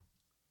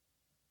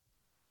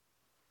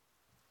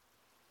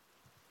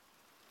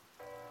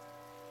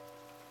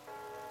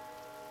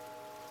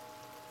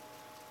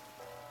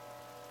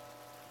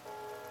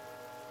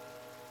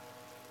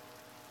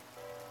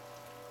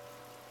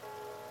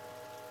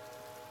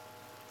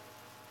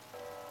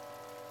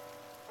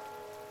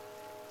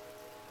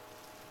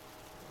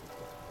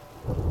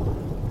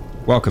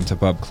Welcome to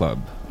Bub Club,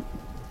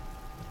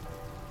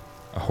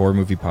 a horror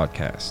movie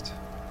podcast.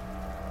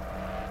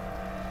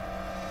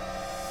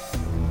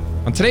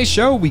 On today's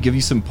show, we give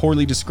you some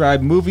poorly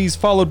described movies,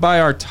 followed by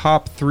our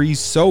top 3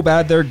 so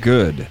bad they're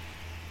good.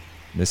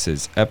 This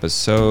is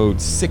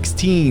episode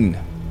 16.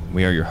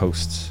 We are your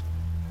hosts.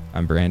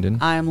 I'm Brandon.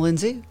 I'm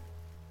Lindsay.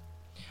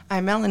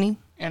 I'm Melanie.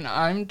 And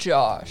I'm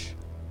Josh.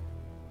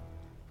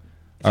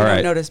 If you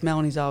don't notice,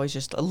 Melanie's always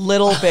just a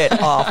little bit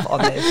off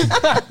on this.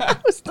 I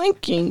was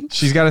thinking.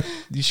 You gotta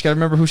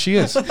remember who she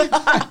is.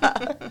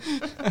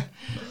 I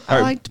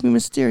like to be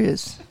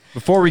mysterious.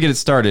 Before we get it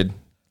started,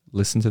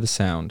 listen to the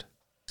sound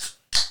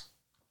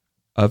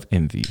of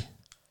envy.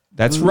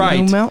 That's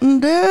right. Mountain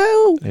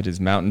Dew. It is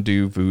Mountain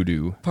Dew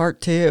Voodoo. Part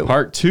 2.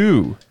 Part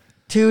 2.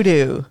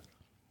 To-do.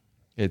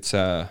 It's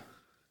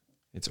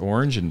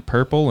orange and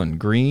purple and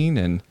green,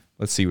 and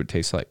let's see what it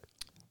tastes like.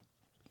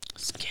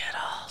 Skittles.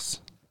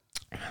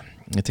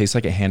 It tastes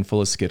like a handful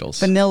of Skittles.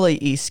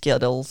 Vanilla-y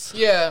Skittles.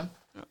 Yeah.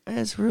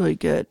 It's really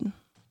good.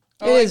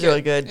 It is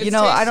really good. It's you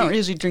know, I don't tasty.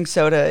 usually drink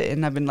soda,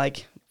 and I've been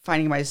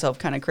finding myself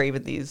kind of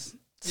craving these.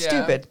 Yeah.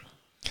 Stupid.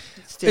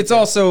 It's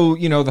also,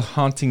 the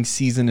haunting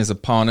season is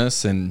upon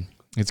us, and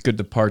it's good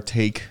to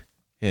partake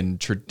in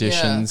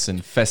traditions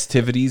and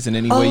festivities in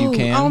any way you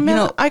can. Oh,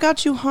 man. I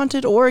got you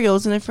haunted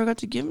Oreos, and I forgot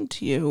to give them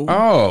to you.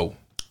 Oh,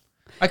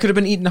 I could have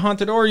been eating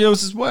haunted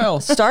Oreos as well.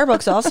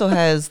 Starbucks also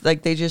has,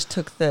 they just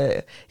took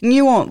and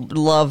you won't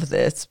love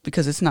this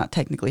because it's not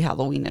technically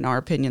Halloween in our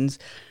opinions,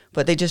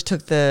 but they just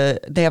took they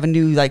have a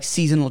new,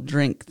 seasonal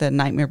drink, the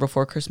Nightmare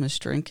Before Christmas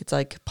drink. It's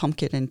like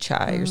pumpkin and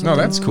chai or something. No,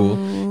 that's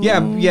cool.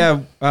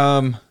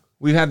 Yeah.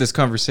 We've had this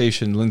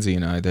conversation, Lindsay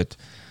and I, that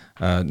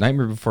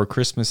Nightmare Before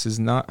Christmas is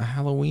not a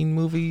Halloween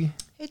movie.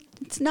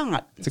 It's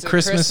not. It's a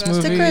Christmas movie.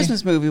 It's a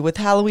Christmas movie with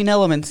Halloween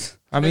elements.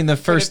 I mean,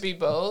 Could it be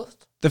both?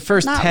 The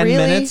first Not 10 really.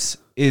 minutes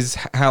is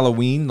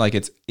Halloween.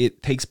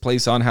 It takes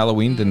place on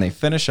Halloween. Then they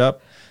finish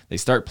up. They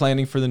start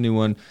planning for the new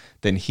one.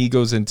 Then he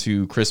goes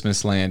into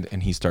Christmas land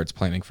and he starts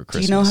planning for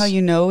Christmas. Do you know how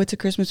you know it's a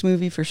Christmas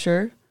movie for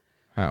sure?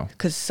 How?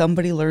 Because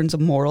somebody learns a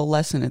moral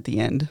lesson at the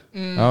end.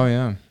 Oh,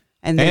 yeah.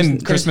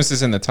 And Christmas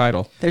is in the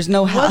title. There's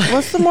no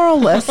What's the moral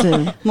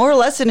lesson? moral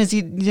lesson is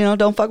you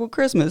don't fuck with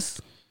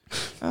Christmas.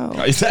 Oh.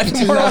 Is that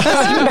moral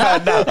lesson?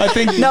 No. I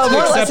think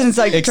Moral lesson is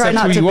try accept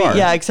not who to you be. are.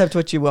 Yeah, accept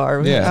what you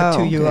are. Yeah. Accept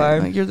who you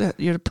are. You're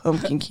the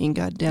Pumpkin King,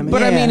 goddammit.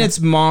 But I Yeah. mean,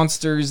 it's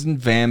monsters and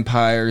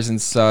vampires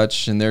and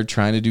such, and they're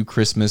trying to do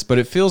Christmas, but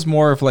it feels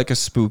more of like a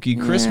spooky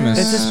Christmas.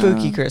 It's a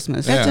spooky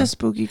Christmas. Yeah. It's a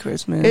spooky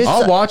Christmas. It's-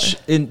 I'll watch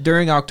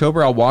during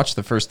October. I'll watch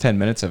the first 10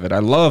 minutes of it. I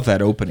love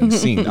that opening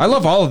scene. I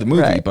love all of the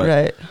movie, Right, but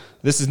right.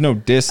 this is no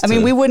diss. I mean,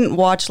 to- we wouldn't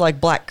watch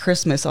Black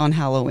Christmas on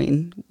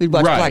Halloween. We'd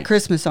watch Right. Black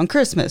Christmas on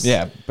Christmas.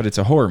 Yeah, but it's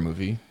a horror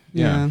movie.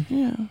 Yeah.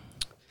 Yeah.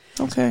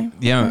 Okay.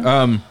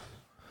 Yeah.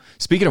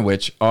 Speaking of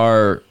which,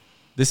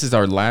 this is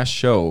our last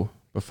show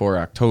before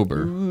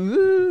October.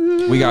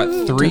 We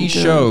got 3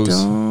 shows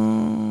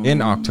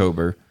in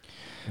October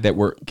that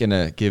we're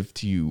gonna give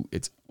to you.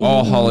 It's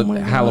all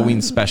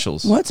Halloween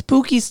specials. What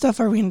spooky stuff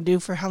are we going to do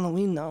for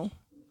Halloween, though?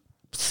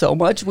 So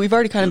much. We've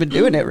already kind of been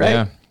doing it, right?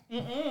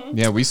 Yeah.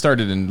 Yeah, we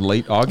started in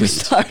late We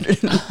August. started.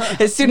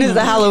 As soon as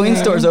the Halloween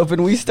stores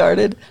opened, we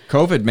started.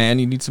 COVID, man,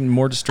 you need some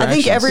more I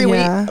distractions. think every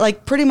Yeah.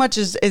 week, pretty much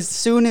as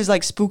soon as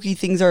spooky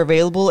things are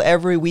available,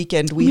 every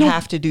weekend we No,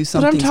 have to do But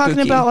something I'm talking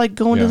spooky. about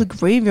going Yeah. to the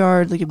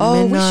graveyard, like at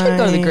Oh, midnight. we should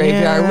go to the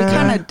graveyard. We Yeah.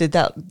 kind of did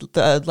that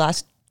the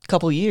last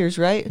couple years,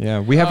 right? Yeah,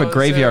 we have Oh, a is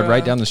graveyard there,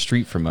 right down the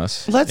street from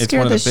us. Let's It's scare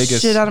one the of the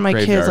biggest shit out of my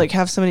graveyard. kids.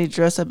 Have somebody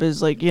dress up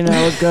as a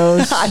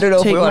ghost. I don't know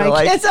if Take we want to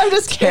my kids. I'm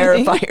just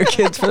kidding. terrify your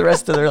kids for the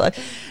rest of their life.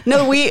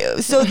 No,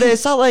 the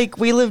Salt Lake,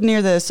 we live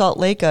near the Salt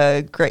Lake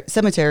great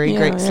cemetery,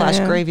 Yeah,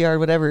 yeah. graveyard,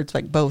 whatever. It's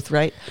both,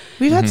 right?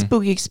 We've had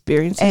spooky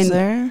experiences And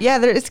there. yeah,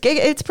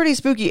 it's pretty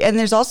spooky. And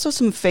there's also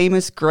some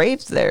famous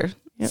graves there.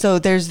 Yep. So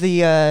there's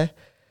the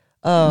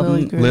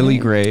Lily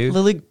Grave,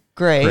 Lily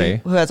Gray,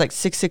 Gray. who has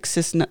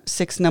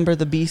 666 number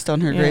the beast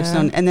on her Yeah.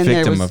 gravestone, and then there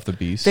victim was of the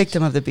beast.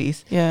 victim of the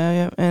beast.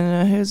 Yeah.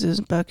 And his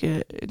is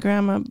bucket.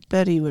 Grandma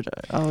Betty would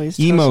always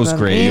tell us Emo's about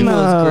grave.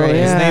 Emo's grave.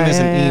 His yeah, name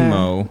isn't yeah.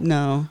 Emo,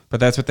 No, but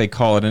that's what they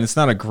call it, and it's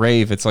not a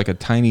grave. It's like a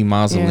tiny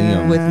mausoleum.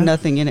 Yeah. with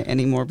nothing in it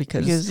anymore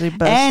because they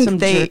bust some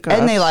they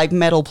jerk-offs.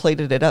 metal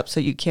plated it up so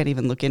you can't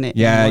even look in it.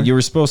 Yeah, anymore. you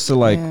were supposed to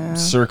Yeah.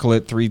 circle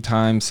it 3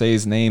 times, say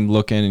his name,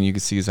 look in, and you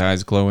could see his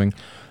eyes glowing.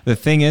 The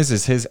thing is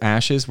his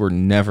ashes were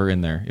never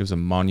in there. It was a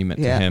monument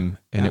Yeah. to him,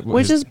 and it was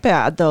Which is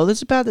bad, though.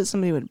 It's bad that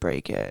somebody would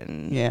break it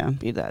and Yeah.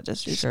 be that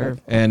disrespectful.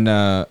 and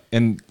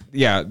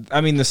yeah.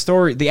 I mean,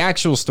 the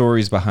actual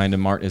stories behind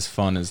him aren't as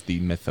fun as the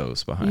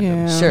mythos behind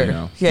him. Yeah. Sure. You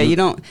know? Yeah, you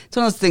don't. It's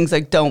one of those things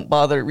don't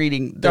bother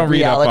reading the Don't read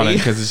reality. up on it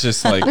because it's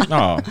just like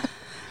oh.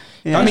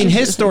 Yeah. I mean,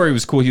 his story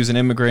was cool. He was an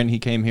immigrant. He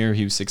came here.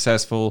 He was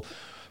successful,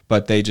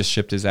 but they just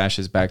shipped his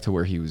ashes back to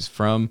where he was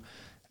from.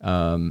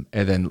 And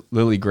then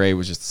Lily Gray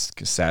was just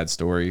a sad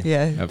story.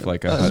 Yeah. Of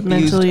like Abused,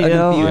 mentally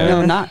ill, unabused. yeah.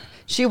 No, not.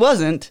 She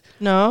wasn't.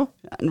 No?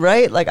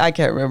 Right? I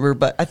can't remember,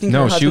 but I think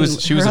No, her she husband,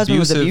 was her husband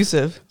abusive. was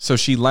abusive. So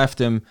she left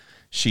him.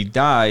 She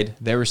died.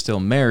 They were still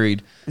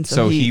married. And so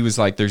so he was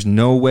like, there's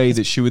no way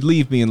that she would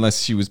leave me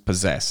unless she was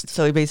possessed.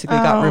 So he basically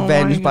got Oh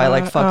revenge my by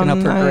like God. fucking up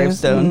her Nice,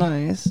 gravestone.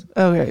 Nice.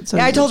 Okay. So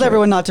Yeah, I told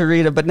everyone not to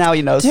read it, but now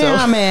you know.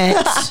 Damn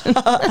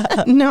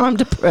it. Now I'm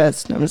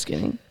depressed. No, I'm just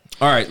kidding.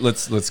 All right,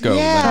 let's go.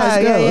 Yeah, Let's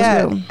go,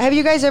 yeah. let's go. Have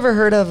you guys ever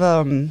heard of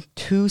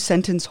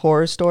 2-sentence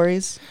horror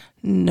stories?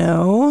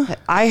 No.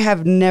 I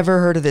have never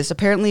heard of this.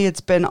 Apparently,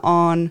 it's been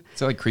on. Is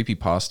that like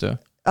creepypasta?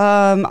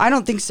 I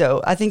don't think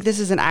so. I think this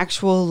is an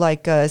actual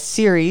like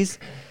series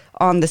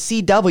on the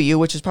CW,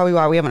 which is probably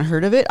why we haven't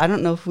heard of it. I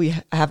don't know if we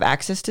have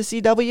access to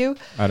CW.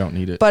 I don't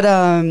need it. But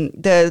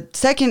the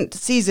second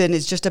season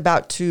is just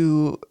about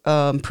to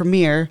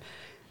premiere,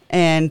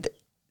 and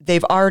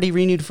they've already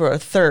renewed for a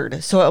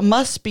third. So it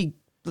must be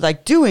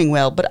like doing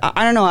well. But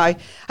I don't know. I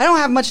don't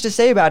have much to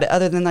say about it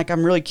other than like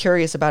I'm really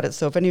curious about it.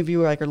 So if any of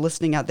you are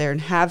listening out there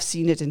and have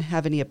seen it and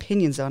have any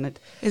opinions on it,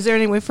 Is there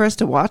any way for us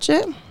to watch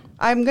it?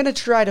 I'm gonna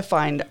try to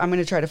find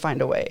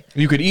a way.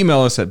 You could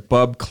email us at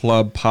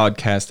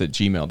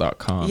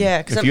bubclubpodcast@gmail.com.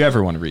 Yeah, 'cause if you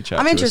ever want to reach out.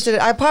 I'm to interested.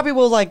 Us. I probably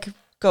will like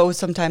go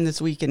sometime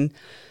this week and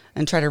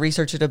try to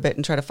research it a bit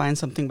and try to find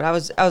something. But I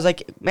was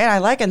like, man, I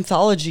like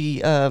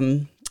anthology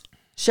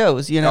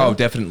shows, you know. Oh,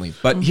 definitely.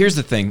 But here's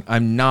the thing: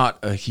 I'm not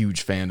a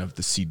huge fan of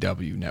the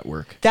CW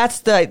network.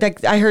 That's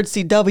I heard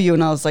CW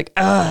and I was like,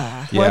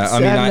 ah. Yeah, I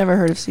mean, I've never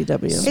heard of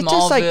CW. It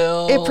just like it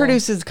Smallville,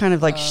 produces kind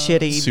of like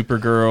shitty.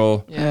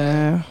 Supergirl.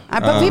 Yeah.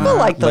 But people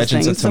like those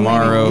Legends things. of so maybe-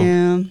 Tomorrow.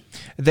 yeah.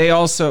 They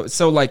also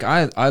like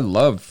I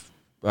love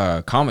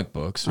comic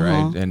books,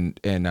 right? Uh-huh.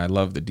 And I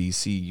love the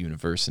DC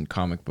universe and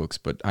comic books,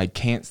 but I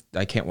can't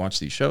watch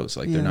these shows.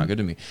 Like they're not good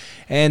to me.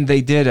 And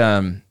they did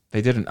an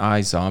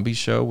iZombie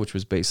show, which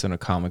was based on a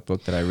comic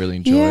book that I really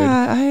enjoyed.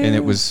 Yeah, and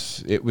it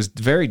was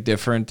very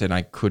different, and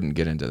I couldn't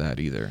get into that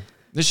either.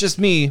 It's just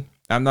me.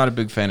 I'm not a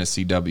big fan of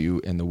CW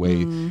in the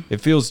way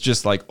it feels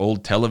just like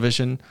old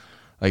television.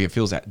 Like it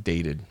feels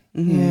outdated,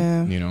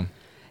 Yeah. you know?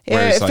 Yeah,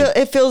 Whereas,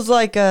 it feels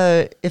like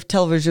if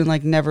television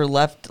like never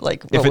left,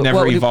 like If it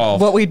never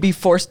evolved. what we'd be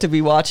forced to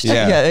be watched.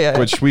 Yeah.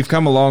 Which we've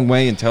come a long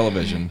way in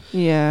television,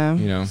 Yeah.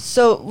 you know?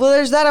 So, well,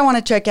 there's that I want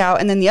to check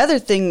out. And then the other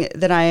thing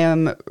that I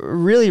am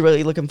really,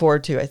 really looking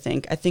forward to, I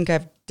think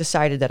I've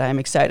decided that I'm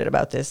excited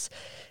about this.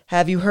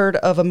 Have you heard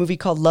of a movie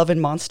called Love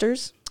and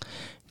Monsters?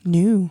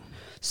 New.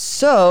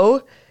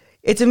 So,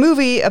 it's a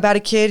movie about a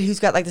kid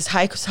who's got like this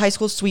high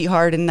school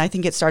sweetheart. And I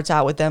think it starts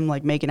out with them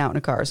like making out in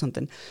a car or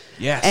something.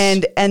 Yes.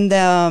 And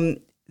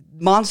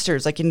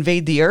monsters like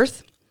invade the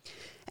earth.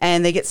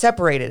 And they get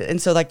separated.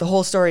 And so like the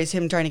whole story is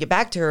him trying to get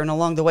back to her. And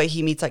along the way,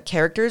 he meets like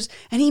characters.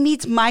 And he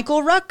meets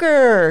Michael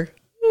Rucker.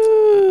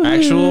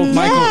 Actual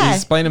Michael, Yeah.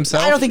 he's playing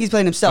himself? I don't think he's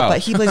playing himself, Oh. but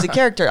he plays a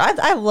character.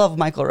 I love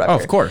Michael Rucker. Oh,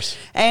 of course.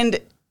 And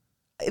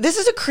this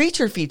is a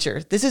creature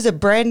feature. This is a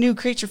brand new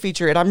creature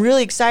feature. And I'm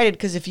really excited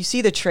because if you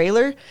see the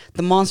trailer,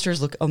 the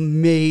monsters look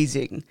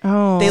amazing.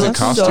 Oh, they look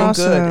that's so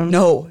awesome.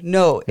 good.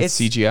 No. It's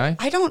CGI?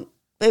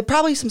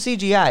 Probably some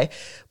CGI,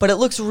 but it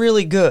looks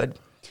really good.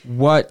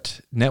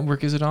 What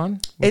network is it on?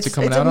 What's it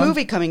coming out a on?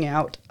 movie coming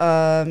out.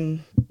 Let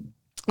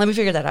me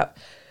figure that out.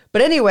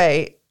 But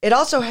anyway, it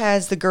also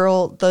has the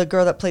girl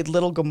that played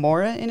Little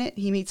Gamora in it.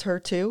 He meets her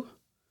too.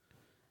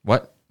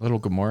 What? Little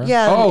Gamora?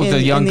 Yeah. Oh,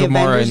 the young in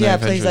Gamora Avengers. in the Yeah,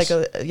 Avengers. plays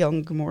like a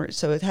young Gamora.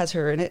 So it has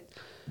her in it.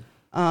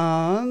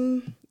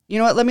 You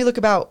know what? Let me look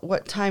about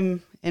what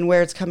time and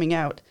where it's coming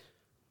out.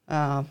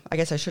 I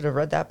guess I should have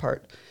read that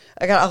part.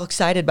 I got all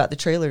excited about the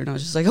trailer and I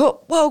was just like,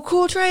 oh, whoa,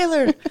 cool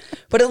trailer.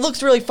 But it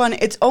looks really fun.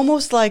 It's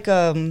almost like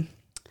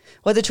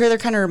what the trailer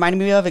kind of reminded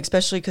me of,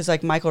 especially because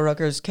like Michael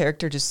Rucker's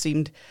character just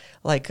seemed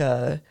like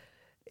oh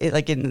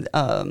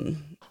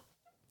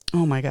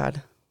my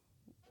God,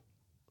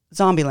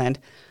 Zombieland.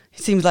 It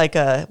seems like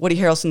Woody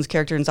Harrelson's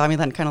character in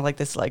Zombieland, kind of like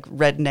this like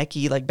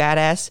rednecky, like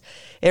badass.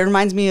 It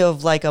reminds me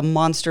of like a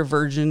monster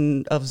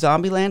version of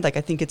Zombieland. Like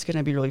I think it's going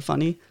to be really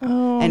funny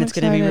and it's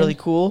going to be really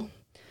cool.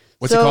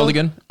 What's it called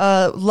again?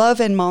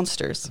 Love and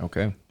Monsters.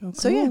 Okay. Oh,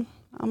 So yeah,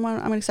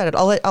 I'm excited.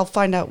 I'll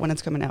find out when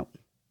it's coming out.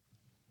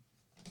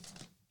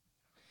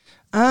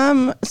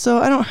 So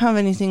I don't have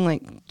anything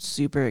like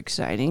super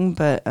exciting,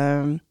 but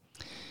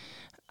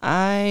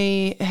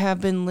I have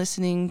been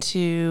listening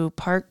to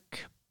Park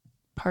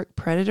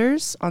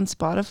Predators on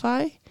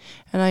Spotify,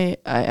 and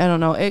I don't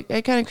know, it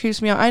kind of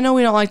creeps me out. I know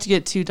we don't like to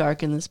get too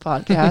dark in this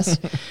podcast,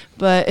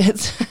 but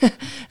it's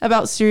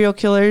about serial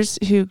killers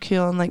who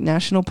kill in like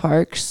national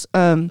parks.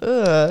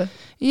 Yeah,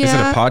 Is it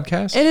a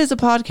podcast? It is a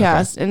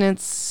podcast, and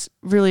it's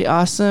really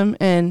awesome,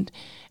 and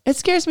it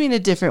scares me in a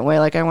different way.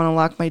 Like I want to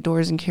lock my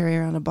doors and carry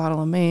around a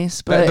bottle of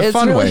mace, but The it's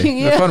fun really,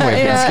 way. The fun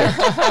way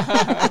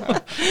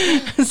of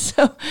being yeah.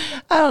 So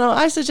I don't know.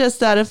 I suggest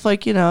that if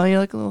like, you know, you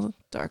like a little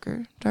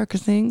darker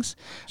things.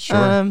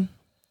 Sure.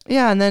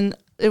 Yeah. And then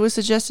it was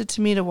suggested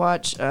to me to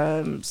watch,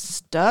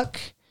 Stuck.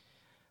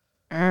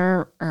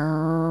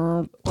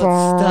 What's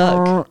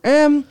Stuck?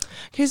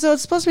 Okay, so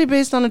it's supposed to be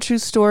based on a true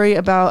story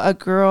about a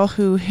girl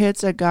who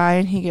hits a guy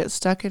and he gets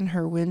stuck in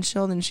her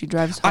windshield and she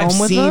drives home I've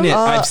with seen him. it.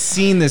 I've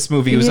seen this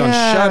movie. It was on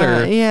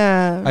Shudder.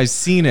 Yeah. I've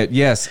seen it.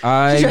 Yes, She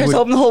drives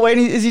home the whole way,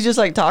 and is he just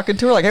like talking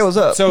to her, like, "Hey, what's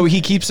up?" So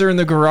he keeps her in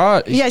the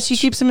garage. Yeah, she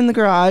keeps him in the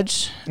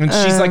garage. And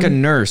she's like a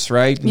nurse,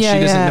 right? And yeah, she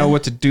doesn't yeah. know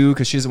what to do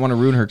because she doesn't want to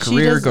ruin her She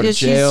career, does- go to yeah,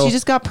 jail. She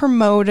just got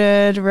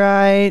promoted,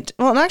 right?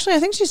 Well, and actually, I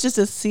think she's just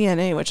a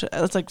CNA, which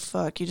it's like,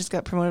 fuck, you just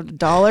got promoted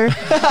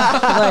 $1.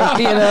 Like,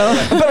 you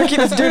know. Better keep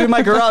this dude in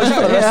my garage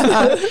for the rest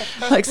of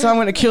Yeah. Like, so I'm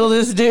going to kill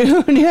this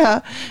dude.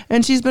 Yeah.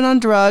 And she's been on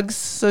drugs.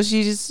 So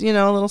she's, you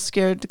know, a little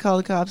scared to call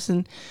the cops.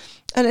 And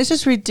it's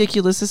just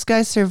ridiculous. This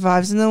guy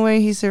survives, and the way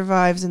he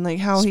survives and like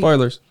how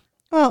Spoilers.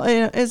 well,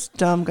 you know, it's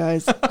dumb,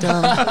 guys.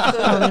 Dumb.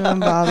 Don't even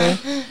bother.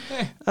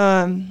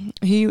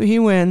 He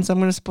wins. I'm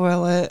going to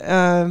spoil it.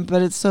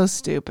 But it's so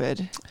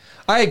stupid.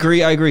 I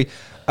agree.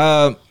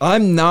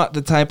 I'm not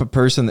the type of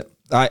person that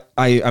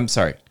I'm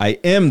sorry. I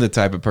am the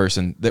type of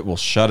person that will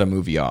shut a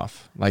movie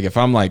off. Like if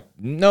I'm like,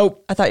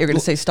 nope, I thought you were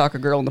gonna say stalk a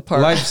girl in the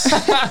park. life's.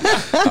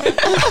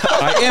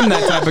 I am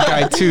that type of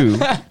guy too.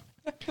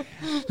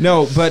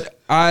 No, but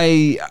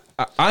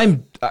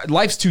I'm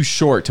life's too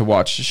short to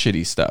watch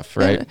shitty stuff,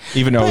 right?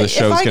 Even though But the if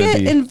show's I going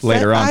to get be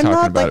later on I'm talking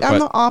not, about like, it. I'm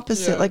But the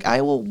opposite. Like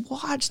I will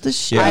watch the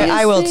shit. Yeah.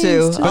 I will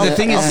too. But the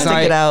thing I'll is,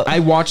 stick it out. I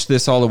watched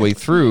this all the way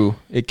through.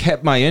 It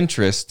kept my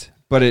interest,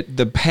 but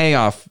the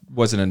payoff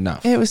wasn't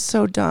enough. It was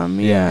so dumb.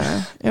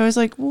 Yeah. Yeah. It was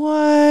like,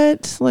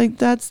 what? Like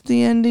that's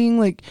the ending.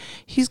 Like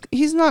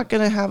he's not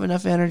gonna have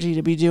enough energy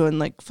to be doing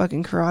like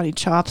fucking karate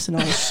chops and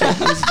all the shit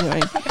he's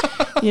doing.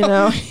 You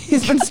know,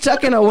 he's been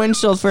stuck in a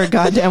windshield for a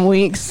goddamn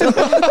week. So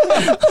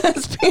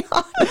let's be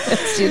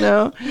honest. You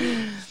know.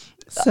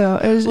 So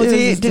it was. Was it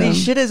he, was did he dumb.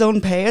 shit his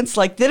own pants?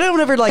 Like they don't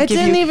ever like It give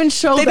didn't you. even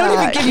show They don't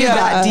even that. give you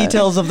that Yeah.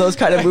 details of those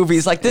kind of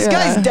movies. Like this Yeah.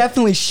 guy's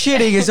definitely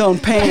shitting his own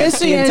pants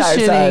the Pissing and entire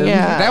shitting, time.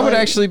 yeah. That would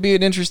actually be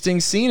an interesting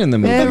scene in the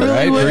movie, It really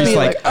right? would Where he's be,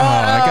 like, like, oh,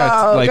 I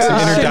got like some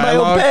God. inner Shit my own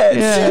dialogue. pants.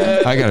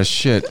 Yeah. I got to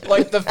shit.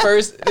 Like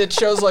it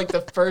shows like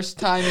the first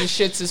time he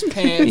shits his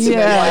pants.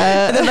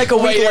 Yeah. And then like a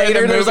week Later in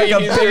later, the there's like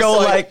movie, a he's big just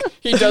old like.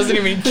 he doesn't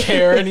even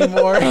care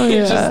anymore. He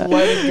yeah. just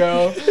let it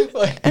go.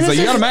 Like, He's like,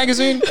 you got a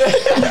magazine?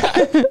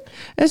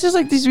 It's just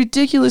like these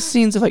ridiculous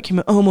scenes of like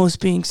him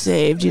almost being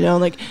saved, you know,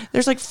 like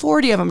there's like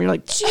 40 of them. You're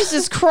like,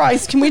 Jesus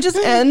Christ, can we just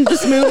end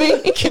this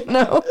movie?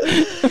 No.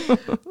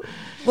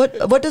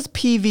 What does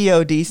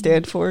PVOD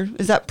stand for?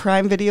 Is that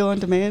Prime Video on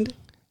Demand?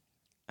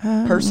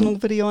 Personal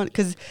video on?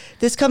 Because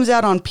this comes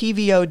out on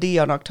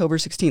PVOD on October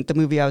 16th. The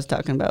movie I was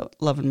talking about,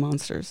 Love and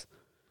Monsters.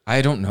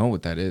 I don't know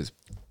what that is.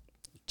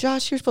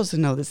 Josh, you're supposed to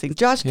know this thing.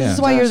 Josh, Yeah. this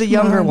is why you're the Josh,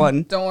 come younger on.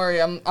 one. don't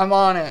worry, I'm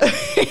on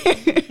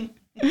it.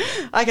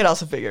 I could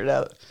also figure it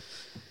out.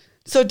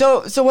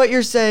 So what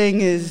you're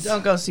saying is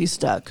Don't go see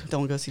Stuck.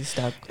 don't go see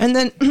Stuck. And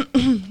then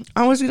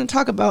I was going to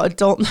talk about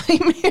adult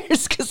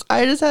nightmares because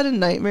I just had a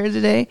nightmare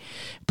today,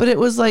 but it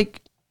was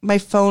like my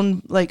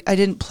phone, like I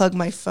didn't plug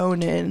my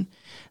phone in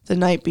the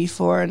night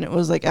before and it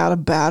was like out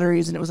of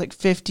batteries and it was like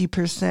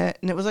 50%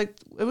 and it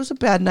was a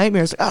bad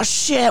nightmare. It's like, oh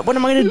shit, what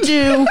am I going to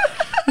do?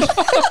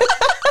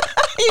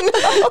 You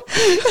know?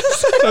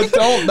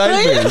 Adult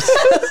nightmares.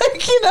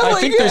 Like, you know, I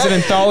like, think there's an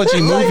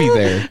anthology movie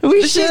there.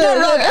 we She's should. not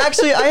wrong.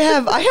 Actually, I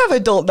have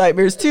adult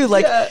nightmares too.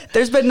 Like,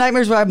 there's been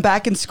nightmares where I'm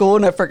back in school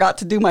and I forgot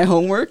to do my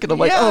homework, and I'm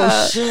like, Yeah.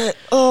 oh shit,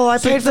 oh I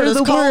paid for They're this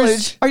the college.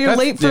 worst. Are you That's-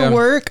 late for yeah.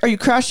 work? Are you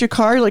crashed your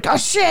car? You're like, oh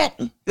shit.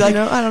 Like, You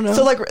know, I don't know.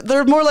 So like,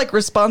 they're more like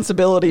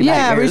responsibility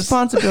yeah, nightmares.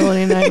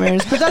 responsibility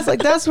nightmares. But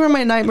that's where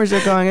my nightmares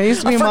are going. I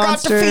used to be I forgot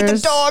monsters. to feed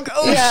the dog.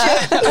 Oh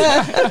shit.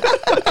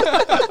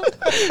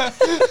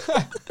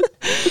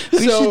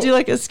 We should do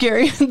like a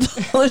scary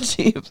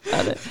anthology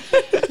about it.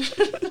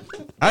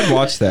 I'd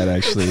watch that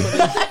actually,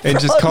 and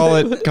just call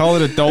it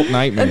adult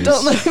nightmares.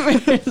 Adult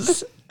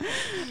nightmares.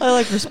 I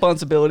like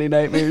responsibility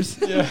nightmares.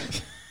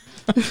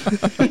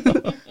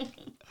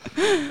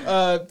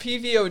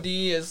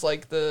 PVOD is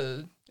like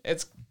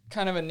it's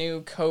kind of a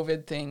new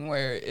COVID thing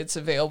where it's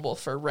available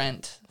for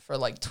rent for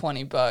like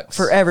 $20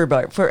 For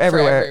everybody, for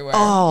everywhere. everywhere.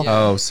 Oh, Yeah.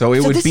 Oh, so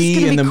it So would this is be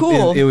gonna in be the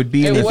cool. it would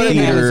be in It the would have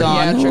been a theater.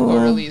 Amazon. theatrical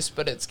Oh. release,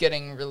 but it's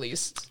getting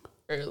released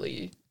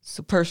early.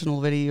 so personal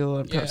video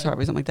and Yeah.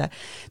 something like that.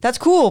 That's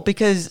cool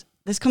because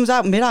this comes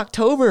out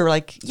mid-October.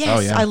 Like, yes,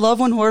 Oh, yeah. I love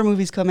when horror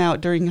movies come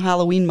out during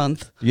Halloween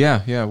month.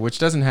 Yeah, which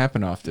doesn't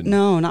happen often.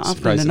 No, not often enough,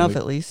 surprisingly.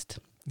 at least.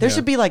 There Yeah.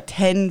 should be like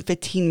 10,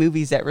 15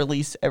 movies that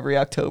release every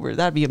October.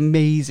 That'd be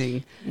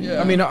amazing.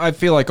 Yeah. I mean, I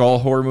feel like all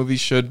horror movies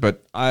should,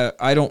 but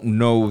I don't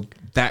know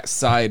that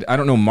side. I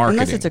don't know marketing.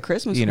 Unless it's a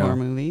Christmas you know. horror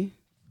movie.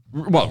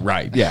 Well,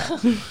 right, yeah.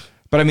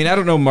 But I mean, I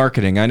don't know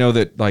marketing. I know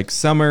that like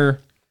summer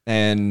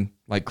and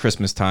like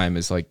Christmas time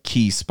is like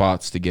key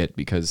spots to get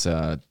because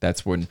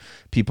that's when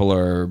people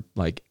are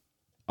like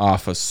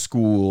off of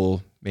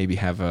school, maybe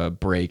have a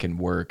break and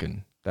work,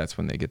 and that's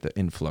when they get the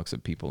influx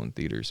of people in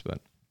theaters.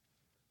 But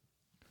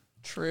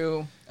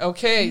True.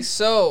 Okay,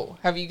 so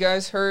have you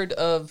guys heard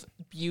of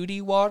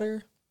beauty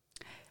water?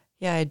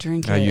 Yeah, I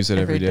drink it. I use it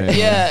every day.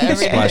 Yeah,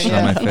 every day. Splash it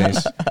on my yeah.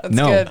 face. That's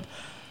No.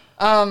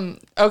 good.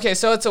 Okay,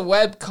 so it's a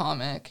web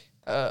comic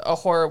a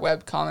horror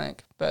web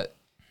comic, but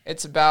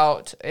it's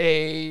about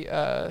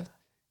a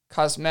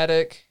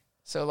cosmetic,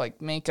 so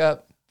like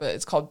makeup, but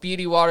it's called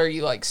Beauty Water.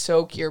 You like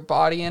soak your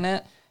body in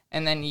it,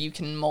 and then you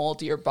can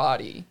mold your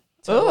body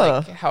to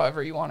like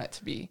however you want it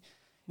to be.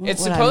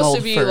 It's What I supposed to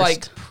mold be first.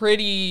 like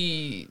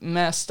pretty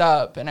messed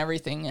up and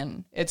everything,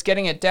 and it's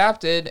getting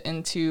adapted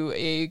into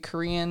a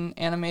Korean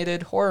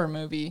animated horror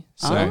movie.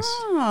 So Nice.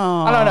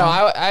 Oh. I don't know.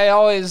 I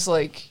always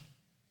like.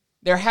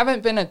 There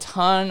haven't been a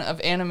ton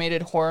of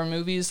animated horror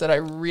movies that I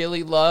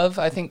really love.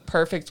 I think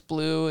Perfect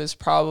Blue is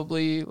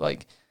probably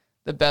like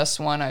the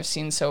best one I've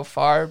seen so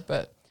far.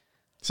 But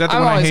Is that the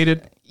I'm one I always-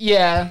 hated?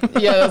 yeah,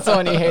 that's the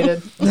one you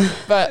hated.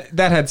 But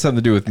That had something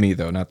to do with me,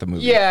 though, not the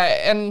movie.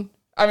 yeah, and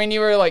I mean, you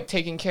were like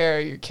taking care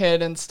of your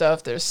kid and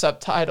stuff. There's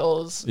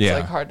subtitles. It's Yeah.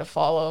 like hard to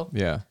follow.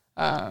 Yeah.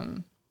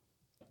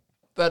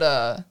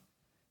 But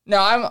no,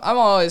 I'm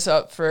always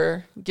up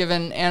for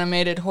giving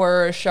animated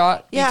horror a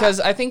shot Yeah. because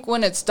I think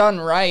when it's done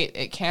right,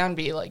 it can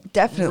be like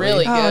Definitely.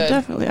 really Oh, good.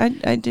 definitely.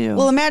 I do.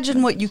 Well,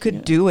 imagine what you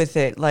could do with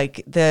it.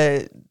 Like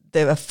the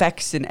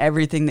effects and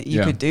everything that you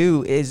Yeah. could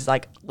do is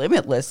like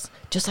limitless,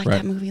 just like Right.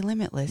 that movie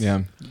Limitless.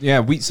 Yeah. Yeah.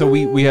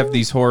 We have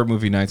these horror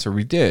movie nights, or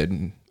we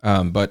did.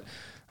 But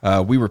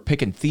we were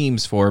picking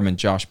themes for them, and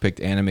Josh picked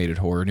animated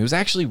horror. And it was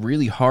actually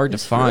really hard to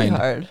It's really find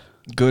hard.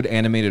 good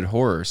animated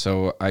horror.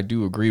 So I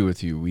do agree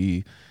with you.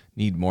 We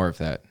need more of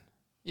that.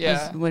 Yeah.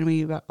 That's when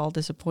we got all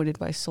disappointed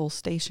by Soul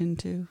Station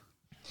too.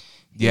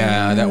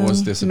 Yeah, that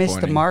was disappointing.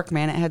 Missed the mark,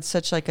 man. It had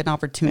such like an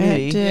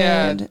opportunity. it did.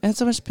 Yeah. It had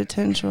so much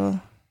potential.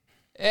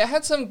 It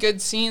had some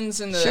good scenes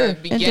in the Sure.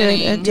 It beginning.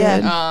 did, it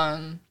did.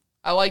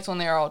 I liked when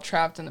they were all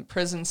trapped in the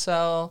prison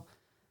cell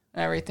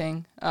and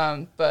everything.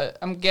 But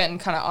I'm getting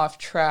kind of off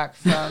track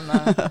from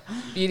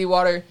Beauty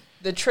Water.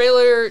 The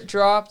trailer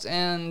dropped,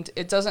 and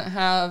it doesn't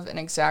have an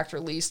exact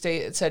release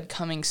date. It said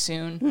coming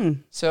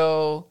soon.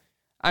 So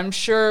I'm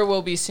sure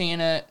we'll be seeing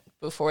it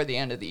before the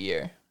end of the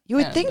year. You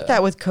would And, think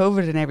that with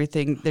COVID and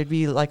everything, there'd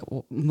be like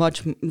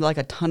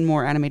a ton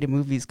more animated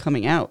movies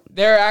coming out.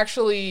 They're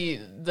actually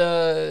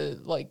the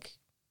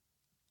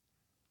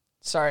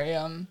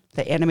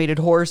The animated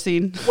horror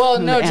scene. well,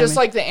 The no, just anime-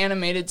 like the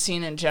animated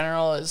scene in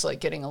general is like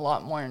getting a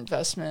lot more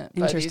investment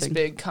by these Interesting.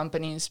 big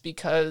companies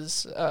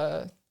because,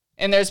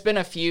 and there's been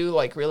a few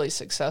like really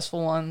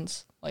successful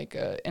ones like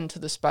Into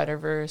the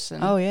Spider-Verse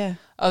and Oh yeah,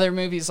 other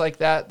movies like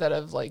that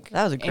have like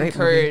That was a great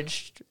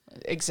encouraged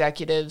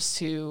executives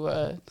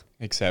to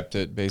Accept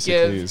it,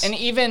 basically. give and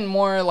even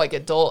more like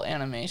adult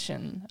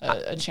animation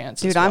a chance.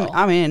 dude, as well.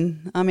 I'm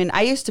in. I mean,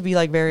 I used to be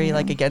like very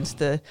like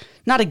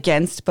not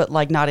against, but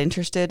like not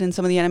interested in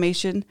some of the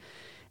animation.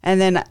 And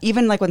then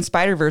even like when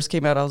Spider-Verse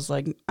came out, I was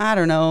like, I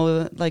don't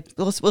know, like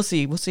we'll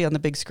see on the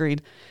big screen.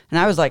 And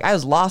I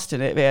was lost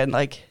in it, man.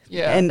 Like,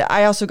 Yeah. And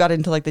I also got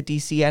into like the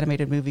DC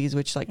animated movies,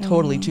 which like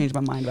totally changed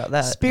my mind about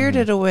that.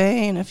 Spirited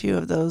Away and a few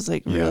of those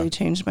really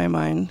changed my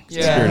mind.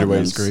 Yeah. Spirited I love Away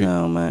them is great.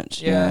 so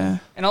much. Yeah.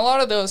 And a lot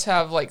of those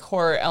have like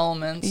horror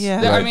elements. Yeah.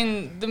 I Right.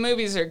 mean, the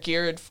movies are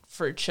geared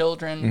for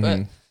children,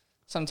 but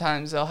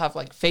sometimes they'll have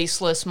like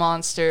faceless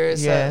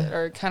monsters that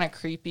are kind of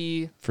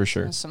creepy. For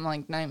sure. And some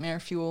like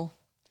nightmare fuel.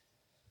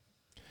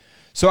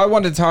 So I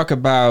wanted to talk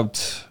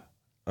about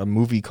a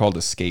movie called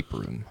Escape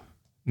Room.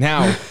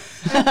 Now,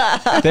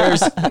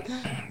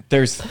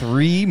 there's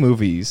 3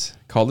 movies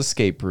called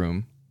Escape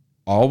Room,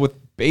 all with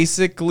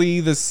basically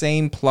the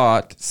same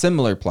plot,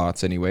 similar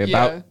plots anyway,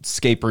 about Yeah.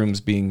 escape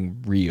rooms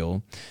being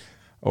real,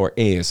 or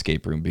a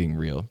escape room being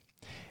real.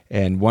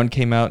 And one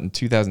came out in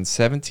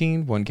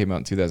 2017, one came out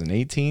in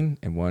 2018,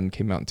 and one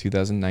came out in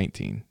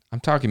 2019. I'm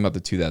talking about the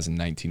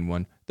 2019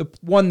 one, the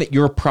one that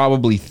you're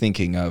probably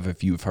thinking of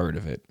if you've heard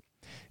of it.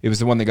 It was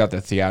the one that got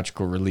the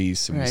theatrical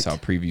release, and we Right. saw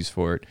previews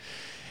for it.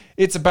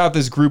 It's about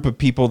this group of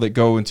people that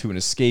go into an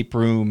escape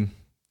room,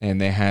 and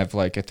they have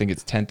like, I think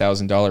it's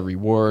 $10,000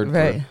 reward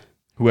Right. for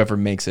whoever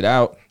makes it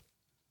out.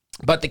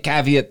 But the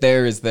caveat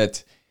there is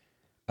that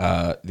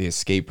the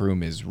escape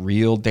room is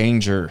real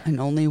danger. And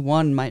only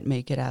one might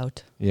make it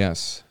out.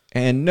 Yes.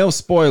 And no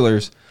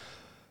spoilers.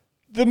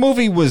 The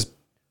movie was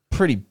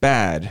pretty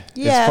bad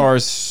Yeah. as far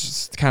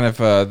as kind of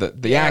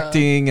the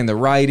acting and the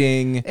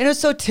writing. And it was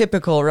so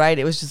typical, right?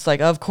 It was just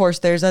like, of course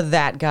there's a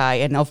that guy,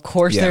 and of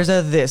course Yeah. there's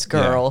a this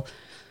girl.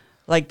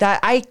 Like that,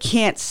 I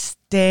can't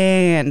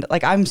stand.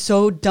 Like I'm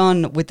so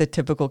done with the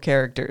typical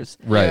characters.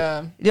 Right.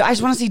 Yeah. I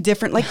just want to see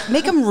different. Like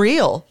make them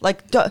real.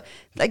 Like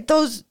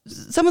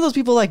some of those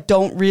people like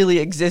don't really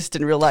exist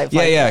in real life.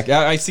 Like, Yeah.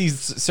 I see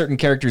certain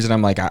characters and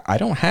I'm like, I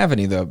don't have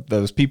any of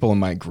those people in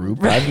my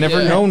group. I've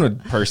never Yeah. known a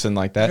person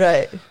like that.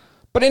 Right.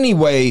 But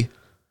anyway,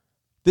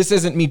 this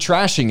isn't me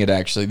trashing it,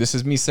 actually. This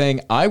is me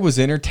saying I was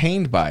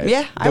entertained by it.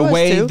 Yeah, I the was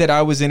way too. that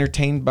I was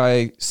entertained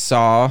by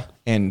Saw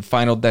and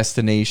Final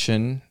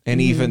Destination and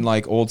Mm-hmm. even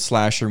like old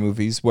slasher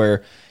movies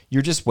where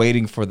you're just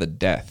waiting for the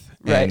death.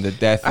 Right. And the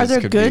death Are there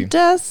could good be...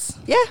 deaths?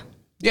 Yeah.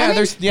 Yeah, I mean,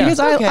 there's... Yeah.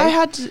 Because okay. I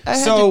had to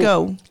So-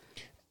 go.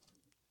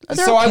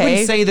 They're So I okay.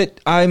 wouldn't say that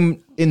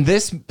I'm in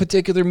this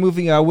particular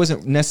movie. I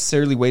wasn't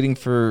necessarily waiting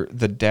for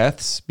the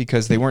deaths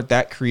because they weren't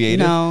that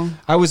creative. No.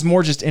 I was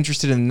more just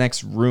interested in the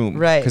next room,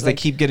 Right, Because they like-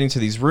 keep getting to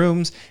these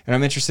rooms, and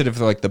I'm interested in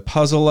like the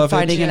puzzle of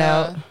finding it. it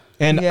out.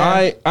 And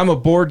Yeah. I'm a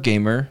board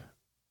gamer.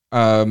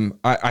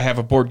 I have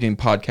a board game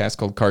podcast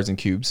called Cards and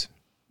Cubes.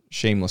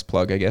 Shameless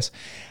plug, I guess.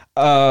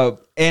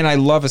 And I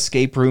love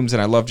escape rooms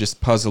and I love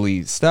just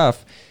puzzly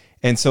stuff.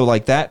 And so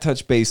like that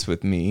touched base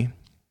with me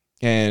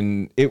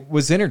and it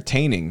was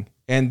entertaining.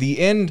 And the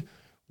end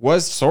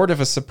was sort of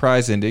a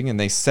surprise ending and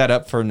they set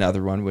up for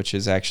another one, which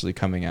is actually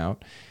coming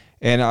out.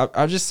 And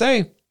I'll just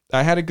say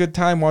I had a good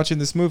time watching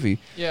this movie.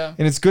 Yeah.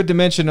 And it's good to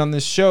mention on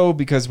this show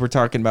because we're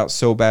talking about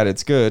so bad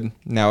it's good.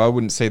 Now, I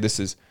wouldn't say this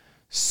is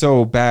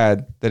so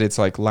bad that it's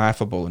like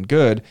laughable and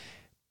good,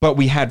 but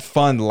we had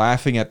fun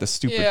laughing at the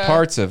stupid Yeah.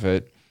 parts of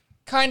it.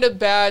 Kind of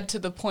bad to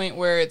the point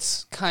where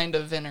it's kind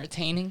of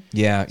entertaining.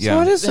 Yeah, yeah.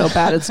 So it is so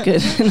bad it's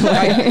good.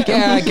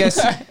 I guess.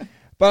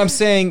 But I'm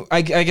saying,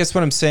 I guess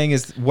what I'm saying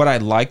is what I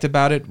liked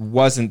about it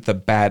wasn't the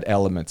bad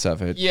elements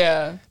of it.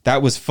 Yeah.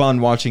 That was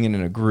fun watching it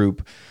in a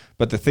group.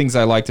 But the things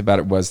I liked about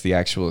it was the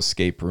actual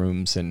escape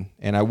rooms. And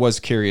I was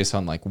curious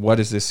on like,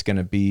 what is this going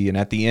to be? And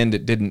at the end,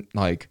 it didn't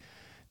like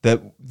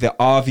the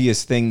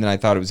obvious thing that I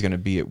thought it was going to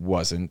be. It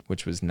wasn't,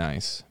 which was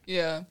nice.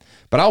 Yeah.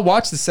 But I'll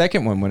watch the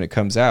second one when it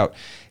comes out.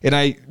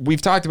 And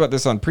we've talked about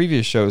this on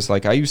previous shows.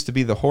 Like I used to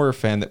be the horror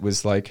fan that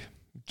was like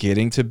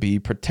getting to be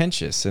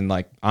pretentious and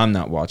like, I'm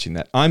not watching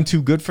that. I'm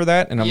too good for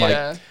that. And I'm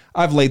Yeah. like,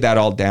 I've laid that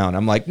all down.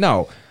 I'm like,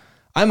 no,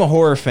 I'm a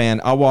horror fan.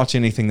 I'll watch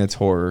anything that's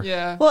horror.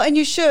 Yeah. Well, and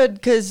you should,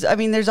 because I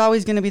mean, there's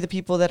always going to be the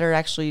people that are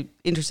actually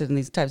interested in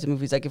these types of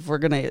movies. Like, if we're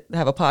going to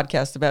have a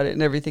podcast about it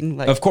and everything,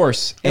 like, Of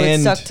course. it would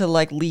And suck to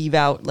like leave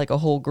out like a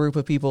whole group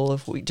of people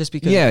if we just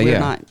because Yeah, we're yeah.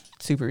 not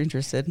super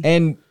interested.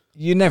 and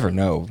you never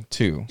know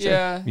too.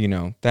 Yeah. You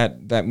know, that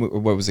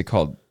what was it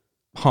called?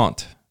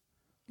 Haunt.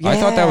 I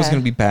thought that was Yeah.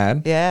 going to be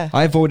bad. Yeah.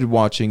 I avoided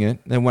watching it.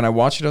 And when I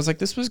watched it, I was like,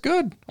 this was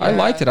good. I Yeah.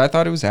 liked it. I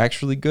thought it was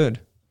actually good.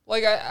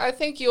 Like I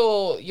think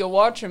you'll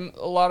watch a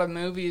lot of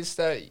movies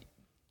that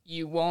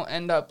you won't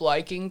end up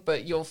liking,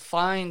 but you'll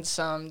find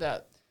some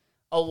that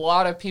a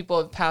lot of people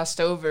have passed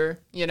over,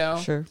 you know.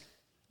 Sure.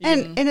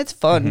 Even- And it's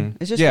fun.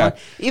 It's just Yeah. fun.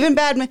 Even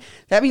bad.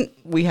 I mean,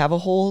 we have a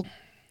whole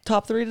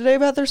top 3 today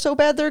about they're so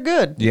bad they're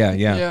good. Yeah,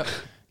 yeah. Yeah.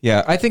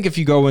 Yeah, I think if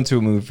you go into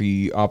a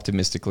movie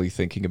optimistically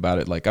thinking about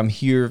it, like I'm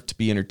here to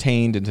be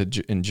entertained and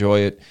to enjoy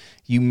it,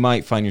 you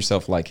might find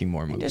yourself liking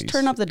more movies. Just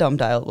turn up the dumb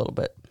dial a little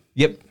bit.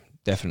 Yep,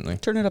 definitely.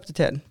 Turn it up to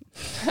 10.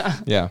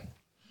 Yeah.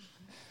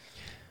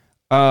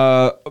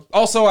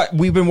 Also,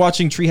 we've been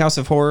watching Treehouse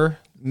of Horror.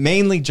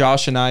 Mainly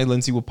Josh and I.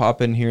 Lindsay will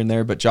pop in here and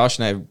there, but Josh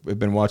and I have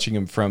been watching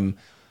him from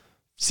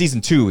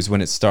season 2 is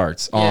when it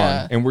starts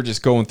Yeah. on, and we're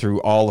just going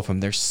through all of them.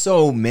 There's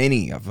so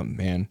many of them,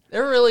 man.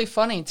 They're really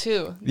funny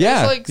too.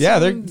 Yeah, There's, yeah,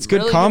 some it's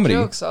good really comedy.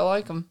 jokes. I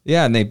like them.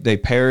 Yeah, and they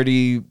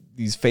parody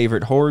these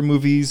favorite horror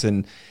movies,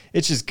 and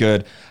it's just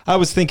good. I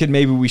was thinking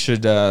maybe we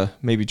should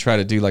maybe try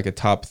to do like a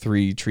top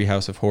 3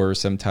 Treehouse of Horror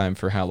sometime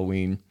for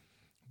Halloween.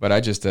 But I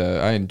just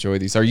I enjoy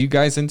these. Are you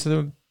guys into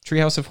the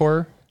Treehouse of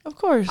Horror? Of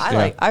course.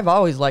 I've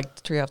always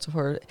liked Treehouse of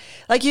Horror.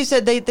 Like you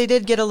said, they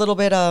did get a little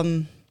bit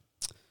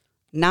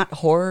not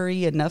horror-y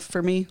enough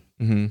for me.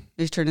 Mm-hmm.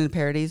 They just turned into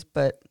parodies,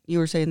 but you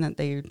were saying that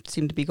they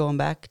seem to be going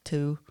back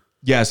to.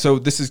 Yeah, so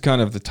this is kind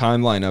of the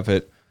timeline of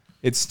it.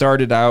 It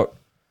started out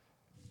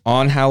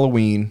on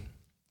Halloween,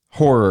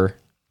 horror,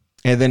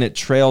 and then it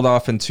trailed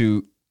off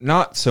into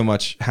not so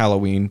much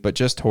Halloween, but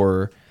just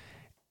horror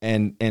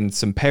and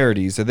some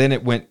parodies. And then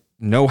it went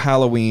no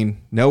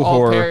Halloween, no All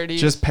horror,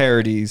 parodies. just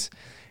parodies.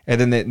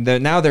 And then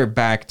now they're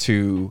back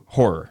to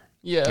horror.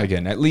 Yeah.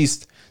 Again, at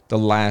least the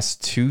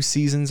last 2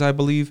 seasons, I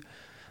believe.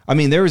 I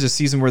mean, there was a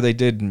season where they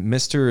did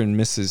Mr. and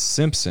Mrs.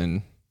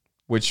 Simpson,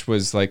 which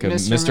was like a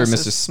Mr. and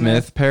Mrs.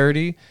 Smith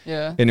parody.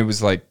 Yeah. And it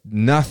was like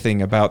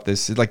nothing about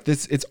this. Like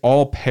this, it's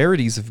all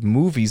parodies of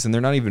movies, and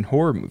they're not even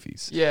horror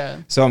movies.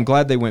 Yeah. So I'm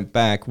glad they went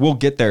back. We'll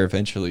get there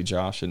eventually,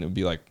 Josh, and it'll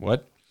be like,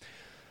 what?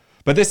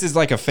 But this is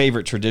like a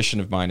favorite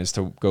tradition of mine is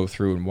to go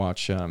through and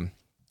watch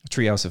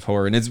Treehouse of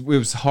Horror. And it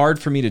was hard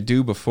for me to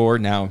do before.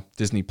 Now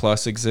Disney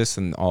Plus exists,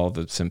 and all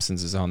the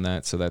Simpsons is on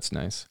that, so that's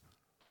nice.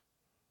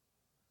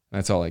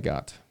 That's all I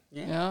got.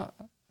 Yeah.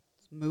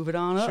 Move it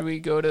on up. Should we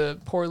go to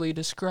poorly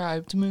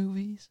described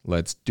movies?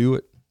 Let's do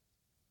it.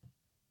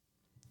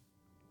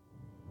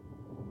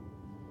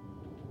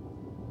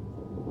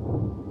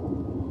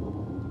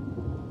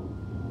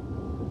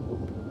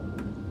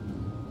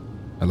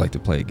 I'd like to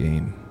play a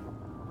game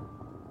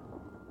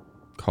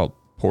called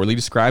Poorly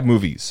Described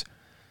Movies.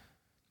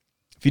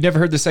 If you've never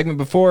heard this segment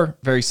before,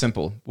 very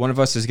simple. One of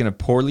us is going to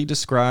poorly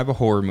describe a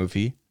horror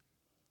movie.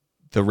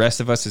 The rest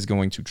of us is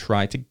going to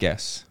try to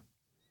guess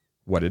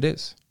what it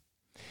is.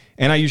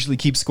 And I usually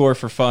keep score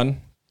for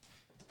fun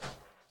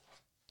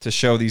to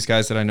show these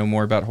guys that I know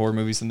more about horror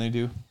movies than they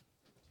do.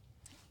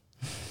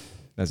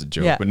 That's a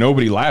joke, Yeah. but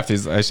nobody laughed.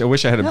 I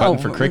wish I had a button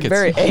for crickets.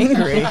 Very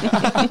angry.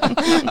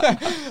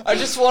 I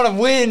just want to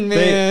win,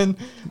 man.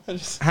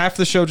 Half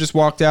the show just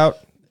walked out.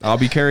 I'll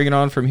be carrying it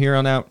on from here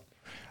on out.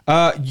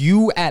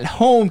 You at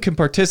home can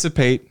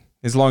participate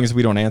as long as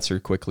we don't answer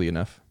quickly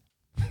enough,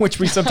 which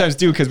we sometimes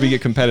do because we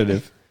get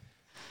competitive.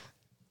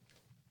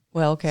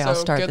 Well, okay, I'll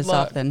So, start good this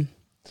luck. off then.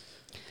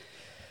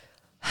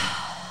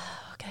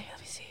 Okay, let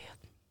me see.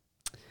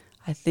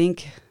 I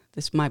think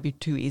this might be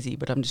too easy,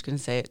 but I'm just going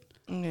to say it.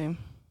 Okay.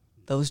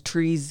 Those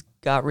trees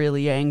got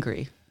really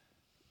angry.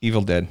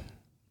 Evil Dead.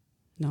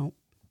 No.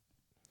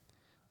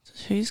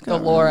 She's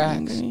got Lorax.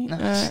 angry. No.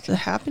 The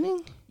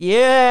Happening?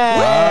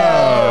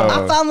 Yeah.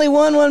 I finally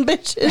won one,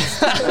 bitches.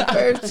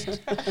 First.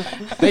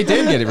 They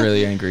did get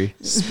really angry.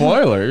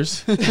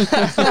 Spoilers.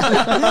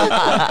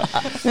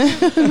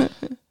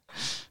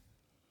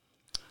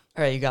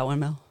 All right, you got one,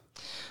 Mel?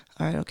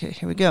 All right, okay,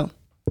 here we go.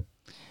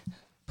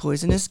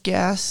 Poisonous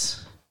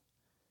gas,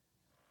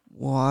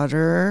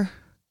 water,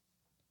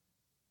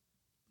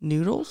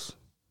 noodles,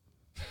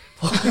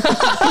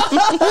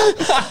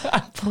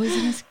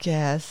 Poisonous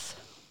gas,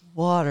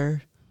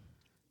 water,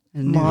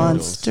 and noodles.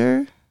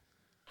 monster,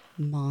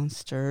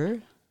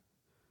 Monster,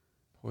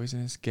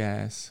 Poisonous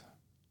gas.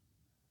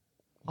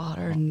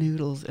 water,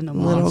 noodles, and a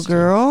little monster.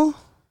 girl.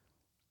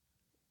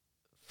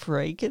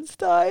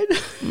 Frankenstein?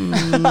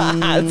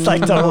 It's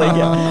like totally,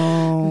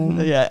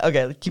 yeah.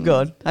 Okay, keep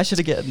going. I should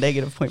have get a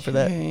negative point for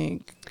that. Okay,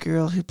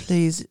 girl who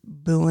plays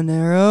bow and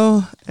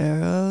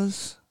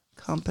arrows,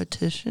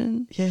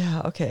 competition.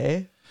 Yeah,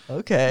 okay.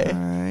 Okay. All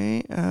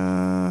right.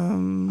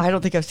 I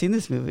don't think I've seen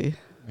this movie.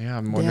 Yeah,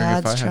 I'm wondering if I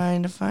Dad's have.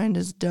 trying to find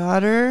his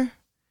daughter.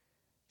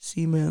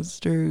 Sea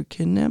monster who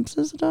kidnaps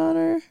his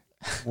daughter.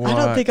 I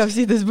don't think I've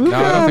seen this movie. No,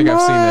 I don't think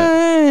I've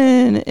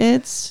seen it.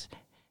 It's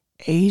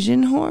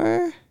Asian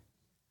horror.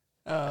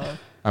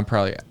 I'm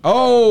probably.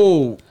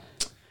 Oh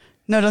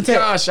No, don't say it.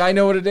 gosh, I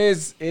know what it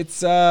is.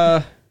 It's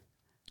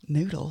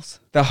Noodles.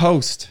 The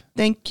Host.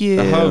 Thank you.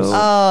 The Host.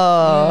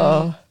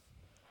 Oh.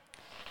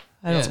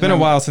 I don't It's been a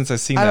while since I've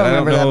seen I that. don't I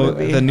don't remember that know movie.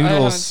 the I haven't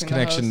noodles seen The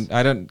connection. Host.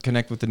 I don't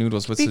connect with the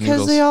noodles. What's the Because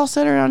noodles? they all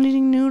sat around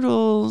eating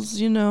noodles,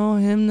 you know,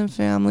 him and the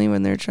family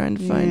when they're trying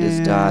to find his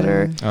Yeah.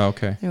 daughter. Oh,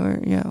 okay. They were,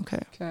 yeah, okay.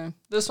 Okay.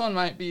 This one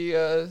might be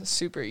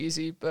super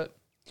easy, but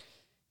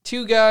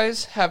two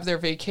guys have their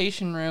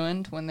vacation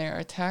ruined when they are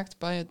attacked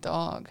by a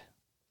dog.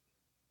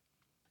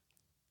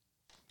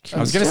 I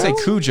was gonna say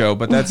Cujo,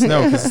 but that's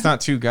no, because it's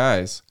not two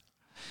guys.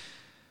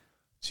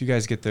 Two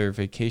guys get their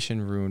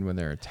vacation ruined when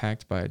they're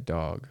attacked by a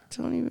dog.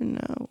 Don't even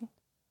know.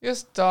 I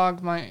guess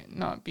dog might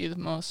not be the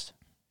most.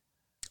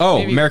 Oh,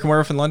 Maybe- American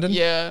Werewolf in London.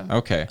 Yeah.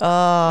 Okay.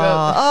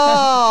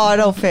 Oh,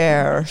 no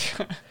fair.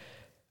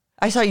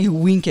 I saw you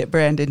wink at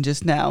Brandon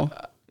just now.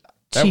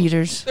 That-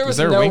 Cheaters. There was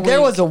there a no wink?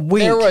 There was a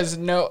wink. There was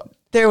no.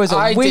 There was a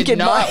I wink did in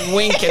not my...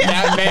 wink at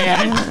that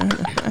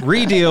man.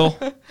 Redeal.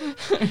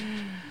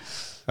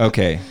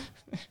 Okay.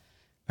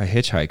 A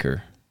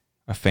hitchhiker.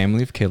 A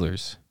family of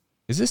killers.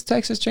 Is this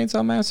Texas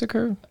Chainsaw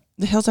Massacre?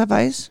 The Hills Have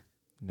Eyes?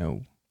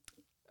 No.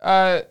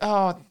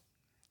 Oh,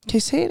 Okay,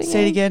 say it again.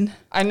 Say it again.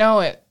 I know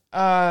it.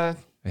 A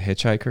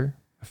hitchhiker.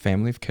 A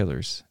family of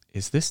killers.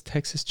 Is this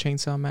Texas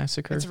Chainsaw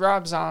Massacre? It's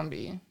Rob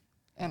Zombie,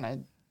 and I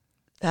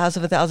The House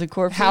of a Thousand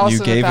Corpses. House You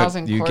of gave a it-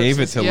 Thousand you Corpses. gave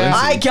it to yeah. Lindsay.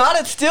 I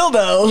got it still,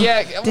 though.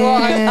 Yeah, well,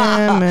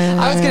 Damn it.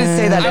 I was going to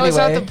say that I was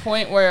anyway. at the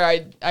point where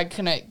I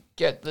couldn't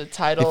get the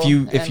title. If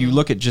you and-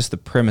 look at just the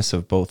premise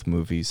of both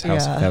movies,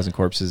 House of Yeah. a Thousand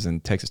Corpses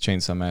and Texas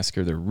Chainsaw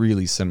Massacre, they're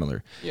really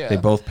similar. Yeah. They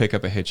both pick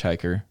up a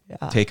hitchhiker,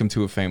 Yeah. take him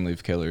to a family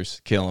of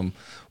killers, kill him.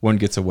 One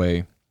gets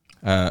away.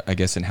 I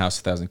guess in House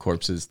of a Thousand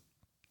Corpses,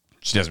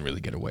 she doesn't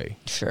really get away.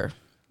 Sure.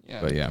 yeah.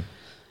 But yeah.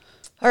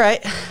 All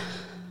right.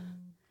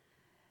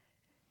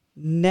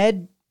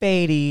 Ned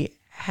Beatty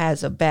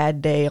has a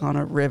bad day on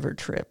a river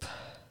trip.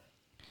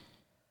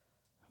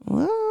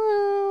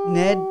 Well,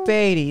 Ned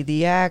Beatty,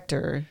 the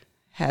actor,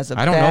 has a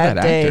I don't know bad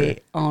that day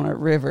actor. on a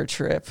river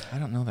trip. I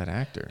don't know that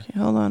actor. okay,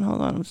 hold on.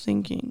 I'm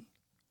thinking.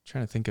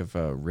 Trying to think of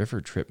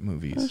river trip Oh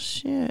movies.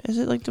 shit! Is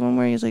it like the one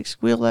where he's like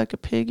squeal like a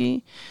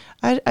piggy?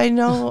 I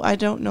know I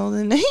don't know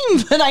the name,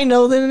 but I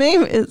know the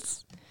name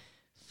is.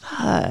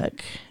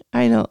 Fuck.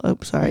 I know. Oh,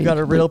 sorry. You got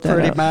a real Look that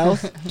pretty up.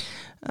 mouth.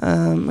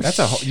 That's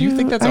a ho- you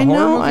think shoot, that's a I horror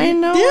know, movie? I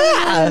know.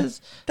 Yeah. it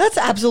is. That's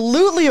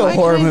absolutely a Why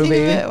horror can't I think of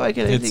movie. it? Why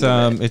can't I think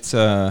of it? It's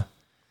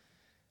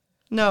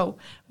No,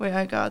 wait,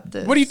 I got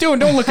this. what are you doing?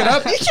 Don't look it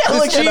up. You can't It's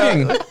look it up.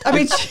 cheating. I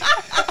mean,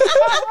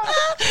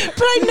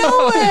 But I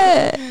know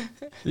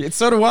it.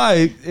 So do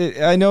I.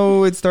 I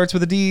know it starts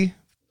with a D.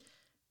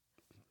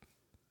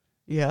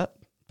 yep.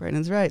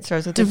 Brandon's right.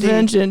 Starts with a D.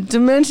 Dimension. Deviant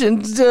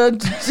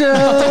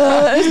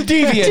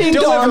Ding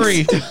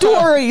delivery. dongs.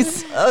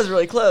 Dories. That was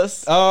really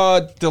close.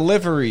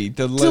 Delivery.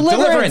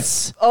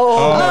 Deliverance.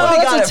 Oh, Melanie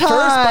No, got it that's a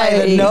first by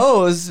tie. the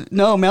nose.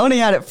 No, Melanie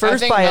had it I first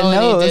think by a Melanie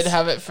nose. did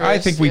have it first. I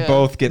think we yeah.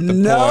 both get the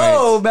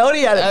No, point.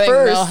 Melanie had I it think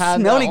first. Mel had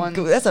that Melanie, one.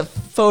 that's a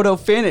photo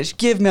finish.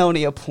 Give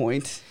Melanie a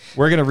point.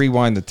 We're gonna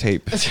rewind the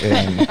tape.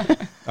 And,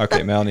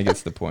 okay, Melanie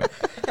gets the point.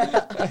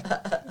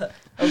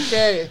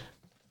 Okay,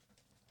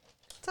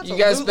 you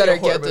guys better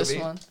get this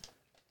one.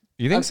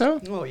 You think so?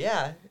 Oh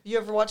yeah. You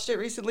ever watched it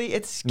recently?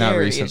 It's Not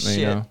scary as recently.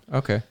 shit. No.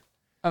 Okay.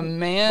 A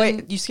man.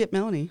 Wait, you skipped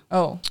Melanie.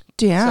 Oh,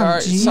 damn.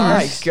 Sorry, Jeez.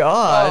 sorry. My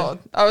God.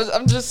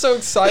 I'm just so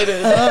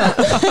excited.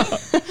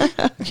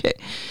 Okay.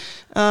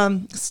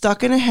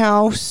 Stuck in a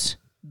house.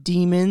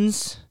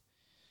 Demons.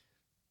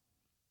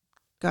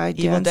 Guy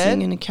Evil dancing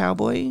Dead? in a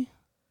cowboy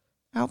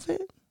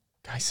outfit.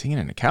 Guy singing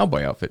in a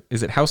cowboy outfit.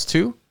 Is it House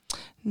 2?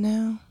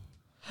 No.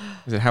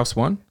 Is it House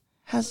 1?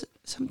 Has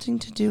something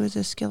to do with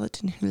a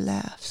skeleton who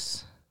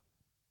laughs.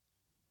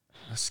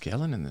 A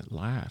skeleton that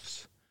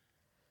laughs.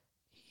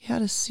 He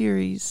had a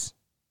series.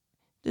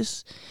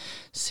 This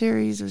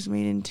series was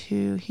made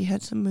into. He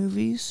had some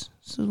movies.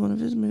 This was one of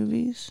his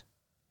movies.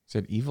 Is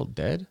it Evil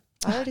Dead?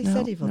 I already No,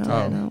 said Evil no,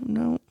 Dead.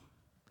 No.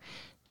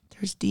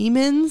 There's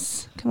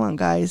demons. Come on,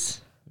 guys.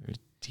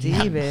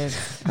 Demon.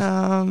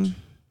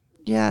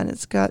 Yeah, and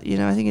it's got,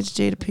 I think it's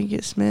Jada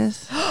Pinkett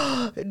Smith.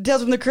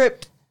 Tales from the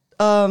Crypt.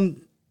 Night of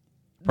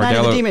the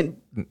Bardello- Demon.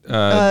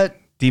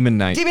 Demon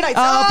Knight. Demon Knights.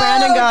 Oh,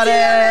 Brandon got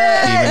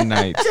it. Demon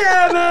Knight.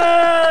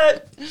 Damn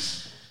it!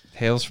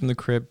 Tales from the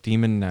Crypt,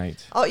 Demon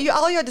Knight. All you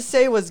had to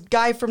say was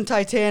guy from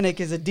Titanic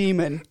is a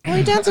demon. Well,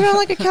 he danced around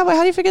like a cowboy.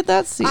 How do you forget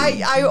that scene?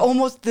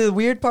 The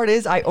weird part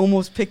is I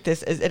almost picked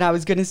this and I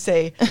was going to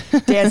say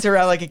dance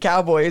around like a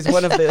cowboy is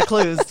one of the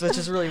clues, which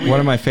is really weird. One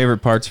of my favorite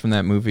parts from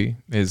that movie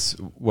is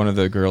one of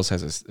the girls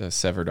has a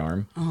severed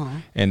arm,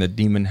 and the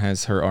demon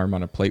has her arm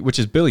on a plate, which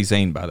is Billy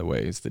Zane, by the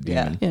way, is the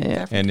demon.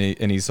 Yeah. And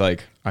he's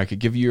like, I could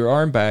give you your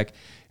arm back.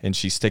 And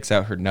she sticks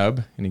out her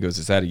nub, and he goes,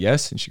 is that a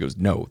yes? And she goes,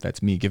 no,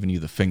 that's me giving you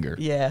the finger.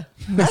 Yeah.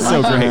 That's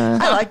so great.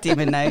 I like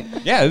Demon Knight.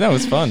 Yeah, that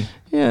was fun.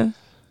 Yeah.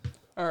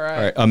 All right.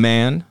 All right, a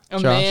man. A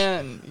Josh?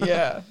 man.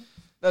 Yeah.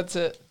 That's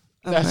it.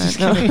 No, just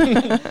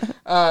kidding.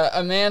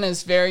 A man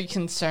is very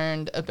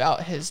concerned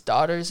about his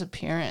daughter's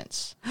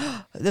appearance.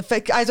 The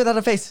fake eyes without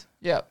a face.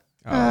 Yep.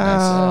 Oh,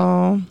 nice.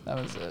 Oh.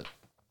 That was it.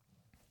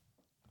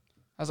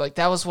 I was like,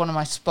 that was one of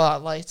my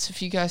spotlights.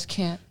 If you guys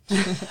can't.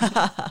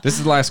 This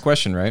is the last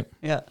question, right?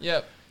 Yeah.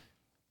 Yep.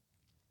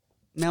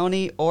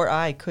 Melanie or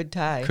I could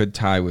tie. Could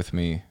tie with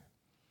me.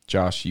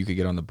 Josh, you could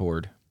get on the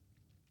board.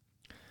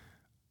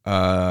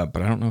 But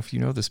I don't know if you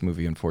know this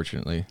movie,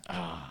 unfortunately.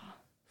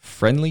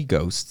 Friendly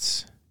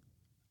Ghosts,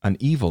 an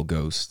evil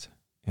ghost,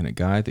 and a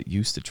guy that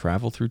used to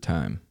travel through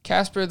time.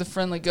 Casper the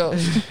Friendly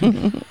Ghost.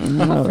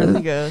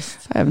 Friendly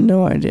ghost. I have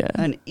no idea.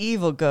 An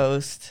evil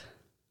ghost.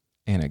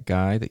 And a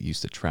guy that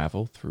used to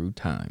travel through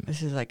time.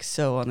 This is like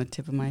so on the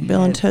tip of my head.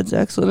 Bill and Ted's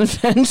Excellent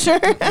Adventure.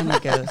 Friendly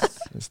ghost.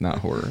 It's not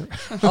horror.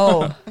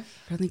 Oh,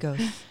 friendly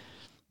ghost.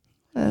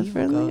 A Evil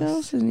friendly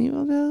ghost. ghost, an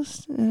evil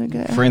ghost, and a guy.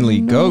 I have Friendly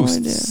no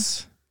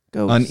Ghosts,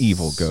 idea. an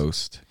evil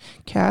ghost,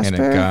 Casper.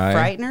 and a guy.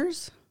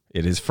 Frighteners?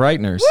 It is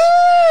Frighteners.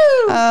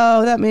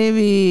 Oh, that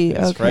movie.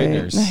 It's Okay.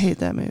 Frighteners. I hate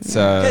that movie. It's,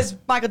 Because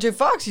Michael J.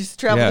 Fox used to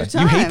travel yeah. through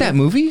time. You hate that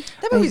movie?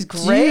 That movie's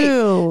I great.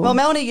 do. Well,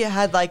 Melanie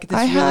had like this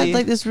had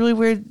like this really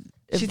weird.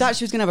 She thought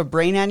she was gonna have a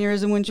brain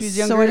aneurysm when she was So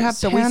younger. I'd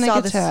have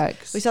panic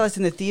attacks. We saw this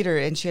in the theater,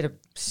 and she had a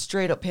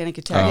straight up panic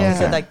attack. Oh, He okay.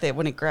 said like that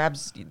when it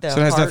grabs the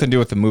So it has heart. nothing to do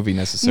with the movie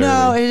necessarily.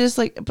 No, it's just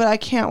like, but I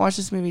can't watch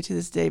this movie to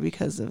this day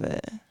because of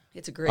it.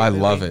 It's a great. I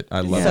movie. love it. I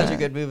It's love such it. a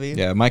good movie.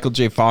 Yeah, Michael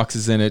J. Fox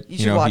is in it. You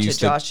should watch he it, used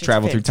Josh. to It's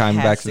travel through time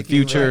and Back to the fantastic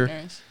movie. Future,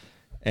 Frighteners.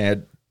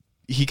 and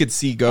he could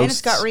see And ghosts.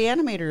 it's got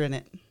Reanimator in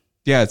it.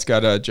 Yeah, it's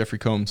got Jeffrey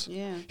Combs.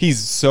 Yeah, He's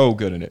so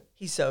good in it.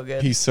 he's so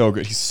good. He's so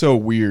good. He's so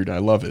weird. I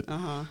love it. Uh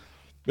huh.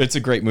 It's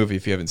a great movie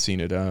if you haven't seen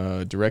it.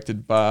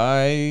 Directed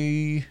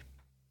by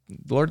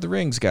Lord of the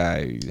Rings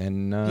guy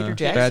and Peter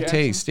Bad Jackson.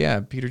 Taste. Yeah,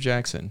 Peter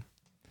Jackson.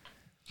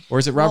 Or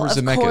is it Robert Well,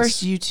 of Zemeckis?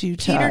 course, you two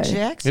tie. Peter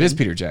Jackson. It is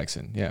Peter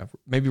Jackson. Yeah,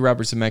 maybe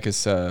Robert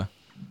Zemeckis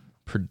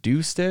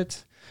produced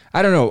it.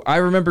 I don't know. I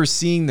remember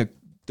seeing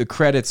the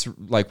credits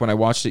like when I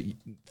watched it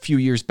a few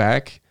years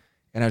back,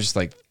 and I was just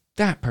like,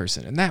 that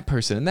person and that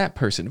person and that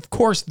person. Of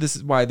course, this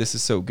is why this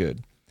is so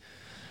good.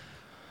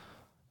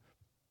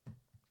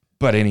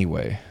 But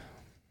anyway,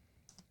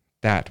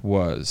 that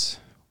was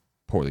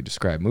Poorly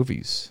Described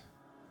Movies.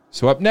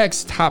 So up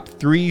next, top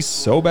 3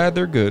 so bad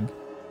they're good.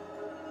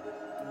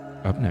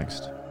 Up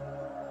next.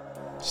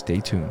 Stay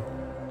tuned.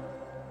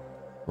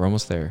 We're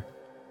almost there.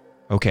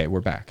 Okay,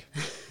 we're back.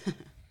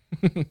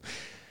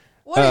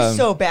 What is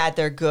so bad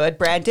they're good,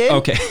 Brandon?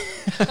 Okay.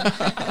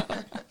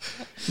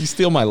 You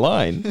steal my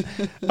line.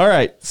 All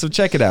right, so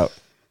check it out.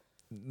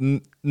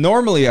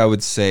 Normally, I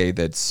would say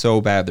that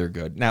so bad they're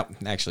good. Now,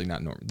 actually,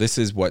 not normal. This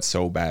is what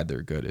so bad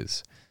they're good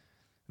is.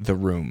 The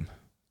Room,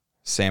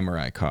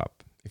 Samurai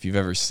Cop. If you've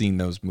ever seen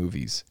those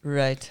movies,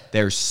 Right.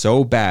 they're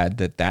so bad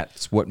that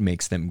that's what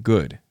makes them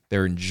good.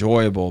 They're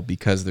enjoyable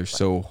because they're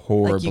so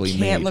horribly Like you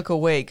can't made. look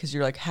away because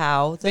you're like,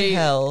 how the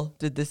hell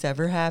did this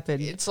ever happen?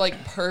 It's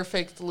like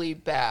perfectly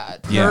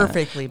bad. Yeah.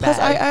 Perfectly Plus,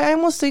 bad. I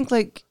almost think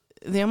like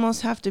they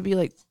almost have to be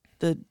like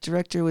the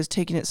director was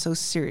taking it so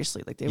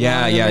seriously. Like they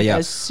wanted to make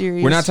a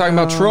serious We're not talking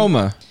about film.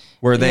 trauma,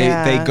 where they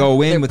Yeah.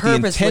 go in They're with the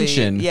purposely-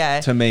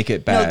 intention to make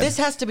it bad. No, this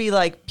has to be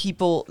like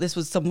people. This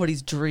was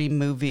somebody's dream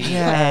movie,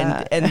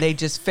 Yeah. and they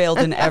just failed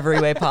in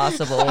every way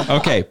possible.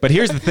 Okay, but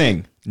here's the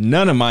thing: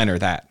 none of mine are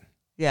that.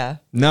 Yeah,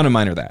 None of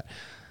mine are that.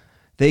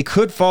 They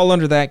could fall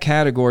under that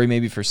category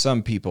maybe for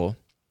some people,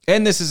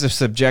 and this is a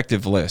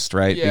subjective list,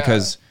 right? Yeah.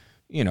 Because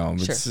you know,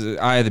 it's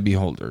eye of the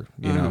beholder,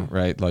 you know,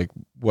 right? Like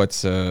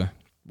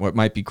what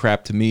might be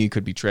crap to me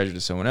could be treasure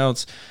to someone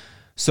else.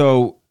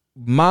 So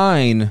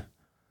mine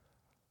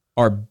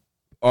are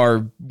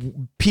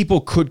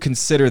people could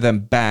consider them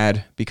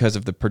bad because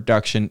of the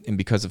production and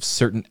because of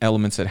certain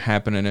elements that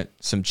happen in it,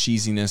 some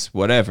cheesiness,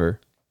 whatever.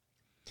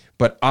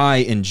 But I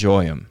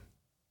enjoy them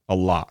a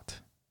lot.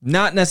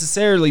 Not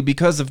necessarily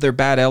because of their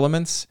bad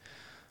elements,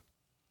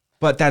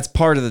 but that's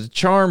part of the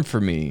charm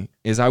for me,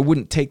 is I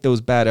wouldn't take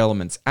those bad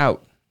elements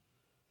out.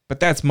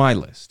 But that's my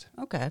list.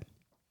 Okay.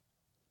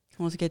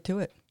 Let's get to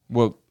it.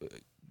 Well,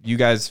 you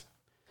guys,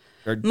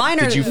 Mine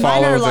did you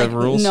follow the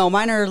rules? No,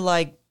 mine are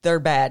like, they're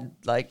bad.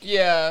 Like,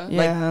 Yeah.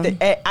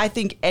 like I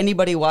think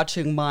anybody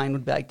watching mine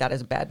would be like, that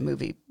is a bad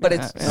movie. But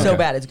it's so Okay.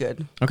 bad it's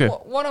good. Okay.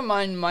 One of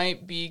mine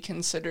might be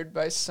considered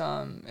by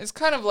some. It's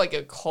kind of like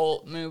a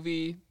cult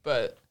movie,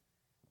 but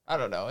I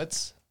don't know.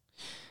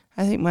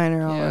 I think mine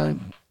are all Yeah. really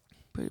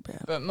pretty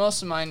bad. But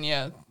most of mine,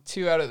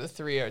 2 out of the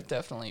 3 are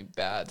definitely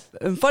bad.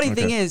 And funny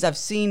thing is, I've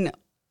seen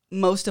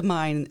most of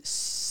mine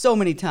so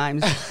many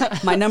times.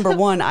 My number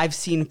one,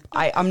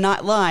 I'm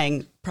not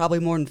lying, probably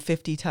more than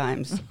 50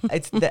 times.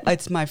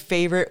 It's my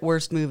favorite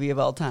worst movie of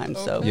all time.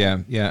 So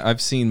Yeah,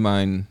 I've seen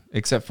mine,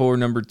 except for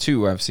number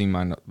 2. I've seen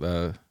mine.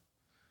 No,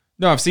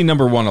 I've seen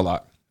number 1 a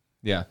lot.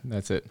 Yeah,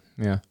 that's it.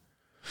 Yeah.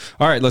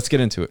 All right, let's get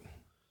into it.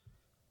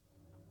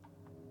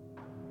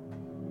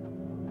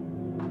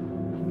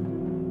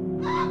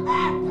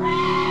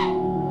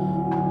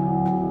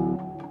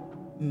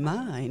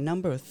 my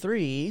number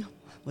 3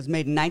 was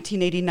made in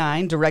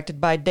 1989, directed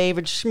by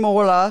David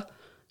Schmoller,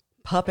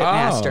 Puppet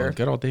Master.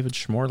 Good old David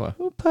Schmorla.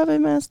 Ooh,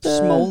 Puppet Master.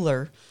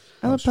 Schmoller.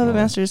 I love Puppet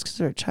Masters because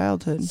they're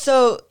childhood.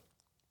 So,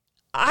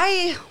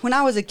 when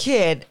I was a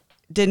kid,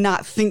 did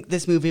not think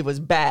this movie was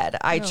bad.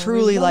 I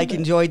truly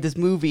enjoyed this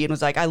movie and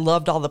was like, I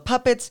loved all the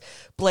puppets.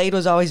 Blade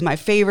was always my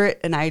favorite,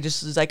 and I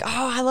just was like, oh,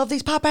 I love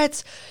these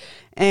puppets.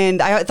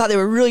 And I thought they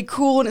were really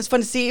cool, and it's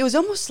fun to see. It was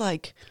almost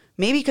like,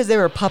 maybe because they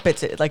were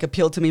puppets, it like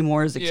appealed to me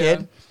more as a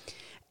kid.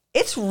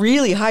 It's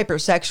really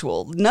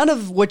hypersexual. None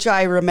of which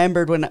I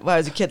remembered when I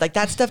was a kid. Like,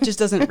 that stuff just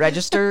doesn't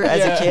register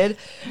as a kid.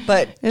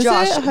 But Is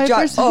Josh, it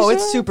hypersexual?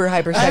 it's super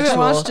hypersexual. I haven't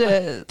watched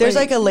it. There's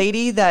like a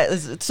lady that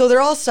is, so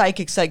they're all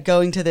psychics, like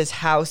going to this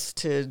house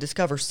to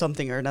discover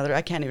something or another.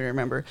 I can't even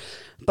remember.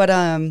 But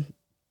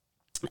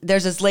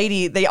there's this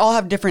lady, they all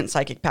have different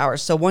psychic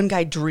powers. So one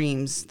guy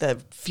dreams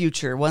the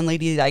future. One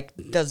lady like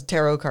does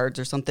tarot cards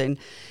or something.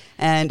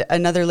 And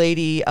another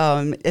lady,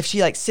 if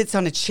she like sits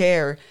on a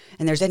chair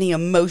and there's any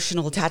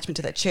emotional attachment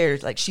to that chair,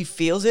 like she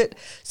feels it.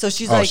 So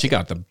she's like, she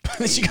got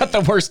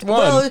the worst one.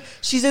 well,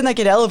 she's in like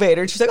an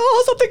elevator and she's like,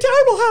 oh, something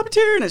terrible happened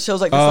here, and it shows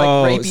like this like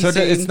rapey so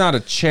scene. it's not a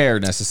chair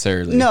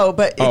necerily. No,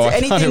 but it's I thought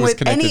anything it was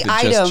with any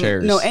connected to just item.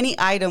 chairs. No, any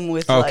item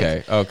with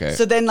Okay.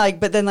 So then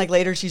like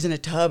later she's in a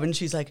tub and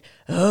she's like,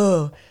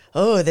 oh,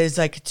 there's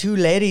like 2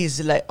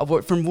 ladies like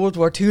from World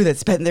War II that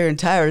spent their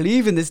entire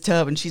life in this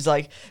tub, and she's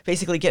like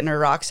basically getting her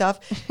rocks off.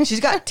 She's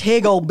got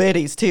tig old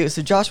biddies too,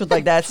 so Josh would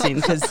like that scene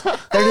because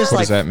they're just What like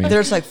does that mean?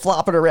 they're just like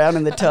flopping around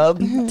in the tub,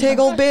 tig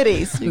old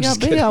biddies. You got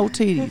big old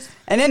titties.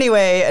 And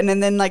anyway, and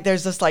then like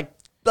there's this like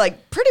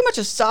pretty much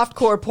a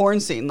softcore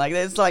porn scene. Like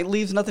it's like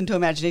leaves nothing to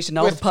imagination.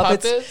 All With the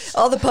puppets, puppets?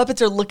 all the puppets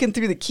are looking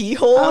through the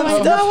keyhole Oh and my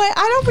stuff. God, wait,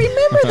 I don't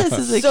remember this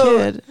as a So-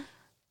 kid.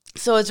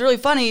 So it's really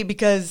funny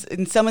because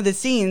in some of the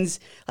scenes,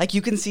 like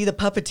you can see the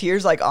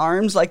puppeteers like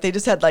arms, like they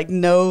just had like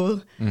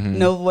no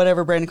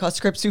whatever Brandon calls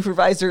script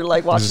supervisor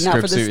like watching out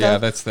for this stuff. Yeah,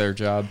 that's their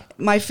job.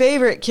 My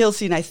favorite kill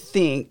scene, I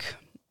think,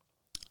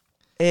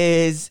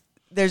 is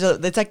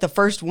it's like the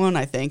first one,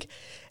 I think.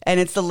 And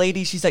it's the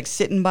lady, she's like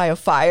sitting by a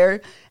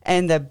fire,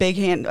 and the big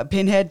hand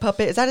Pinhead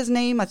puppet, is that his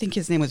name? I think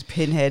his name was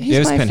Pinhead. He's it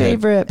was my Pinhead.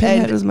 favorite.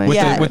 Pinhead And was my With,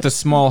 favorite. with the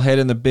small head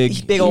and the big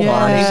old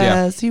arms.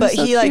 Yes, he was But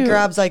so he like cute.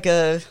 grabs like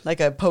a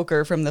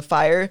poker from the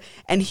fire,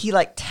 and he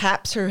like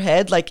taps her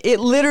head. Like it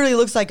literally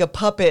looks like a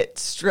puppet,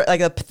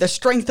 the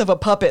strength of a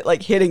puppet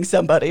like hitting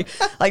somebody,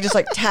 like just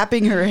like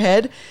tapping her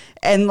head,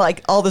 and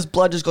like all this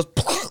blood just goes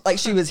like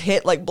she was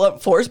hit like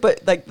blunt force.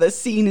 But like the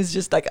scene is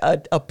just like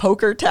a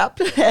poker tapped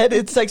head.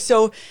 It's like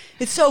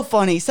it's so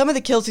funny. Some of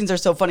the kill scenes are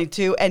so funny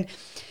too, and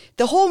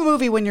the whole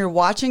movie, when you're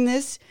watching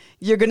this,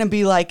 you're going to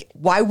be like,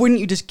 why wouldn't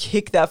you just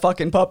kick that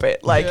fucking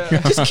puppet? Like,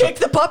 just kick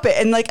the puppet.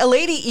 And like a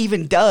lady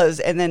even does.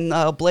 And then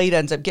Blade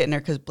ends up getting her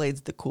because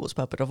Blade's the coolest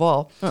puppet of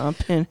all.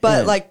 Pinhead.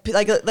 But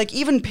like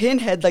even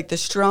Pinhead, like the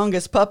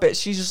strongest puppet,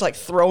 she's just like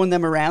throwing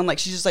them around. Like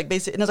she's just like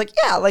basically, and I was like,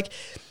 yeah, like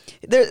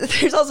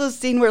there's also a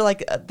scene where like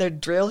the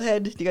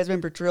Drillhead, do you guys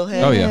remember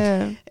Drillhead? Oh,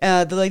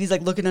 yeah. The lady's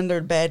like looking under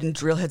her bed, and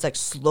Drillhead's like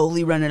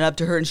slowly running up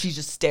to her, and she's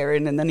just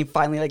staring, and then he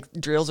finally like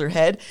drills her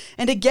head.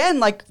 And again,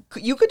 like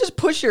you could just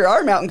push your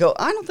arm out and go,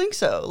 I don't think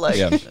so. Like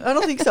I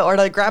don't think so. Or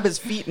like grab his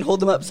feet and hold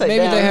them upside down.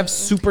 Maybe they have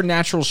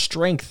supernatural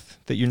strength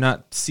that you're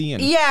not seeing.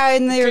 Yeah,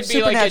 and they're Could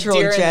be like a supernatural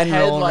deer in in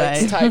general,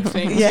 headlights right? type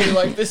thing too,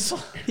 like this.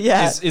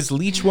 Yeah. Is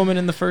Leech Woman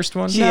in the first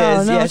one? She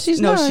No, is. no, Yes.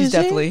 she's not, is she?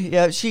 definitely.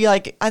 Yeah, she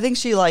like I think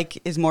she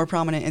like is more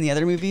prominent in the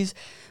other movies,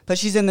 But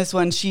she's in this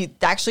one. She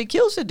actually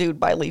kills a dude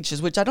by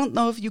leeches, which I don't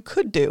know if you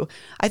could do.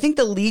 I think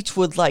the leech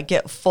would like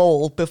get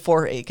full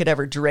before it could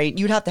ever drain.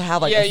 You'd have to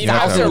have like Yeah, a you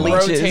have to thousand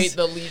leeches. rotate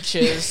the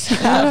leeches.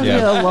 That'd be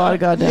a lot of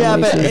goddamn Yeah,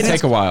 but leeches. and It'd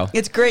take a while.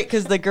 It's great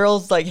because the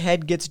girl's like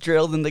head gets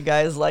drilled and the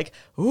guy's like,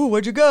 "Ooh,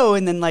 where'd you go?"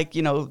 And then like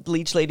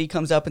leech lady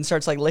comes up and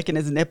starts like licking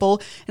his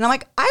nipple, and I'm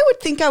like, I would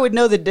think I would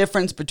know the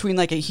difference between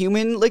like a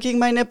human licking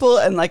my nipple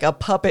and like a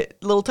puppet,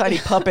 little tiny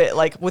puppet,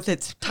 like with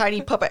its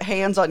tiny puppet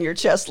hands on your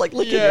chest, like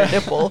licking your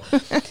nipple.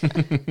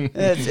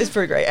 It's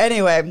pretty great.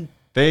 Anyway.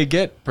 They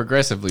get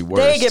progressively worse.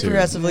 They get too.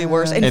 progressively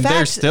worse. In And fact,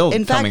 they're still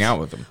in coming fact, out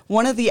with them.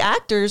 One of the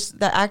actors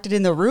that acted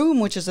in The Room,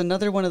 which is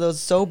another one of those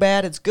so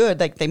bad it's good,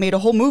 like they made a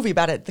whole movie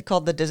about it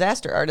called The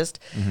Disaster Artist.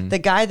 Mm-hmm. The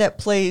guy that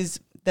plays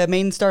the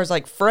main star's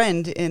like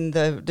friend in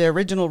the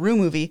original Room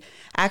movie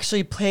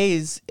actually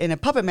plays in a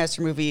Puppet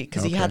Master movie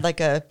because he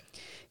had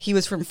he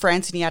was from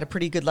France and he had a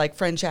pretty good like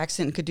French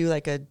accent and could do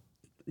like a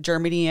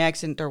Germany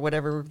accent or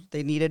whatever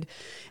they needed.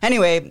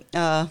 Anyway,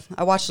 I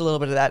watched a little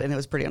bit of that and it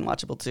was pretty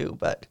unwatchable too,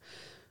 but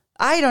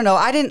I don't know.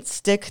 I didn't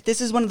stick.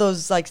 This is one of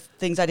those like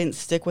things I didn't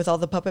stick with all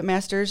the Puppet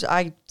Masters.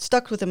 I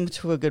stuck with them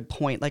to a good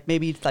point, like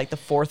maybe like the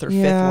fourth or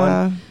fifth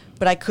one.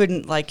 But I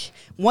couldn't like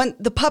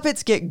the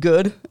puppets get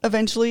good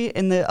eventually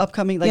in the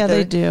upcoming like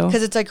they do,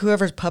 because it's like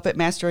whoever's puppet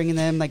mastering in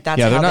them like that's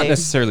Yeah, how they're not they,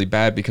 necessarily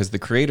bad because the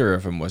creator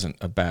of them wasn't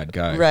a bad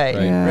guy.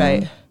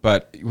 right.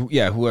 But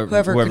yeah,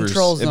 whoever's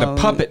controls the them.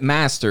 puppet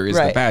master is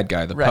the Right. bad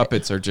guy. The Right.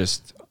 puppets are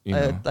just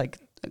like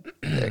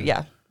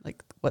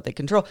what they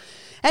control.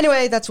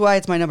 Anyway, that's why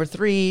it's my number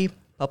 3,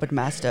 Puppet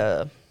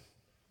Master.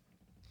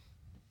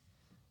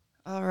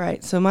 All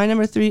right, so my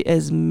number 3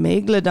 is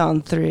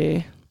Megalodon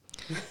 3.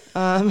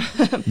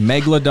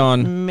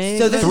 Megalodon.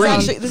 So this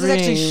Megalodon is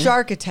actually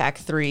Shark Attack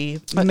 3,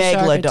 Shark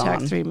Megalodon.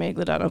 Attack 3,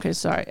 Megalodon. Okay,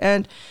 sorry.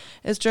 And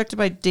it's directed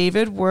by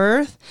David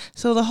Worth.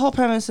 So the whole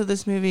premise of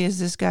this movie is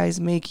this guy's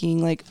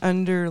making like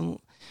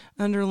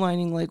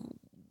underlining like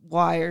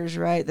wires,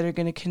 right, that are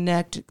going to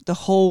connect the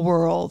whole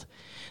world.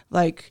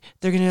 Like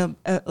they're gonna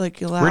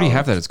like allow. Where do you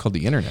have that? It's called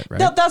the internet, right?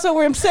 That's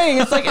what I'm saying.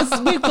 It's like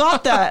we've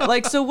got that.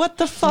 Like, so what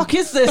the fuck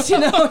is this?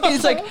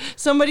 He's like,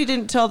 somebody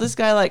didn't tell this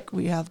guy like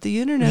we have the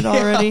internet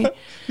already.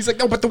 He's like,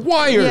 no, but the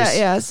wires.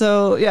 Yeah.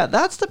 So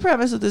that's the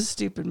premise of this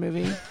stupid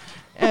movie.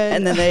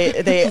 And then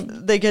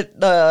they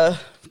get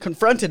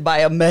confronted by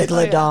a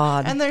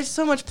megalodon. And there's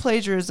so much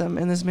plagiarism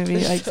in this movie,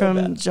 like so from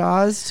bad.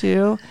 Jaws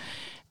too.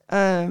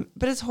 But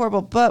it's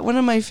horrible. But one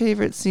of my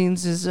favorite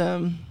scenes is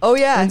oh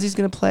yeah, Lindsay's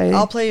gonna play.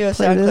 I'll play you a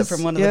sound clip this.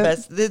 from one of the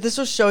best. This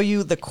will show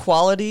you the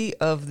quality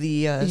of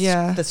the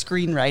the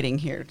screenwriting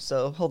here.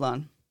 So hold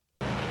on.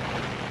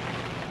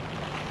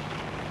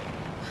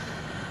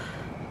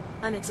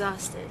 I'm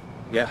exhausted.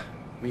 Yeah,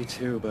 me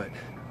too, but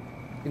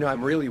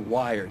I'm really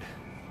wired.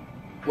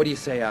 What do you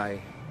say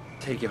I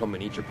take you home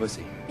and eat your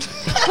pussy?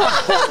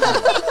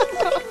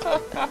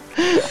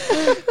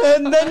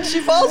 And then she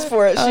falls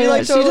for it. She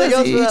totally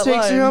goes for He that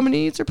takes line. her home and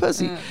he eats her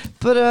pussy.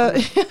 But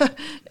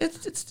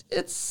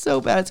it's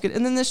so bad. It's good.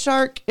 And then the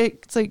shark,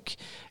 it's like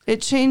it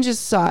changes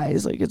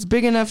size. Like it's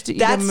big enough to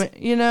eat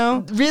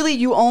him. Really,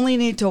 you only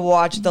need to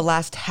watch the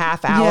last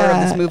half hour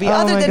of this movie. Oh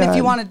Other my than if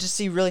you God. wanted to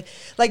see really,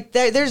 like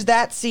there's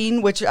that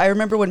scene which I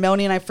remember when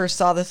Melanie and I first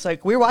saw this.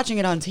 Like we were watching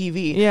it on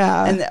TV.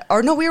 Yeah.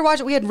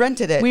 We had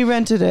rented it. We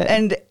rented it.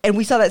 and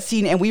we saw that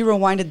scene and we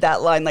rewinded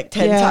that line like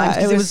 10 times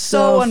because it was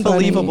so funny.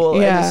 unbelievable.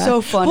 Yeah. It was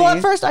so funny. Well,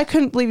 at first I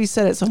couldn't believe he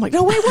said it, so I'm like,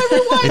 no, wait,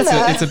 rewind It's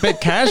that. it's a bit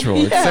casual.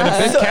 It's said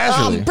a bit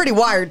casually. I'm pretty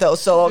wired though,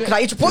 so can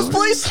I eat your puss,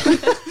 please?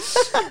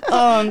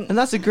 And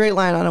that's a great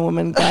line on a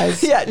woman,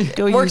 guys. Yeah,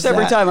 Go it works use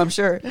every that. time, I'm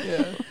sure.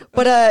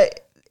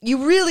 But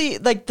you really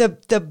like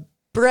the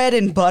bread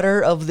and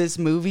butter of this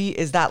movie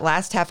is that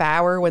last half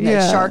hour when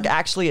that shark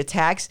actually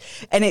attacks,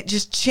 and it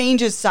just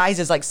changes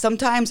sizes. Like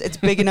sometimes it's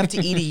big enough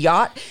to eat a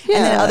yacht, and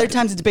then other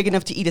times it's big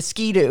enough to eat a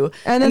skidoo,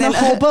 And then a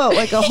whole boat,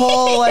 like a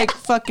whole like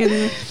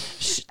fucking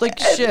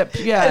ship.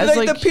 Yeah, And it's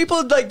like the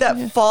people like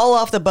that fall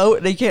off the boat,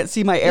 and they can't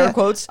see my air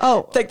quotes.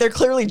 Oh. like they're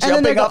clearly and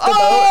then they jumping go, off the boat.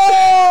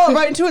 oh,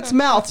 right into its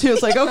mouth too.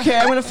 It's like, okay,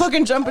 I'm gonna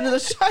fucking jump into the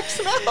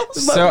shark's mouth.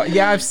 So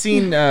yeah, I've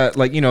seen the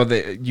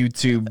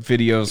YouTube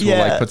videos will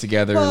like put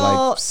together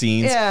like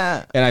scenes.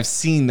 Yeah. And I've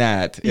seen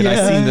that, and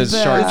I've seen the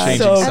shark That's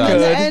changing so And then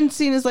size. the end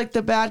scene is like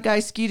the bad guy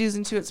skidoos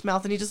into its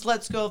mouth, and he just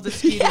lets go of the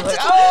skidoo. Like, It's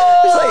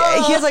oh,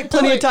 like, he has like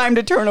plenty of time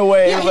to turn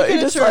away, Yeah, he but he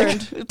could've just like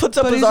turned. puts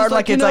up But his he's arm just like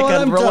like, it's you know like what,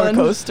 a I'm roller done.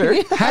 coaster.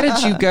 How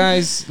did you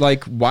guys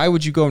like? Why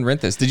would you go and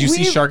rent this? Did you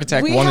see Shark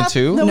Attack 1 and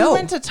 2? No, No. we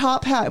went to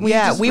Top Hat.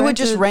 We would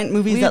just rent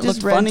movies that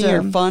looked funny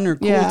or fun or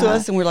cool to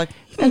us, and we're like,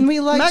 and we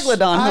like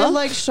Megalodon, I huh?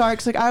 like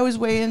sharks. Like I was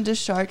way into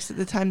sharks at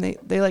the time.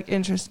 They like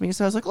interest me.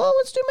 So I was like, well,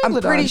 let's do I'm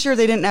Megalodon. pretty sure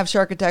they didn't have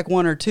Shark Attack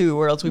 1 or 2,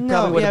 or else we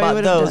probably would have we bought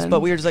would've those. done.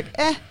 But we were just like,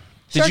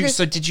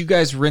 Did you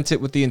guys rent it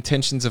with the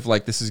intentions of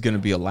like this is going to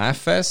be a laugh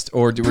fest,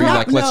 or were you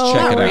like let's No,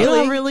 check it not out?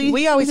 really. Really?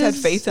 We always had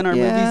Because- faith in our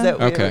yeah. movies that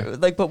we Okay. were,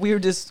 like, but we were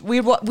just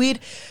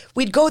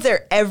we'd go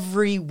there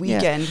every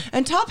weekend. Yeah.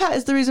 And Top Hat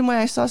is the reason why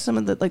I saw some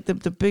of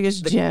the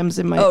biggest gems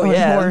in my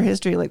horror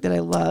history, like that I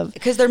love.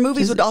 Because their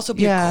movies would also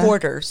be yeah. a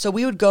quarter, so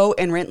we would go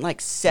and rent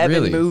like 7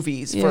 Really?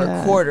 movies for a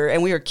Yeah. quarter,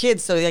 and we were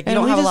kids, so like you And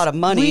don't we have a just- lot of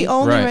money. We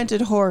only Right.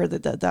 rented horror.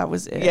 That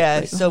was it. yeah,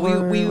 Like, so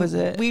horror we was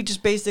it. we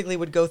just basically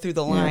would go through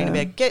the line and be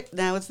Yeah. like, get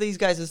now it's these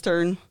guys'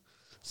 turn.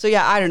 So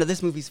yeah, I don't know.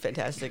 This movie's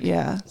fantastic.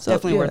 Yeah, so,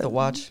 Definitely yeah, worth a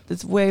watch.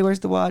 It's way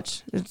worth the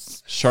watch.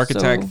 It's Shark so-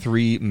 Attack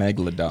 3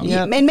 Megalodon.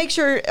 Yeah. And make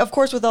sure, of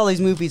course, with all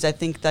these movies, I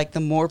think like the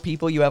more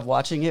people you have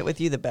watching it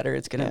with you, the better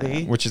it's gonna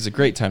be. Which is a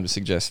great time to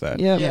suggest that.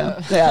 Yeah, Yeah.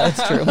 man. Yeah,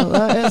 that's true. Well,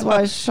 that is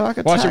why Shark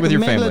Attack Watch it with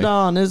your family.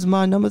 Megalodon is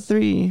my number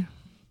 3.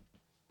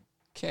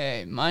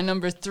 Okay, my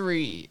number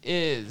 3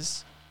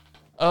 is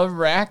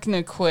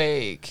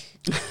Arachnoquake.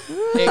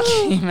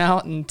 It came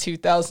out in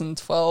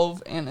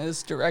 2012 and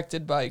is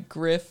directed by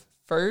Griff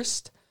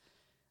First,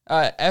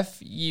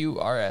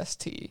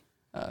 F-U-R-S-T.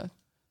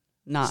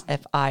 Not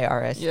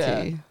F-I-R-S-T.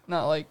 Yeah,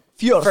 not like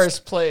Fürst.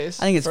 first place.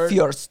 I think it's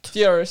Fürst.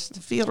 Fürst.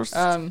 Feels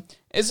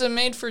It's a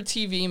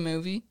made-for-TV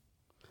movie.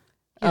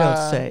 You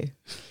don't say.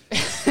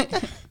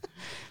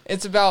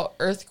 It's about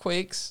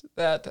earthquakes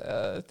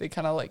that they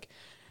kind of like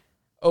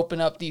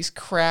open up these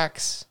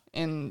cracks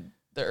in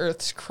the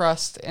Earth's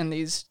crust, and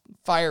these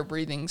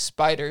fire-breathing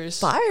spiders.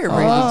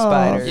 Fire-breathing Oh,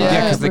 spiders. Yeah.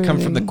 Yeah, because they come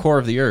from the breathing. core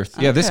of the earth.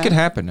 Yeah, this Okay. could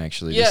happen,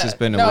 actually. Yeah, This has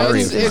been a no,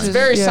 worry it's, of it's mine.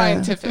 very Yeah.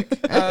 scientific.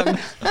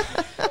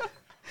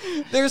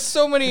 There's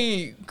so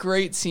many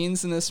great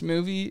scenes in this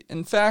movie.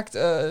 In fact,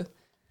 I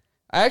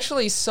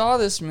actually saw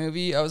this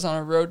movie. I was on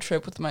a road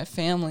trip with my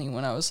family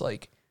when I was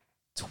like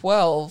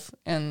 12,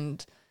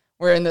 and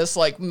we're in this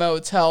like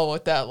motel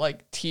with that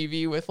like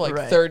TV with like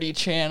Right. 30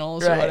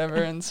 channels or Right. whatever,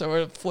 and so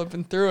we're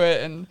flipping through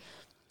it, and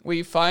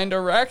we find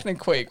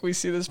Arachnoquake. We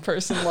see this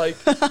person like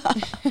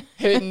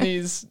hitting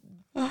these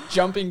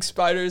jumping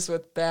spiders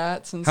with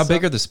bats and How stuff.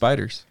 big are the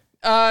spiders?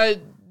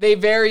 They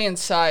vary in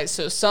size.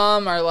 So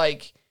some are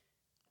like,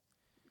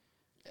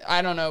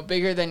 I don't know,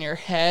 bigger than your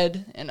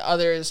head, and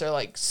others are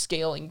like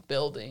scaling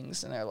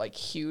buildings, and they're like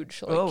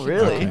huge. Like, Oh,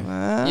 really? Okay.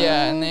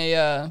 Yeah, and they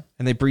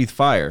And they breathe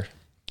fire.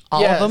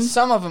 All yeah, of them?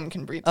 some of them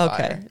can breathe Okay.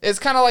 fire. It's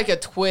kind of like a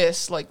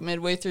twist, like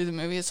midway through the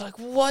movie. It's like,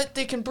 what?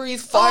 They can breathe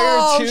fire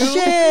Oh, too?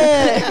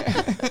 shit.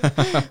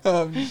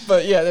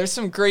 But yeah, there's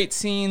some great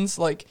scenes.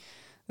 Like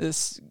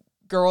this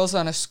girl's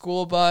on a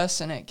school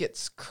bus and it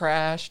gets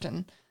crashed,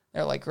 and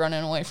they're like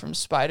running away from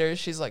spiders.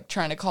 She's like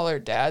trying to call her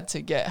dad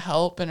to get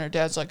help, and her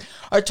dad's like,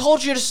 "I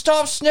told you to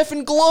stop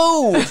sniffing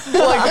glue. Like,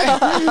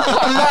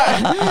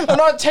 I'm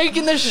not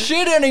taking this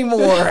shit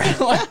anymore."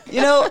 Like,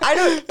 You know, I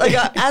don't, like,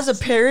 as a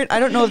parent, I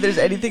don't know if there's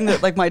anything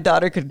that, like, my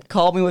daughter could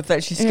call me with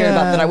that she's scared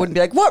about that I wouldn't be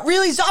like, what,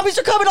 really? Zombies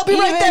are coming. I'll be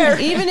right there.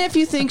 Even if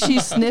you think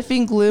she's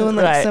sniffing glue and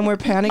like Right. somewhere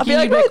panicking, be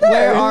like, you'd be like, "Right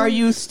where there." are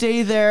you?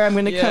 Stay there. I'm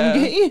going to come Yeah.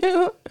 get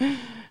you.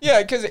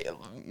 yeah, because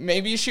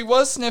maybe she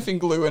was sniffing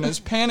glue and is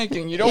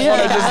panicking. You don't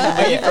want to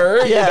just leave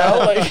her, you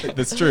know? Like,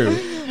 That's true.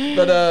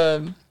 but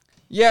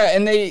yeah,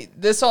 and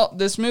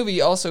this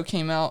movie also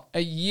came out a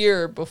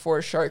year before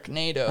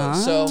Sharknado,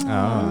 so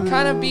Ah.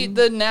 kind of beat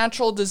the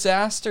natural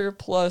disaster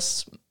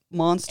plus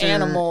Monster,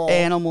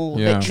 Animal.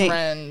 Yeah.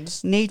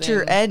 trends. nature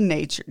thing. and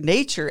nature.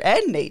 Nature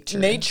and nature.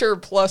 Nature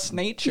plus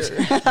nature.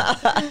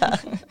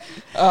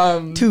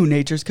 Two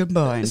natures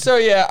combined. So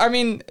yeah, I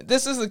mean,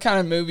 this is the kind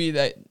of movie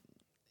that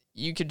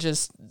you could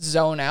just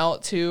zone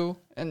out to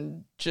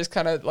and just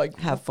kind of like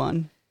Have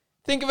fun.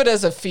 think of it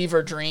as a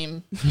fever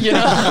dream. You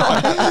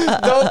know,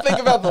 don't think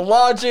about the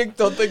logic.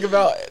 Don't think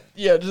about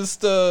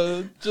just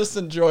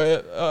enjoy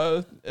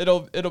it.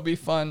 It'll be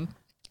fun,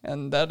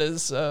 and that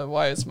is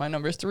why it's my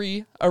number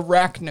 3,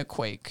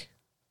 Arachnoquake.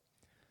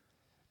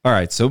 All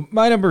right, so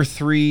my number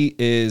 3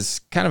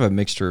 is kind of a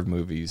mixture of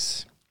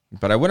movies,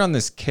 but I went on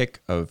this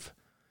kick of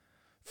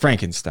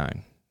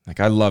Frankenstein. Like,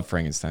 I love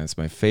Frankenstein. It's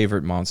my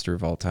favorite monster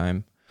of all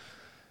time.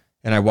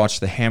 And I watched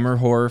the Hammer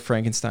horror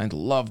Frankenstein.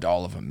 Loved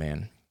all of them,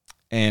 man.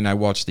 And I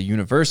watched the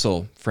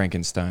Universal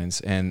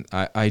Frankensteins, and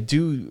I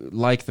do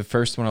like the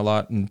first one a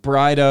lot. And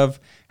Bride of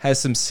has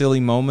some silly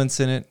moments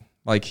in it,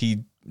 like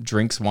he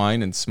drinks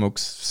wine and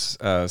smokes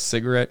a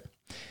cigarette.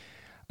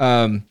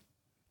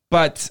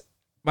 But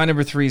my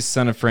number 3 is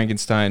Son of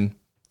Frankenstein,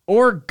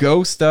 or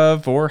Ghost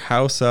of, or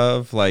House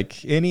of.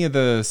 Like, any of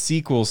the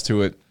sequels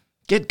to it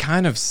get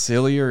kind of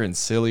sillier and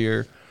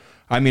sillier.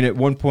 I mean, at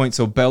one point,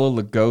 so Bela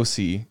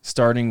Lugosi,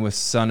 starting with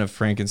Son of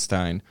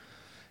Frankenstein,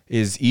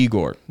 is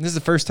Igor. This is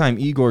the first time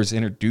Igor is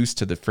introduced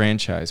to the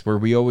franchise, where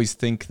we always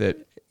think that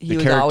He the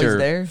was always character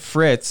there.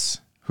 Fritz,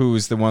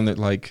 who's the one that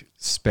like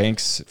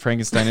spanks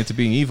Frankenstein into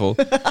being evil,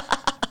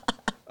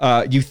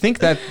 you think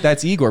that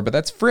that's Igor, but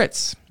that's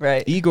Fritz.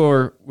 Right.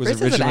 Igor was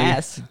Fritz is an originally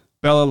ass.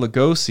 Bela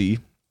Lugosi,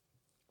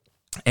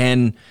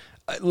 and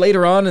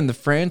later on in the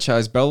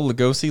franchise, Bela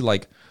Lugosi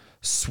like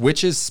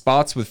switches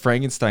spots with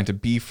Frankenstein to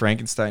be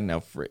Frankenstein.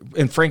 Now,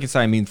 and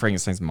Frankenstein, I mean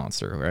Frankenstein's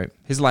monster, right?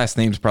 His last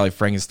name's probably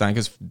Frankenstein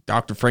because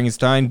Dr.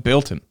 Frankenstein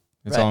built him.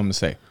 That's all Right. I'm gonna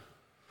say.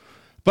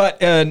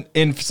 But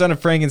in Son of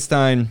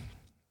Frankenstein,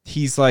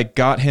 he's like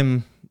got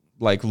him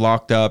like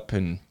locked up,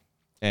 and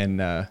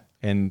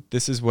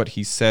this is what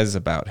he says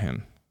about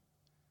him,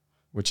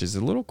 which is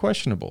a little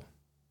questionable.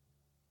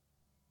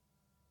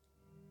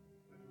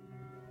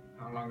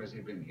 How long has he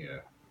been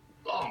here?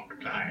 Long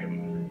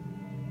time.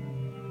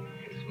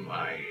 He's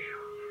my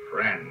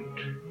friend.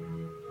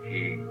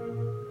 He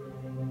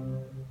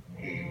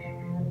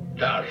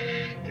does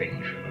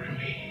things for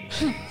me.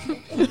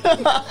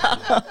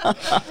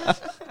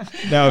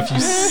 Now,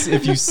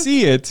 if you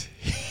see it,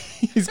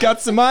 he's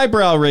got some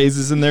eyebrow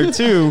raises in there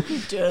too,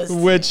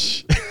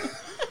 which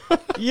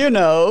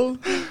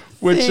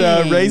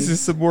raises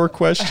some more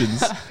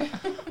questions.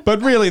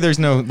 But really, there's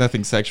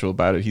nothing sexual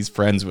about it. He's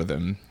friends with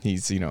him.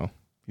 He's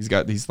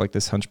like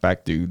this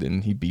hunchback dude,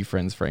 and he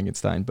befriends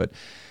Frankenstein. But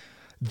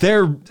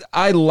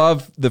I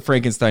love the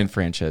Frankenstein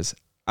franchise,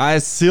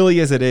 as silly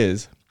as it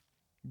is.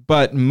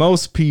 But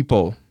most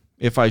people,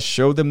 if I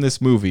show them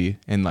this movie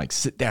and like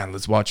sit down,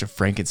 let's watch a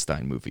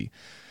Frankenstein movie,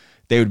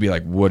 they would be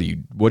like, "What are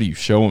you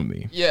showing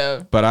me?"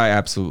 Yeah. But I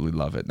absolutely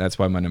love it. That's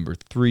why my number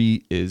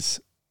 3 is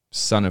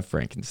Son of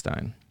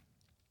Frankenstein.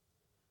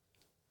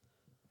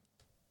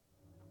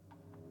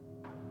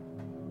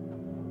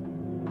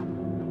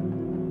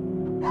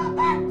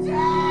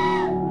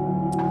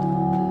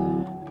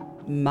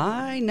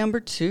 My number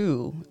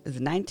 2 is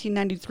a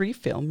 1993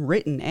 film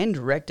written and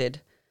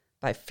directed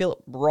by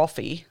Philip Roth,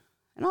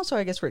 and also,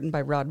 I guess, written by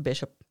Rod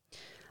Bishop.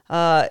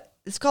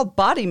 It's called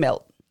Body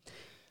Melt.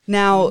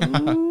 Now,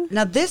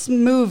 this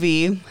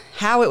movie,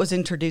 how it was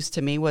introduced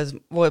to me was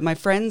my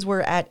friends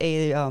were at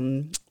a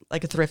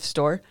thrift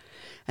store,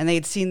 and they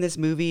had seen this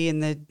movie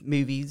in the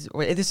movies.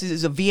 This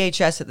is a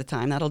VHS at the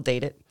time. That'll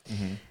date it.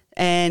 Mm-hmm.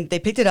 And they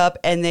picked it up,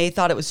 and they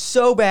thought it was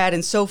so bad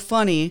and so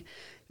funny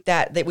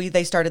that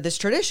they started this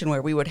tradition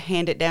where we would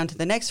hand it down to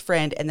the next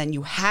friend, and then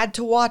you had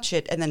to watch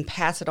it and then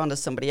pass it on to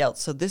somebody else.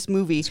 So this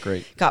movie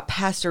got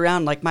passed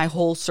around like my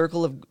whole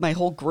circle of my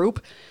whole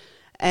group.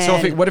 And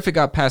so what if it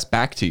got passed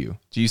back to you?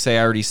 Do you say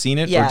I already seen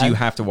it, or do you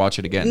have to watch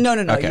it again? No,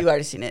 Okay. You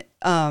already seen it.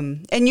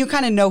 And you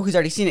kind of know who's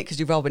already seen it because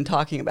you've all been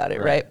talking about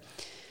it, right?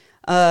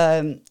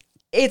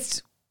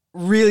 It's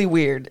really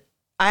weird.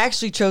 I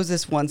actually chose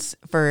this once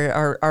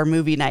for our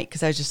movie night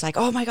because I was just like,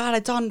 oh my God,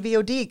 it's on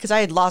VOD, because I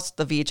had lost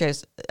the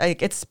VHS.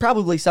 It's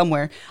probably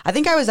somewhere. I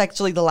think I was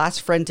actually the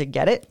last friend to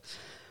get it.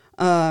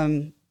 But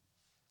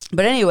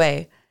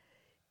anyway,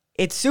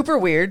 it's super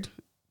weird,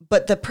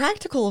 but the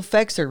practical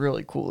effects are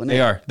really cool.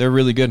 They're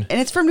really good. And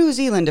it's from New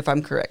Zealand, if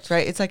I'm correct,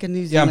 right? It's like a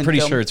New Zealand I'm pretty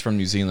film. sure it's from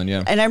New Zealand,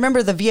 yeah. And I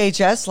remember the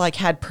VHS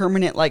had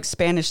permanent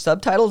Spanish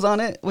subtitles on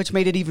it, which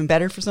made it even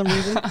better for some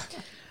reason.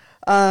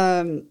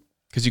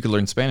 Because you could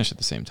learn Spanish at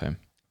the same time.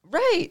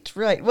 Right.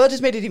 Well, it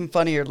just made it even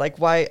funnier.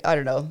 Why? I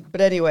don't know.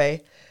 But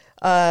anyway,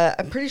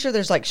 I'm pretty sure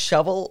there's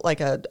shovel,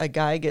 a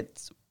guy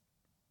gets,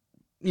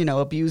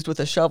 abused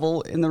with a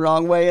shovel in the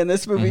wrong way in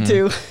this movie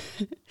too.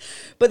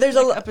 But there's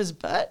up his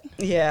butt.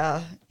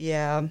 Yeah.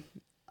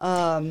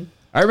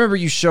 I remember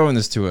you showing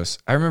this to us.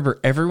 I remember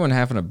everyone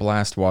having a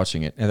blast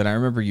watching it, and then I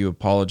remember you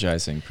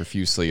apologizing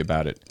profusely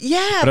about it.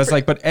 Yeah. But I was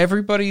like, but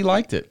everybody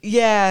liked it.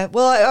 Yeah.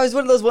 Well, I was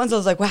one of those ones I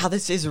was like, wow,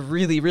 this is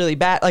really, really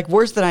bad.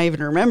 Worse than I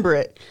even remember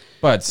it.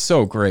 But it's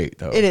so great,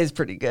 though. It is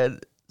pretty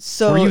good.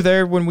 So were you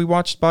there when we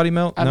watched Body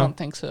Melt? I don't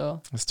think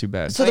so. That's too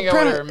bad. So I think I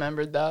would have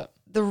remembered that.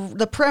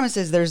 The premise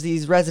is there's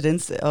these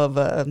residents of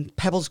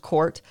Pebbles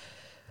Court,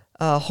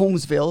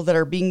 Holmesville, that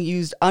are being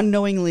used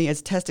unknowingly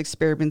as test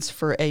experiments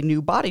for a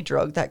new body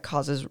drug that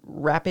causes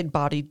rapid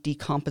body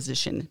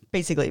decomposition.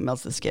 Basically, it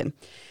melts the skin,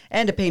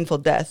 and a painful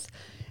death.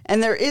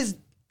 And there is,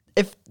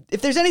 if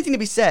there's anything to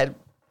be said,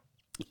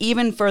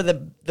 even for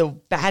the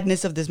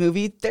badness of this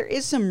movie, there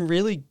is some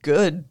really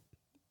good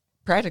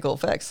practical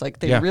effects.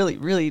 Really,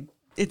 really,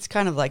 it's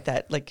kind of like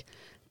that,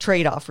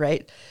 trade-off,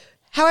 right?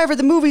 However,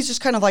 the movie's just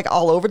kind of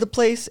all over the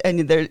place, and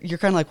you're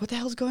kind of like, what the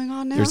hell's going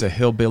on now? There's a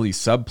hillbilly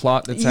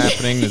subplot that's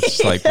happening. It's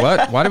just like,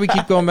 what? Why do we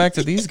keep going back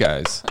to these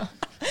guys?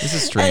 This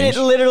is strange. And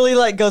it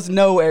literally goes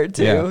nowhere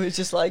too. Yeah. It's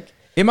just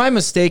Am I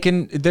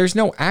mistaken? There's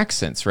no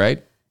accents,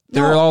 right?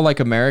 They're all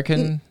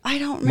American. I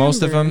don't remember.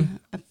 Most of them.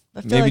 I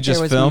feel Maybe like just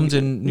there was filmed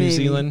in New maybe.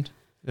 Zealand.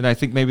 And I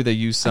think maybe they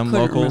use some I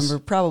couldn't locals.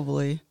 remember,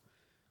 probably.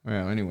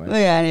 Well, anyway. Well,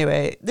 yeah,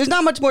 anyway. There's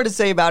not much more to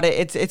say about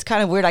it. It's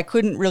kind of weird. I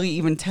couldn't really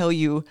even tell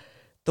you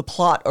the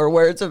plot or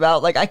where it's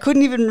about. I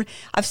couldn't even...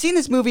 I've seen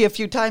this movie a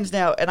few times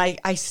now, and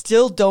I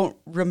still don't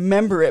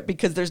remember it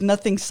because there's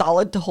nothing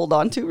solid to hold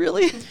on to,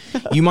 really.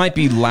 You might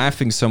be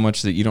laughing so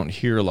much that you don't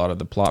hear a lot of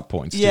the plot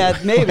points. Yeah,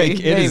 too.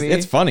 maybe.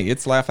 It's funny.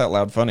 It's laugh out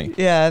loud funny.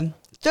 Yeah.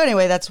 So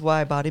anyway, that's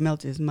why Body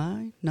Melt is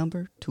my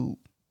number 2.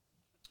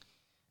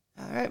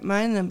 All right,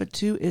 my number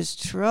 2 is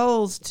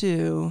Trolls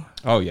 2.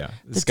 Oh, yeah.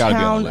 It's The got to be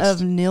on Town the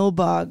list. of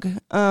Nilbog.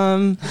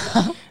 I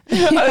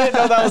didn't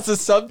know that was the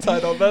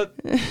subtitle. That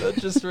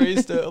just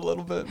raised it a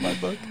little bit in my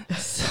book.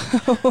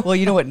 Well,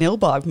 you know what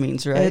Nilbog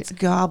means, right? It's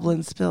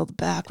goblin spelled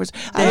backwards.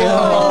 I don't know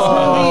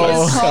why this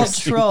movie is so called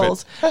stupid.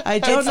 Trolls. I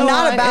don't It's know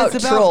not why. about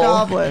It's troll.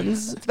 about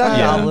goblins. It's about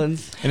Yeah.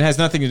 goblins. It has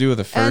nothing to do with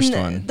the first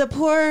and one. The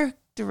poor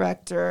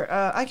director.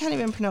 I can't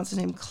even pronounce his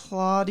name.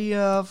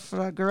 Claudia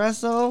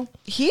Fragaresso.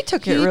 He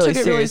took He it really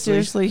took it really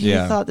seriously. He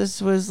Yeah. thought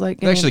this was like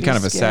It's actually gonna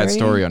kind be of a sad scary.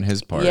 story on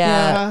his part.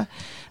 Yeah.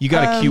 You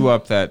got to cue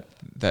up that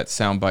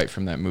sound bite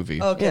from that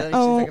movie. Okay. Yeah.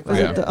 Oh, was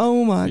Yeah. it the,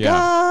 oh my Yeah.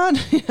 God.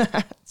 Yeah,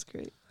 that's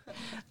great.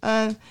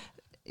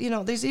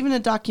 There's even a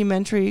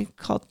documentary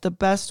called The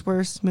Best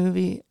Worst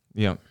Movie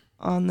Yeah.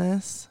 on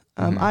this.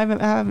 I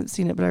haven't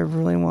seen it, but I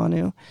really want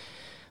to.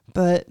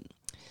 But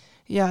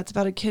yeah, it's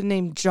about a kid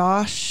named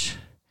Josh.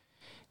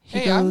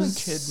 I'm a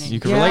kid named You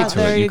can relate to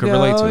there it. You can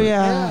relate to it.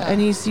 Yeah.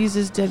 And he sees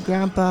his dead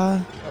grandpa.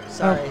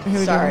 Sorry. here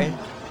we Sorry. go.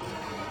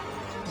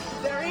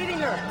 They're eating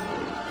her.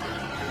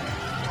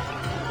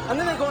 And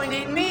then they're going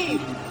to eat me.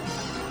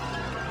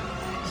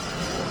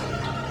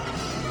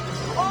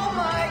 Oh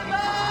my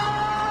God!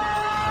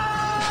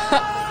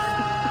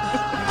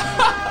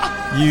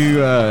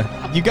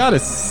 You got to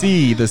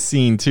see the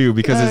scene too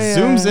because Oh, it yeah.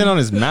 zooms in on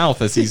his mouth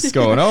as he's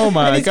going, "Oh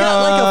my And he's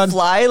got like God." a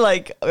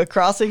fly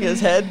crossing his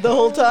head the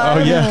whole time.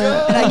 Oh,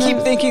 yeah. And I keep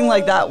thinking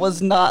like that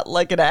was not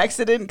like an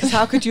accident because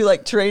how could you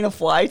like train a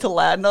fly to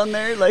land on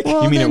there? Like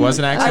Well, You mean it then- was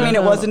an I accident? mean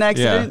it was an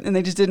accident Yeah. and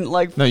they just didn't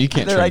like. No, you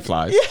can't they're train like,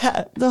 flies.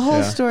 Yeah. The whole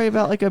Yeah. story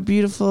about like a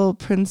beautiful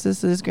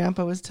princess that his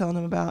grandpa was telling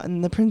him about,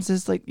 and the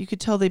princess, like you could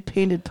tell they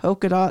painted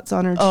polka dots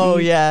on her. Oh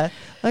teeth. yeah.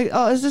 Like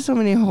there's just so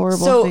many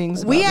horrible So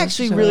things. we about this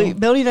actually show. really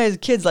Melody and I as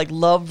kids like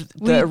loved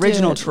We the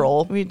original did.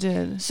 Troll. We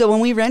did. So when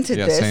we rented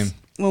Yeah, this, same.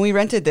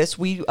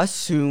 we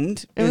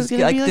assumed It was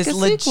gonna like be like this a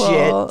legit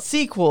sequel.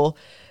 sequel,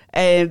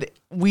 and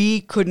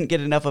we couldn't get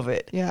enough of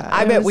it. Yeah,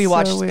 I it bet was we so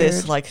watched this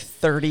weird. like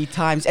 30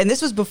 times, and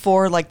this was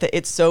before like the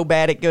It's So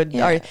Bad It Good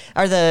Yeah.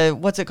 or the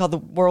what's it called, the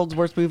World's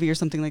Worst Movie or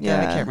something like that.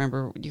 I Yeah. can't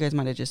remember. You guys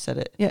might have just said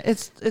it. Yeah,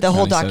 it's The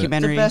whole Johnny said it.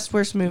 documentary, the best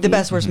worst movie. the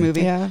best worst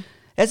movie. Yeah.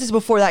 This is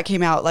before that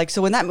came out. Like,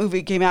 so when that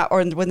movie came out,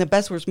 or when the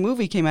best worst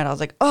movie came out, I was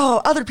like,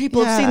 oh, other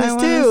people have seen I this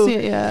wanna too. see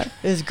it, yeah.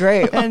 It's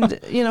great. And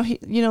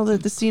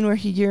the scene where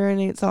he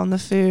urinates on the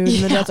food,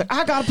 and the dad's like,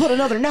 "I gotta put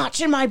another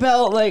notch in my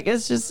belt." Like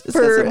it's got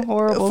some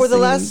horrible. for the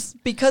scenes.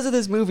 last because of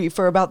this movie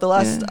for about the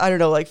last Yeah. I don't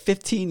know like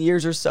 15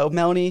 years or so,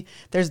 Melanie,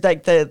 there's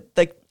like the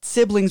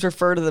siblings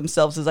refer to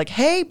themselves as like,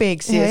 hey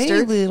big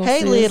sister,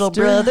 hey little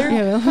sister." brother.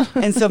 Yeah.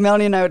 And so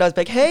Melanie and I would always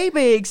be like, hey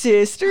big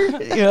sister.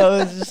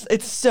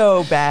 It's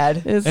so bad.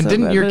 It's And so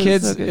didn't bad, your but it's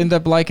kids so good. end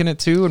up liking it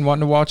too and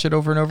wanting to watch it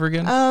over and over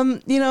again?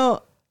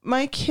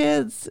 My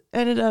kids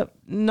ended up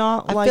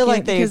not I liking feel like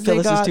it they because feel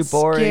they this is got too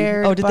boring.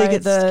 scared Oh, did they by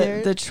get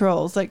scared? the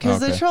trolls? Like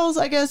because Okay. the trolls,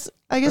 I guess Or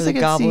I the could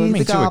goblins? see I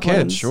mean, the to a kid,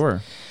 goblins.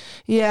 sure.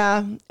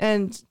 Yeah,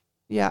 and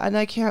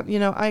I can't,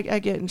 I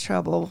get in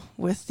trouble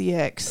with the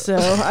ex, so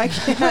I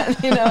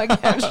can't, I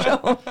can't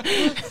show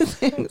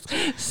things.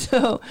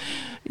 So,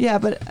 yeah,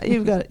 but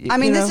you've got. I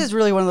mean, this is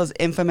really one of those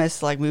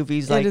infamous like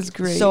movies. Like, is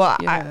great, So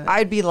yeah.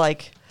 I'd be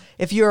like,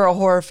 if you're a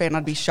horror fan,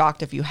 I'd be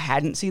shocked if you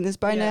hadn't seen this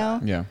by now.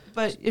 Yeah.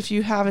 But if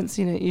you haven't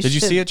seen it, Did you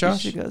see it,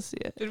 Josh? You should go see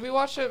it. Did we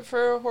watch it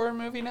for a horror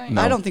movie night?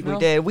 No. I don't think we No?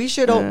 did. We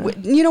should.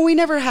 Yeah. We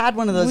never had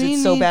one of those. We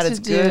It's so need bad to it's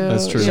good. do-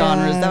 That's true.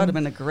 Genres. yeah. That would have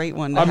been a great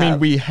one. To I mean,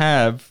 have. we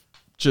have,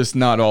 just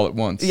not all at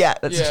once. Yeah,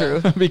 that's Yeah.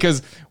 true.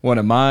 Because one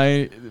of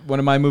my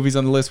movies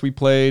on the list we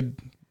played,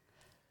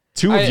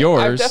 two of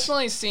yours. I've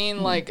definitely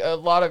seen like a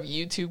lot of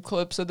YouTube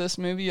clips of this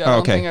movie. I Oh, don't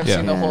okay, think I've yeah.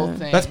 seen the whole Yeah.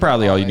 thing. That's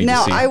probably all you need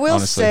Now to see. I will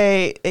honestly.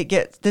 say it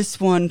gets this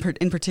one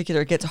in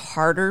particular. It gets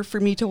harder for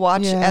me to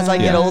watch as I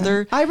get Yeah.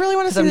 older. I really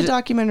want to 'Cause see I'm the ju-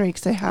 documentary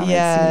because I haven't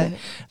Yeah. seen it.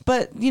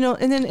 But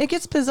and then it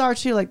gets bizarre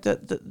too. Like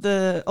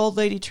the old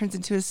lady turns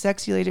into a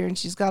sexy lady and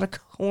she's got a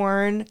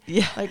corn,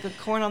 Yeah. like a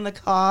corn on the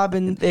cob,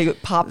 and They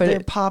pop they're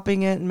it.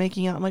 popping it and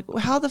making out. I'm like,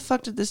 how the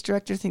fuck did this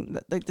director think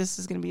that like this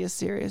is going to be a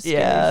serious scary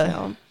Yeah.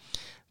 film?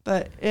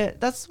 But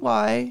that's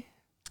why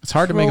It's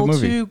hard to make a Troll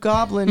movie. 2,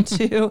 Goblin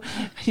 2,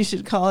 you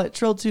should call it.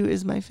 Troll 2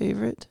 is my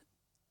favorite.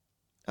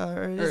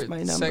 Or it is Or my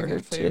number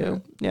second 2.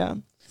 favorite. Yeah.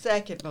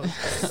 Second most.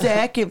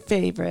 Second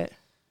favorite.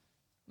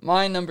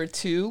 My number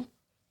 2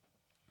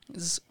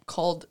 is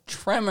called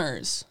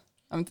Tremors.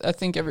 I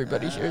think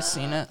everybody here has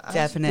seen it.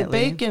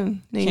 Definitely. The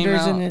bacon Came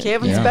naders in out- it.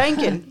 Kevin's Yeah.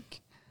 banking.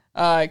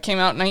 It came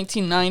out in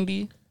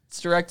 1990. It's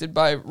directed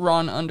by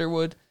Ron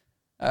Underwood.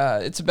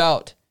 It's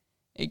about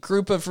a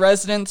group of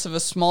residents of a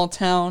small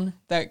town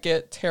that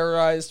get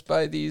terrorized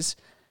by these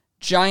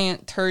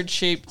giant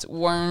turd-shaped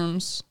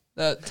worms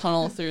that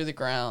tunnel through the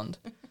ground.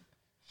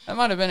 That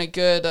might have been a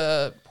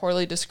good,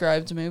 poorly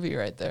described movie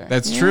right there.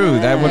 That's true.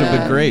 That would have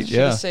been great. Should've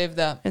Yeah. saved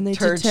that. And they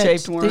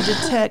Turd-shaped detect, worm. they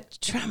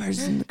detect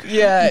tremors in the ground.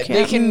 Yeah, You they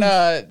can't can.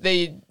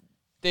 move.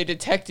 They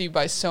detect you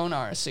by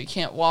sonar, so you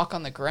can't walk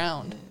on the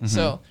ground.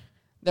 So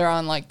they're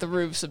on like the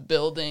roofs of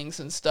buildings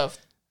and stuff,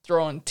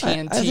 throwing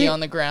TNT think-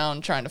 on the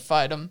ground, trying to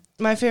fight them.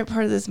 My favorite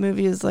part of this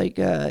movie is like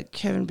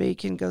Kevin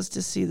Bacon goes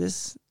to see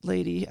this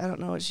lady. I don't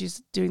know what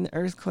she's doing, the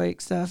earthquake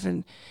stuff,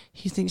 and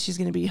he thinks she's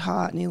gonna be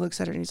hot, and he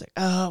looks at her and he's like,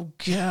 "Oh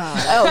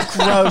God." Oh,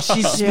 gross.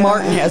 She's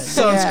smart and has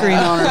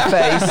sunscreen on her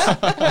face.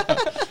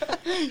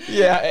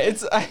 Yeah,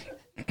 it's.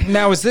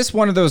 Now, is this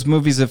one of those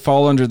movies that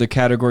fall under the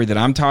category that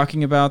I'm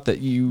talking about, that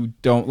you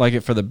don't like it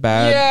for the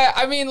bad? Yeah,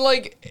 I mean,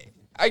 like,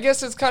 I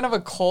guess it's kind of a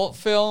cult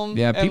film.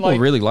 Yeah, and, people like,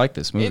 really like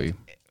this movie.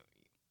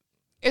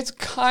 it's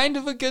kind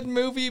of a good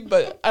movie,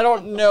 but I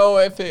don't know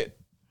if it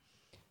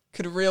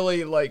could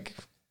really like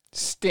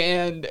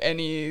stand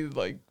any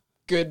like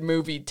good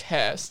movie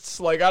tests.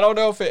 Like, I don't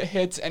know if it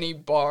hits any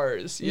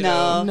bars, you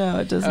know? No,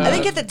 it doesn't. I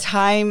think at the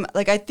time,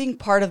 like, I think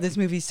part of this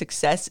movie's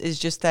success is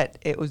just that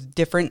it was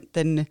different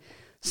than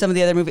some of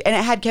the other movies, and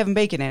it had Kevin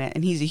Bacon in it,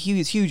 and he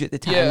was huge at the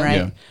time, Yeah. right?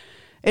 Yeah.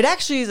 It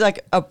actually is like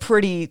a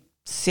pretty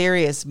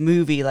serious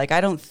movie. Like, I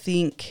don't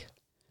think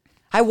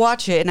I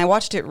watch it, and I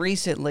watched it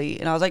recently,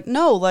 and I was like,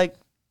 no, like,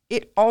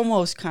 it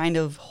almost kind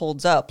of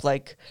holds up.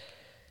 Like,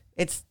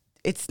 it's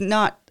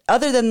not.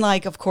 Other than,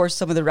 like, of course,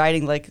 some of the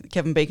writing, like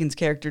Kevin Bacon's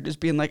character just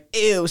being like,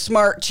 ew,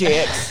 smart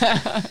chicks.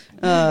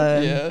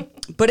 Yeah.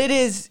 But it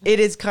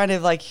is kind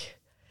of like,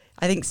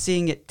 I think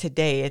seeing it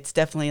today, it's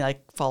definitely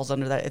like falls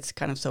under that. It's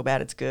kind of so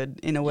bad it's good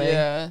in a way.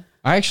 Yeah.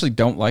 I actually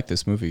don't like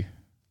this movie.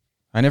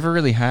 I never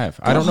really have.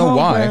 I don't know home,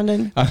 why.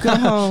 Brandon. Go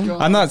home.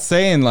 I'm not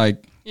saying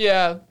like.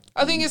 Yeah.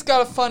 I think it's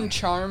got a fun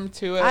charm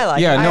to it. I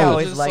like Yeah, it. I no,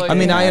 always just like like- I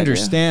mean, it. I Yeah,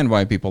 understand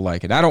why people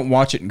like it. I don't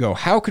watch it and go,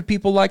 "How could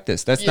people like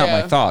this?" That's not my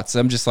Yeah. thoughts.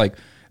 I'm just like,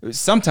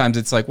 sometimes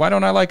it's like, "Why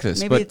don't I like this?"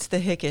 Maybe but it's the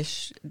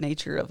hickish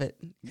nature of it.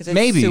 Because it's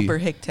Maybe. super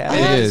hick town.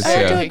 It I is,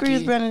 have to yeah. agree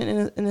with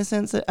Brandon in a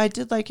sense that I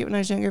did like it when I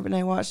was younger, but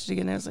I watched it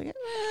again. And I was like,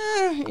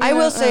 I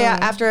will say,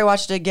 after I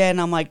watched it again,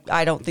 I'm like,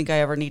 I don't think I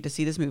ever need to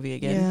see this movie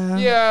again. yeah.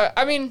 Yeah,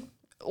 I mean,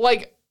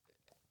 like,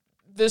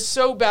 the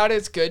so bad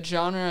it's good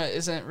genre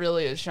isn't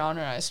really a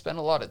genre I spend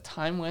a lot of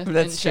time with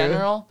That's in true.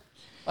 general.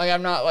 Like,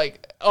 I'm not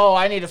like, oh,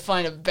 I need to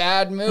find a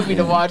bad movie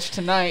to watch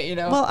tonight, you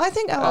know? Well, I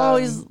think I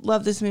always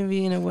loved this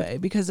movie in a way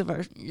because of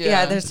our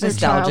Yeah, there's our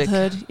nostalgic.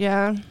 childhood.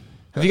 Yeah.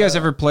 have you guys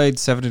ever played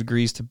 7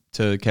 Degrees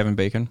to Kevin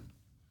Bacon?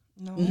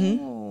 No.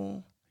 Mm-hmm.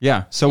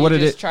 Yeah. So You what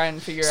did just it? try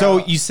and figure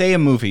So out. you say a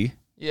movie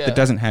Yeah. that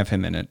doesn't have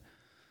him in it,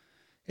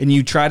 and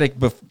you try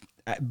to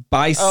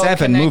by Oh, 7 connect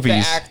the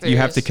movies, you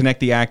have to actors. connect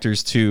the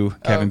actors to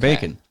Kevin Okay.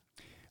 Bacon.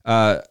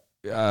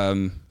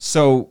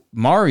 So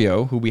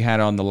Mario, who we had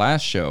on the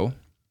last show,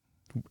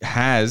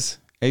 has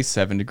a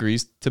 7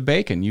 Degrees to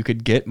Bacon. You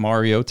could get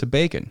Mario to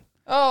Bacon.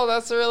 Oh,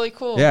 that's really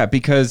cool. Yeah,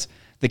 because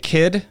the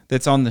kid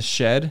that's on the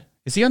shed,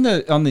 is he on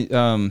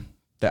the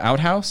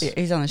outhouse? Yeah,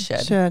 he's on the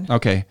shed. Should.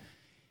 Okay.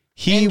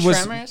 He In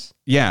was Tremors?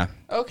 yeah.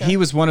 Okay. He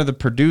was one of the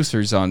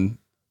producers on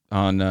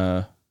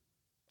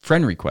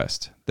Friend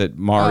Request that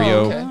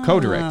Mario Oh, okay.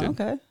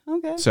 co-directed.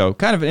 Okay. So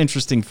kind of an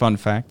interesting fun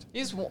fact.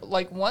 He's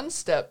like one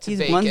step to He's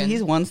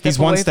bacon. one step He's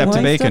one away step from to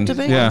One bacon. step to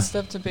bacon. Yeah. One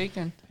step to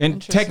bacon. And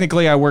Interesting.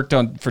 technically I worked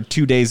on for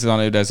 2 days on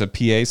it as a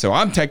PA, so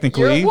I'm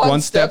technically You're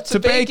one step to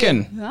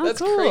bacon, Oh, That's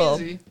cool.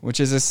 crazy. which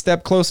is a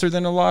step closer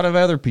than a lot of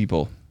other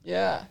people.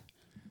 Yeah.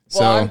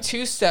 So- Well, I'm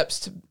 2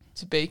 steps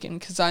to bacon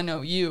because I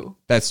know you,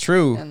 That's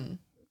true. and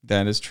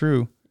That is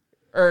true.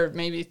 or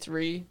maybe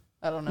 3.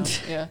 I don't know.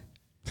 Yeah.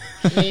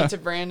 Me to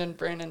Brandon,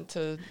 Brandon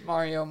to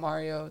Mario,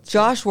 Mario. To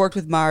Josh worked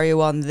with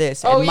Mario on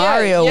this, Oh, and yeah,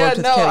 Mario yeah, worked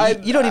with no,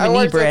 Kevin. You don't I even need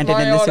worked with Brandon in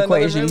Mario this on another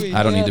equation. movie.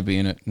 I don't Yeah. need to be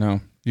in it. No.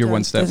 You're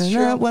one step.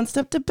 One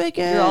step to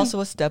bacon. You're also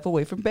a step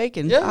away from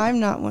bacon. Yeah. I'm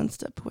not one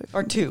step away.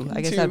 Or 2.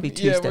 I guess 2. that'd be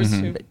 2 Yeah, steps. we're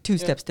Mhm. 2. Two Yeah.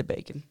 steps to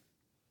bacon.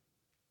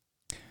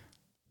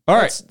 All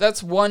right.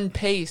 That's one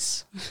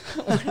pace.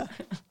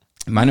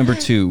 My number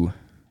 2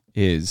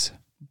 is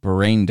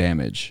Brain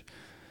Damage.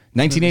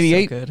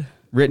 1988. So good.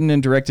 Written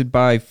and directed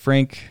by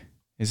Frank,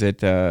 is it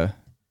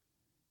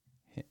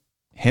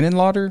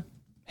Henenlotter?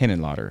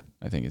 Henenlotter,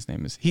 I think his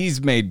name is.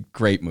 He's made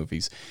great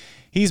movies.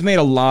 He's made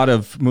a lot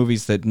of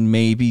movies that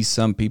maybe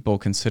some people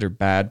consider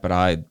bad, but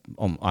I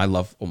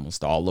love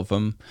almost all of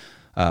them.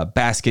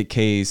 Basket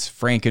Case,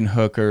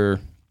 Frankenhooker.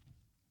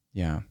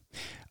 Yeah.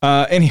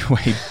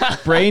 Anyway,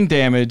 Brain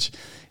Damage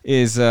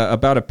is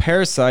about a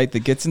parasite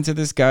that gets into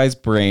this guy's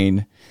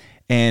brain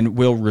and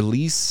will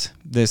release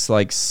this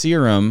like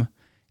serum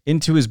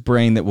into his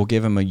brain that will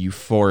give him a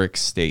euphoric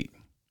state.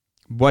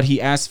 What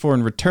he asks for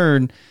in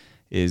return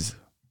is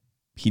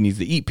he needs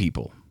to eat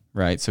people,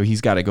 right? So he's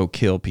got to go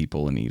kill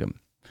people and eat them.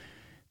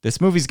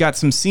 This movie's got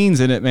some scenes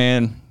in it,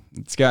 man.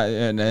 It's got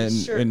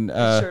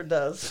sure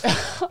does.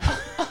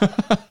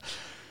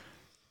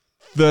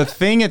 the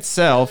thing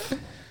itself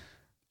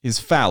is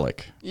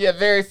phallic, Yeah,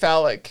 very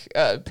phallic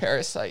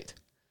parasite.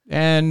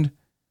 and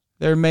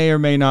there may or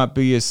may not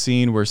be a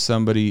scene where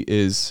somebody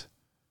is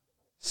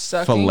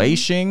Sucking.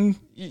 fellation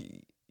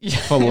the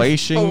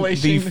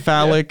Fellation,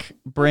 phallic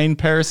brain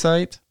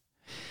parasite.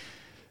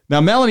 Now,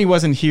 Melanie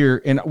wasn't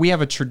here, and we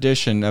have a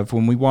tradition of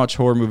when we watch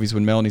horror movies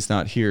when Melanie's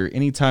not here,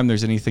 anytime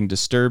there's anything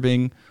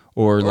disturbing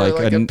or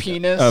like a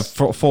penis. a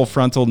full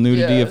frontal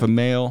nudity Yeah. of a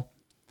male,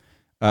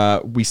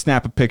 we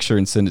snap a picture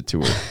and send it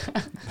to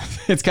her.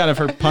 It's kind of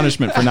her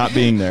punishment for not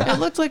being there. It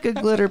looked like a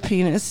glitter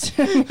penis.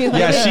 to me.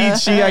 Yeah,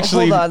 she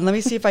actually Hold on. Let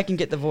me see if I can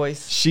get the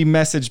voice. she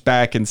messaged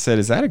back and said,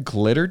 "Is that a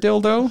glitter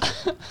dildo?"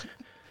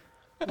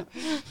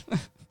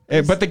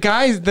 But the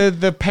guy,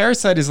 the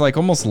parasite is like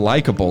almost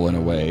likable in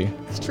a way.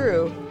 It's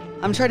true.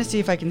 I'm trying to see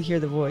if I can hear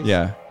the voice.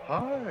 Yeah.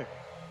 Hi.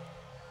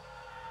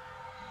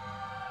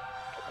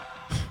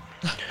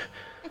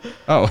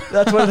 Oh,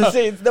 That's one of the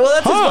scenes. Well,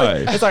 that's Hi.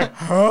 his voice. It's like,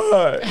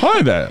 hi,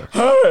 hi there.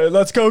 hi,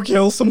 let's go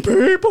kill some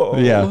people.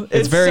 Yeah,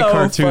 it's very so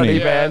cartoony. funny,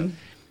 Yeah. man.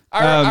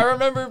 I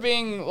remember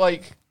being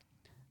like,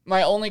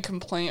 my only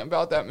complaint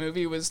about that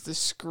movie was the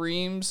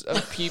screams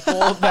of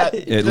people that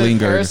It the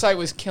lingered. parasite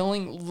was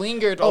killing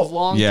lingered a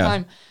long Yeah.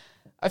 time.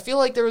 I feel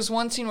like there was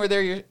one scene where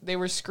they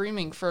were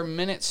screaming for a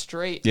minute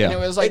straight, Yeah. and it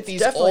was like It's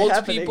these definitely old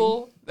happening.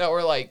 people that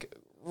were like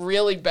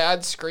really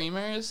bad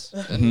screamers,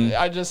 Mm-hmm. and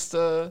I just.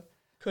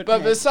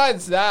 But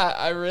besides that,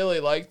 I really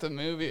liked the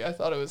movie. I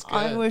thought it was good.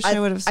 I wish I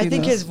would have seen I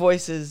think this. his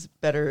voice is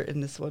better in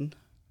this one.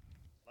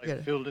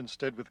 Life filled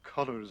instead with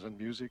colors and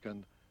music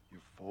and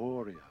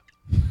euphoria.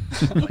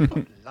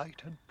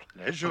 Light and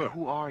pleasure.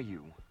 Who are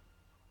you?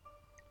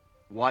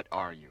 What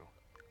are you?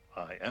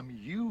 I am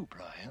you,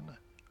 Brian.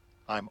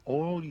 I'm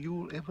all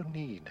you'll ever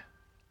need.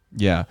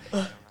 Yeah.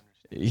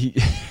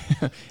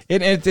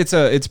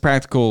 It's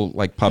practical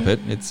like puppet.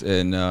 It's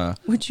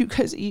Would you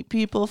guys eat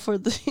people for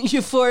the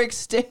euphoric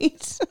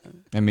state?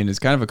 I mean, it's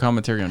kind of a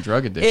commentary on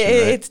drug addiction. It-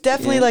 right? It's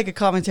definitely like a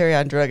commentary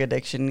on drug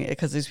addiction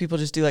because these people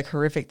just do like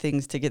horrific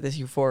things to get this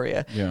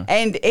euphoria. Yeah.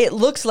 And it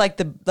looks like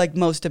the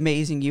most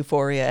amazing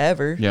euphoria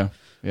ever. Yeah.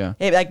 Yeah.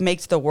 It like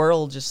makes the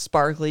world just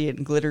sparkly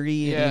and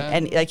glittery Yeah.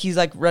 and like he's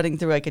like running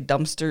through like a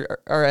dumpster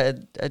or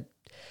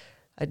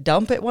a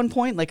dump at one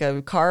point, like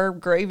a car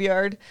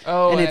graveyard.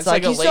 Oh, and it's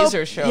like a he's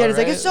laser show, Yeah, it's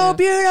like right? it's so Yeah.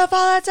 beautiful,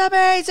 it's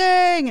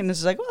amazing, and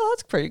it's like, well,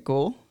 that's pretty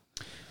cool.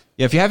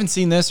 Yeah. If you haven't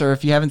seen this, or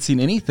if you haven't seen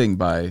anything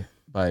by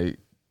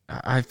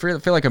I feel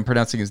like I'm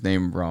pronouncing his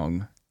name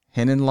wrong.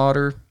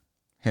 Henenlotter.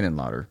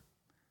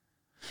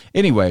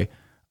 Anyway,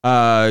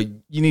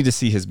 you need to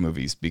see his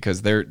movies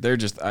because they're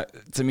just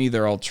to me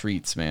they're all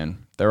treats,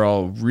 man. They're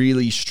all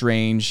really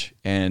strange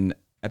and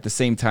at the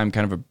same time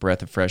kind of a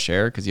breath of fresh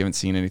air because you haven't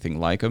seen anything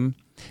like them.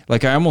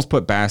 Like I almost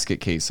put Basket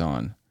Case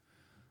on,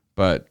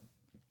 but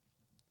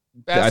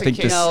I think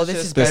Case this- No, is this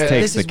just is this better.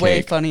 takes This is the way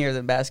cake. funnier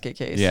than Basket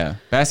Case. yeah,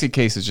 Basket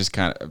Case is just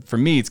kind of for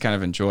me. It's kind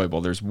of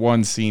enjoyable. There's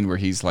one scene where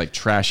he's like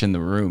trashing the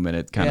room, and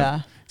it's kind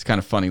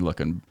of funny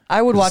looking.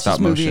 I would It's watch this stop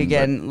movie motion,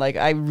 again. Like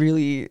I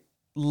really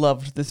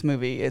loved this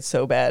movie. It's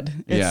so bad.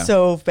 It's Yeah.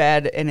 so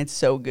bad and it's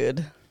so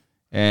good.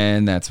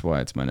 And that's why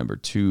it's my number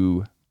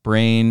 2,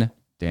 Brain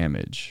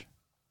Damage.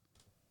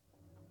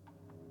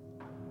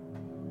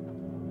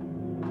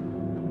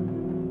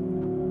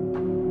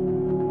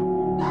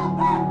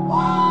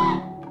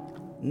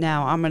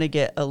 Now I'm gonna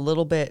get a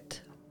little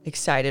bit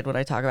excited when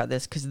I talk about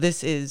this because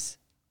this is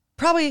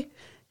probably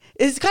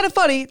it's kind of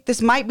funny.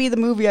 This might be the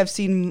movie I've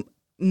seen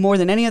more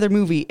than any other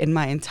movie in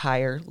my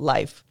entire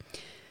life.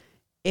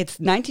 It's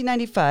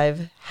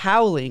 1995,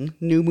 Howling: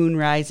 New Moon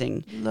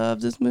Rising.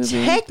 Love this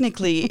movie.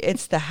 Technically,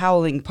 it's The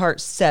Howling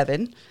Part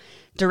 7,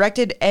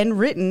 directed and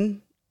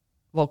written,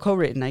 well,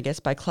 co-written, I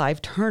guess, by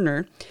Clive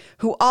Turner,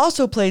 who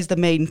also plays the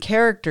main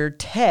character,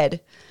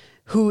 Ted,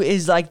 who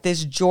is like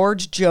this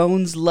George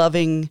Jones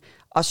loving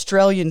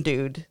Australian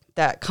dude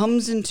that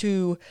comes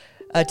into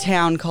a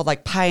town called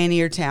like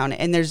Pioneer Town,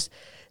 and there's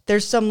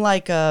some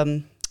like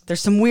there's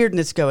some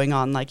weirdness going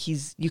on. Like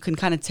you can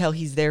kind of tell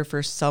he's there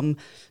for some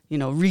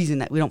reason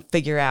that we don't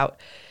figure out.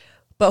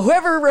 But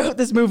whoever wrote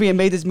this movie and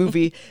made this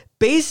movie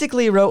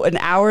basically wrote an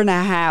hour and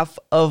a half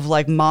of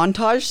like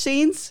montage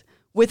scenes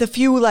with a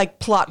few like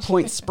plot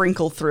points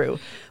sprinkled through.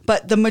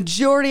 But the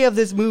majority of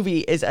this movie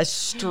is a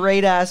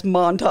straight ass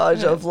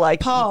montage of like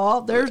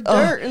Paul, there's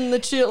dirt in the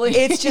chili.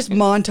 it's just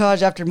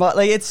montage after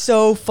like it's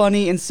so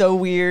funny and so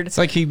weird. It's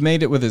like he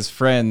made it with his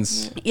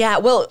friends. Yeah,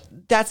 well,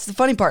 that's the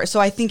funny part. So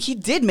I think he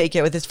did make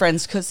it with his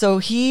friends because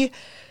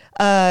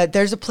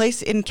there's a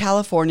place in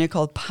California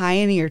called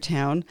Pioneer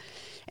Town,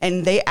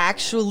 and they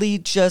actually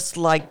just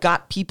like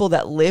got people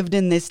that lived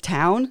in this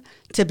town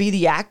to be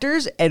the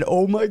actors, and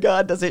oh my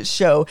god, does it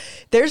show?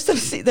 There's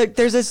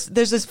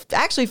this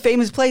actually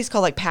famous place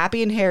called like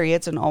Pappy and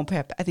Harriet's, and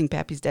I think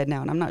Pappy's dead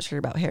now, and I'm not sure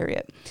about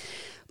Harriet,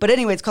 but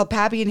anyway, it's called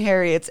Pappy and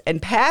Harriet's,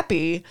 and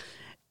Pappy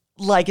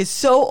like is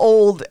so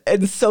old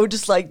and so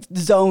just like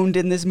zoned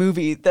in this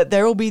movie that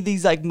there will be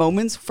these like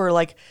moments for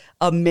like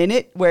a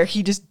minute where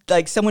he just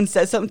like someone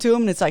says something to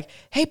him and it's like,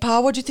 hey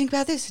Pa, what'd you think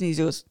about this? And he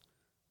goes,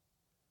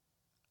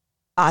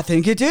 I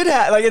think it did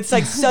have like it's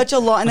like such a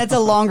long and it's a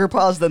longer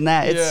pause than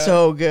that. It's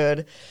so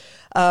good.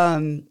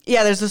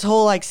 There's this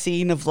whole like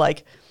scene of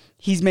like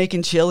he's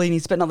making chili and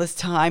he's spending all this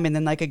time and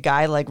then like a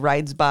guy like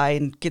rides by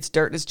and gets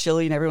dirt in his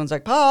chili and everyone's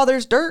like, Pa,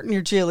 there's dirt in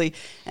your chili,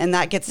 and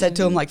that gets said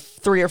to him like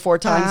 3 or 4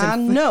 times. I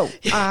know.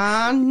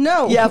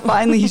 Yeah,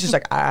 finally he's just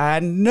like, I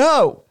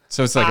know.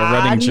 So it's like a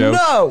running joke.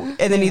 No,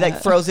 and then he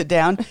like throws it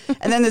down,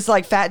 and then this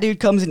like fat dude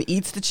comes and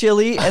eats the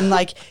chili and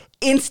like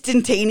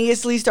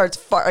instantly starts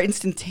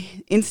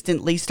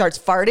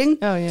farting.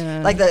 Oh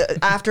yeah. Like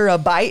after a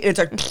bite, and it's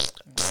like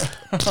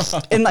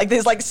and like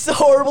there's like so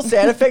horrible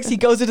sound effects. He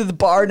goes into the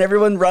bar and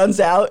everyone runs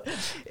out,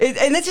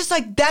 and it's just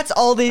like that's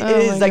all it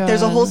is. Like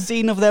there's a whole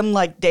scene of them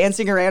like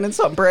dancing around in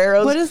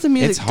sombreros. What is the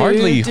music? It's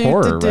hardly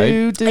horror,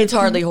 right? It's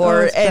hardly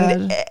horror, it's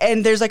bad.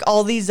 and there's like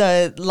all these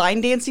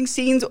line dancing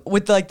scenes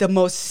with like the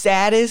most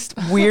saddest,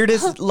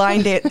 weirdest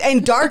line dance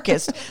and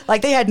darkest.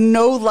 Like they had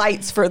no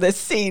lights for this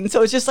scene,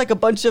 so it's just like a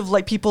bunch of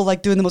like people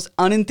like doing the most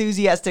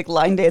unenthusiastic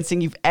line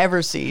dancing you've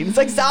ever seen. It's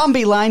like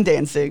zombie line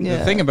dancing.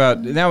 The thing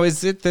about now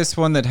is it this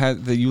one that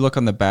has that you look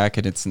on the back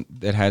and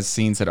it has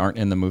scenes that aren't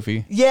in the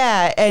movie.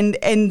 Yeah, and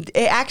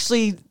it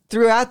actually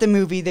throughout the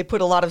movie they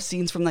put a lot of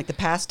scenes from like the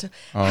past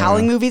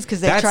Howling movies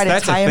because they try to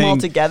tie them all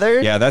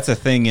together. Yeah, that's a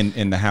thing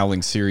in the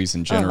Howling series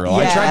in general.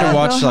 yeah. I tried to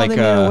watch like they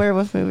made a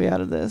werewolf movie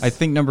out of this. I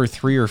think number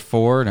 3 or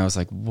 4, and I was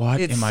like, "What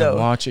am I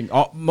watching?"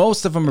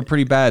 Most of them are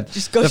pretty bad.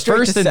 Just go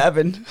straight to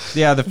 7.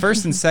 Yeah, the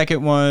first and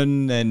second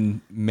one,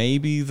 and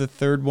maybe the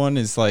third one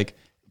is like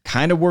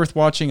kind of worth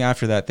watching.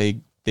 After that,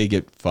 they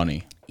get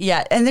funny.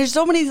 Yeah, and there's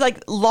so many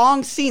like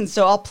long scenes.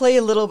 So I'll play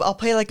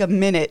like a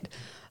minute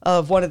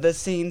of one of the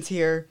scenes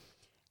here.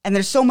 And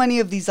there's so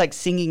many of these like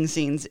singing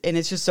scenes, and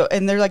it's just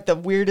and they're like the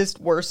weirdest,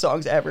 worst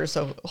songs ever.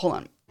 So hold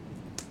on.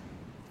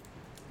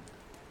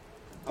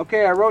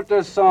 Okay, I wrote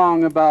this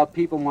song about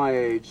people my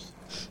age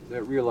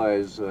that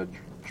realize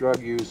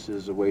drug use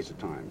is a waste of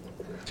time.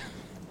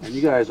 And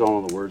you guys all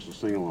know the words, so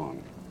sing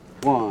along.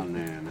 1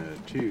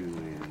 and 2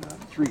 and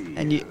 3.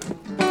 And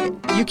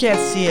you can't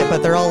see it,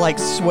 but they're all like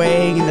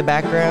swaying in the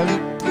background.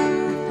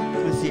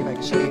 Let's see if I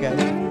can show you guys.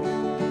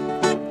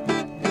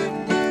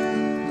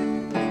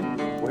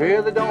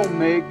 Well, they don't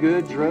make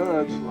good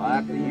drugs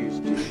like they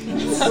used to.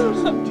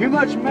 Too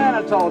much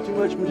mannitol, too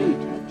much meat,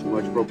 too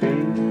much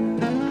propane.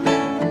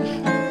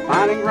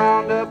 Finding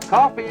ground up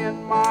coffee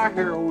in my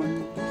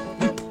heroin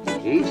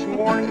each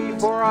morning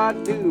before I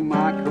do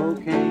my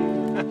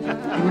cocaine.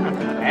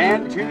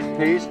 And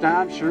toothpaste,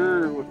 I'm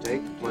sure, will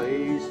take the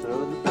place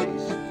of the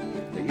paste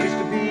that used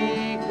to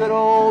be good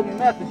old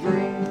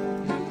methadone.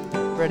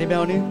 Ready,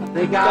 Melanie? I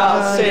think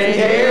I'll sit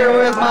here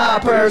with my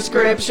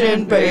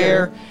prescription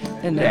beer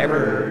and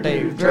never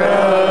do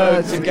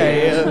drugs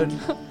again.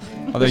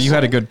 Although you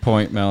had a good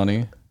point,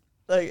 Melanie.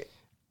 Like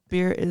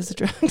beer is a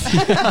drug.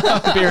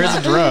 Beer is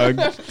a drug,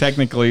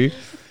 technically.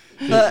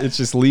 It's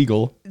just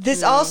legal.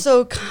 This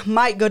also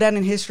might go down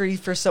in history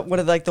for one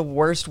of like the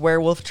worst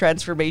werewolf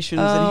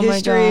transformations in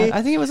history. My God.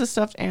 I think it was a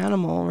stuffed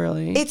animal,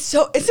 really. It's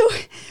so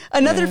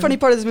another funny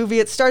part of this movie,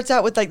 it starts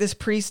out with like this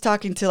priest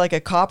talking to like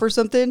a cop or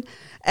something,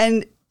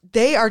 and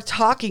they are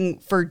talking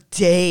for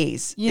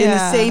days in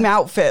the same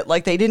outfit.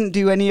 Like they didn't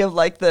do any of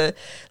like it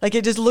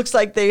just looks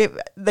like they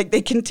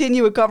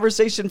continue a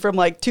conversation from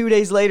like 2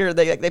 days later.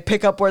 They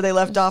pick up where they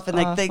left off,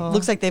 and they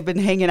looks like they've been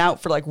hanging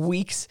out for like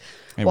weeks.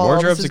 And while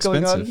wardrobe's all this is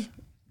going expensive.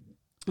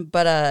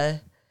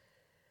 on.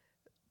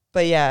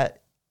 But yeah.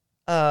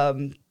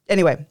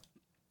 Anyway,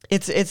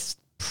 it's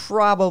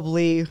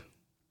probably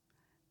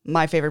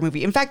my favorite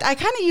movie. In fact, I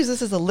kind of use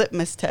this as a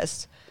litmus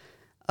test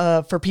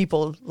for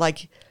people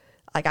like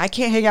I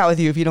can't hang out with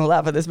you if you don't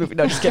laugh at this movie.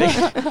 No, just kidding.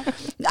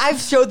 I've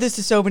showed this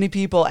to so many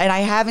people, and I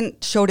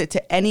haven't showed it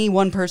to any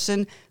one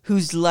person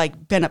who's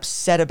like been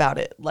upset about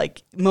it.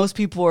 Like most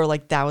people are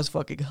like, "That was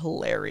fucking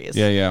hilarious."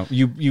 Yeah.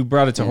 You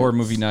brought it to horror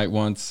movie night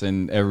once,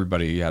 and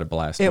everybody had a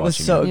blast. It was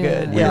so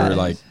good. We were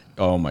like,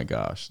 "Oh my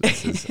gosh,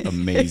 this is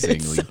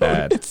amazingly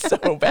bad." It's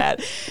so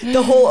bad.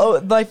 The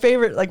whole my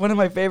favorite, like one of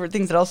my favorite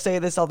things that I'll say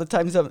this all the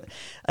time. So,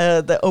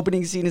 the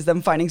opening scene is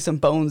them finding some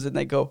bones, and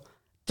they go.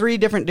 3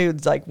 different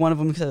dudes, like one of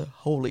them says,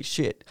 "Holy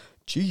shit,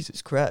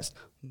 Jesus Christ,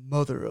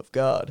 Mother of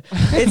God."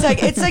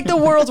 It's like the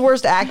world's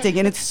worst acting,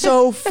 and it's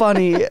so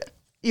funny.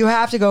 You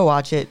have to go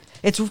watch it.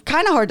 It's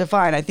kind of hard to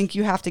find. I think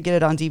you have to get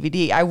it on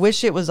DVD. I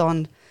wish it was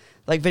on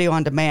like video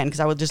on demand because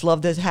I would just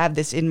love to have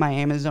this in my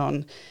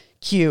Amazon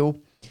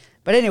queue.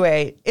 But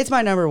anyway, it's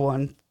my number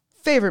 1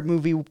 favorite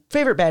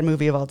bad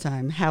movie of all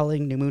time,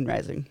 Howling: New Moon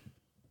Rising.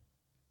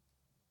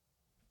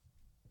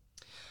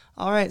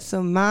 All right,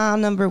 so my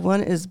number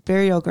 1 is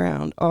Burial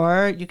Ground,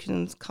 or you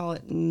can call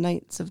it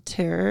Nights of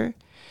Terror.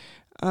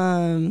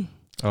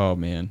 Oh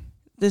man,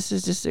 this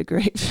is just a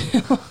great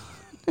film.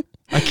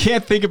 I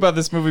can't think about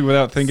this movie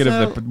without thinking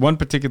of the one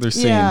particular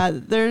scene. Yeah,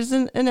 there's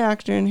an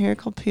actor in here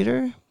called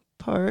Peter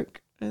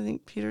Park. I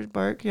think Peter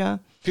Bark. Yeah,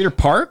 Peter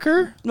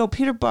Parker? No,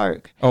 Peter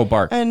Bark. Oh,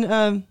 Bark.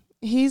 And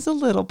he's a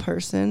little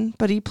person,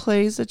 but he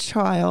plays a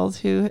child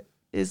who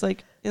is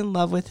like in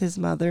love with his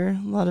mother.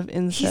 A lot of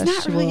incestual. He's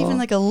not really even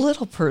like a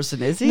little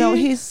person, is he? No,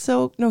 he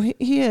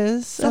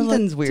is.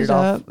 Something's weird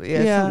off.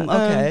 Yeah.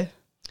 Okay.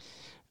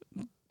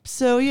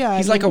 So yeah,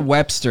 he's like a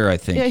Webster, I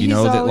think. Yeah, you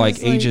know that like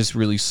like, ages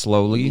really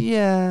slowly.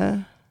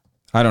 Yeah.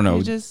 I don't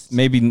know.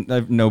 Maybe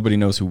nobody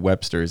knows who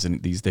Webster is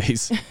these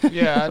days.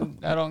 Yeah,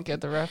 I don't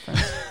get the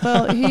reference.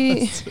 Well,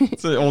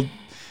 it's an old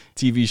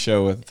TV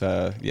show with.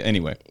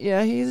 Anyway.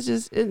 Yeah, he's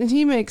just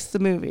he makes the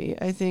movie.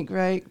 I think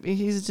right.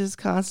 He's just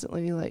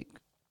constantly like,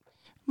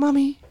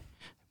 "Mommy,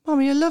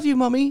 I love you,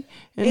 Mommy."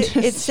 And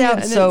it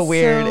sounds so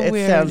weird.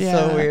 It sounds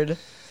so weird.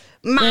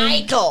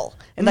 Michael.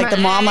 And like the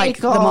mom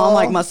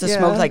must have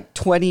smoked like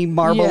 20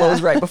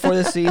 Marlboros right before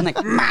the scene.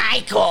 Like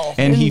Michael.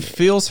 And he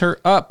fills her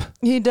up.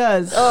 He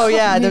does. Oh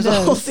yeah, there's a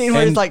whole does. scene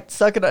where he's like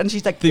sucking it, and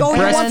she's like, They "Oh,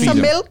 you want breastfeed some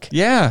him. milk?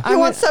 Yeah. You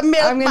want some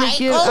milk, I'm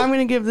Michael?"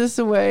 gonna give this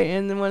away.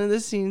 And then one of the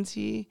scenes,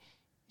 she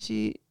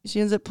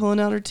ends up pulling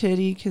out her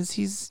titty because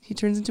he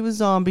turns into a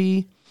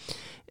zombie,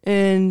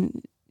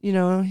 and you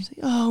know he's like,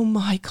 "Oh,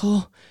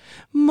 Michael,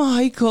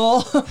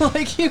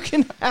 like you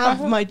can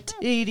have my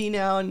titty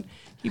now," and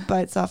he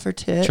bites off her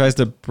tit. Tries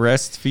to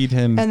breastfeed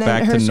him And then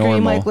back her to scream,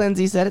 normal. like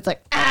Lindsay said, it's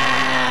like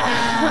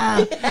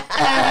ah!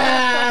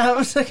 It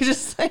was like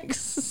just like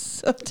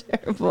so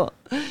terrible.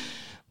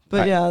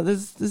 But yeah,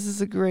 this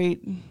is a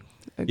great.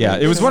 Yeah,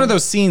 it was one of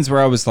those scenes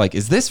where I was like,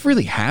 is this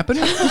really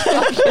happening?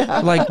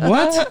 Like,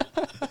 what?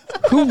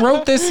 Who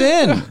wrote this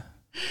in?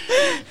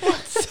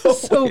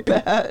 so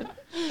bad.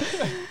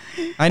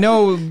 I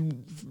know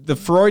the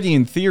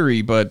Freudian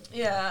theory, but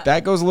Yeah.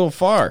 that goes a little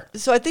far.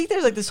 So I think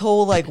there's like this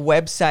whole like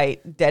website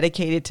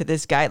dedicated to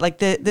this guy. Like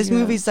this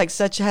movie's like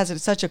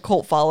has such a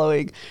cult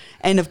following,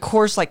 and of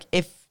course, like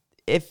if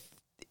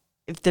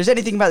there's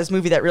anything about this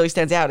movie that really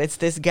stands out, it's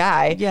this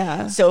guy.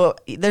 Yeah. So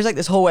there's like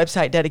this whole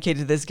website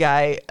dedicated to this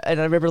guy, and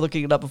I remember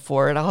looking it up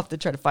before, and I'll have to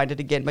try to find it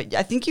again. But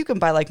I think you can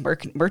buy like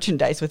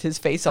merchandise with his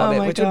face on Oh it,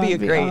 my which God, would be a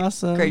it'd be great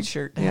awesome. great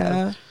shirt to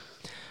have.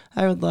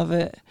 I would love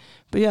it.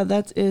 But yeah,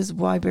 that is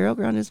why Burial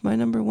Ground is my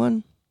number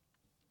one.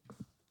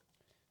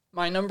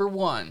 My number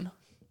one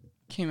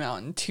came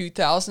out in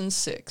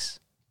 2006.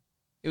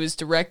 It was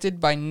directed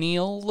by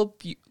Neil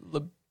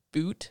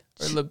LaBute.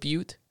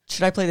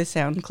 Should I play the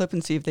sound clip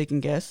and see if they can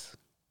guess?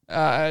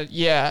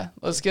 Yeah.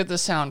 Let's get the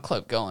sound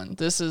clip going.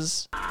 This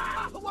is.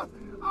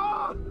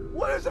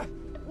 What is it?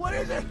 What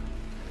is it?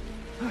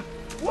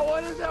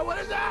 What is it? What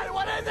is that?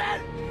 What is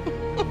it?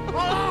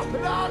 Oh,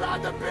 no,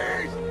 not the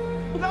bees!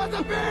 Not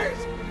the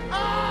bees!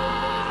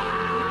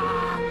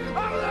 Ah!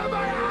 Open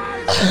my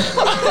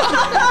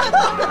eyes!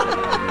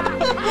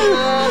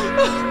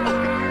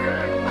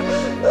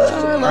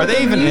 Are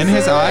they even in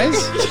his eyes?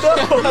 No,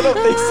 I don't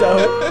think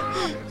so.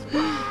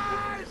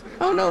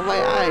 Oh no, my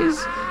eyes.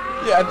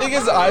 Yeah, I think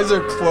his eyes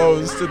are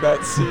closed in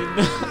that scene.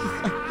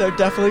 They're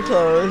definitely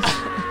closed.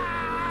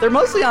 They're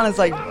mostly on his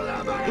like.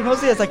 He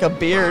mostly has like a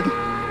beard. He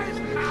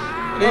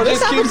Oh, this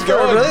just happens keeps for a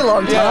going. really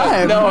long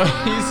time. No,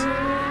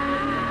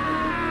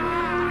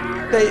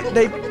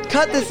 They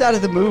cut this out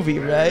of the movie,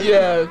 right?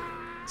 yeah.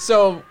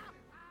 So,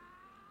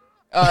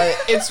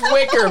 it's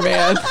Wicker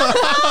Man.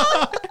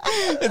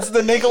 It's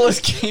the Nicolas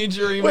Cage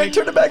remake. Wait,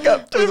 turn it back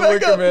up. Turn it of back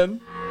Wicker up.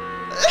 Man.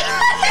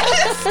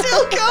 It's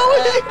still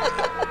going.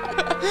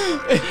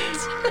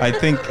 I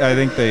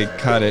think they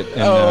cut it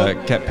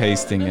and kept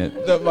pasting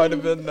it. That might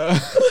have been. I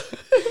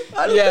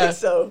don't Yeah. think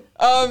so.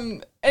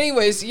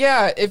 Anyways,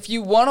 yeah, if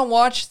you want to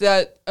watch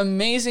that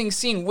amazing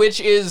scene, which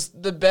is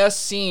the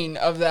best scene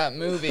of that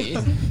movie,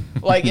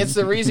 like it's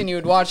the reason you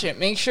would watch it,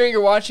 make sure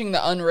you're watching the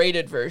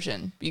unrated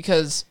version,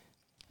 because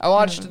I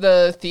watched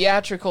the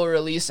theatrical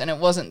release and it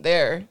wasn't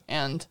there,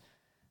 and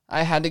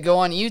I had to go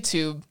on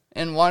YouTube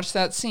and watch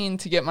that scene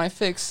to get my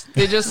fix.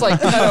 They just like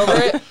cut over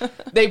it.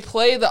 They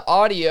play the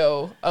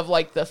audio of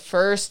like the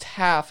first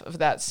half of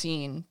that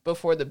scene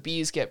before the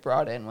bees get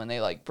brought in when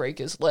they like break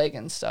his leg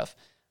and stuff.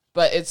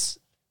 But it's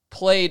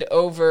played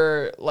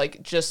over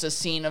like just a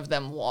scene of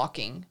them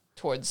walking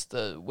towards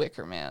the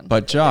Wicker Man.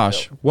 But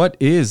Josh, what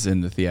is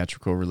in the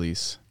theatrical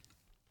release?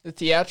 The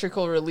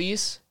theatrical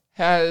release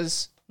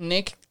has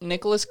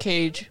Nicolas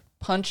Cage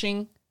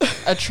punching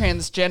a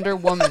transgender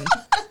woman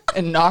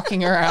and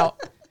knocking her out.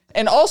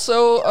 And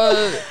also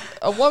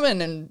a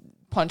woman and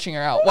punching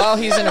her out while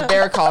he's in a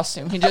bear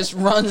costume. He just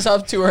runs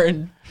up to her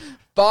and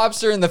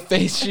bobs her in the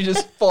face. She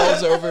just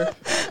falls over.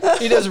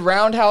 He does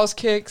roundhouse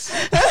kicks.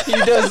 He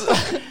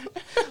does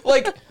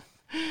like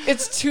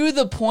it's to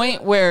the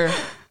point where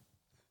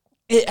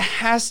it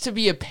has to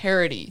be a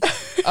parody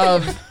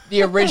of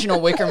the original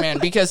Wicker Man,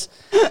 because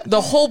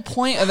the whole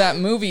point of that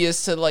movie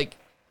is to like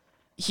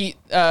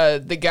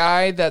the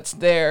guy that's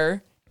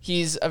there,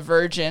 he's a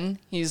virgin,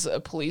 he's a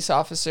police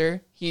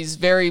officer, he's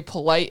very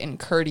polite and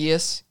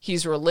courteous,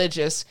 he's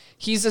religious,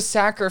 he's a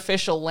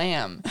sacrificial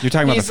lamb. You're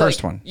talking about He's the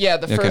first like- one? Yeah,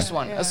 the Okay. first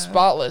one. A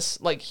spotless,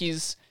 like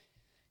he's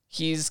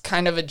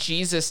kind of a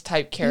Jesus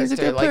type character.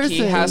 good Like he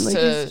person. has Like,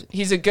 to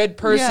he's a good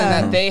person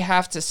Yeah. that they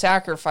have to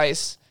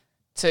sacrifice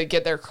to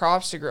get their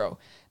crops to grow.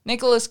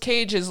 Nicolas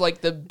Cage is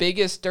like the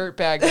biggest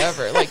dirtbag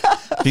ever. Like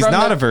He's from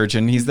not the- a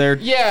virgin. He's there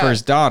Yeah. for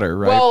his daughter,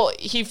 right? Well,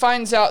 he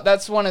finds out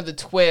that's one of the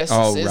twists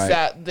is right.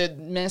 that the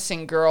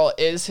missing girl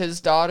is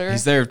his daughter.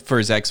 He's there for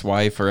his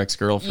ex-wife or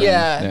ex-girlfriend.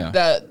 Yeah,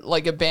 that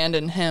like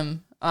abandoned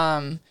him.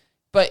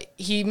 But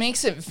he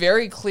makes it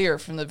very clear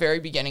from the very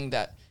beginning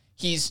that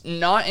he's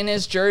not in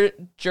his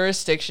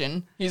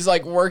jurisdiction. He's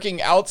like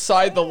working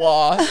outside the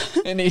law,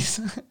 and he's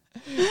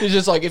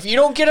just like, if you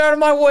don't get out of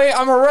my way,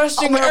 I'm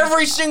arresting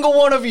every single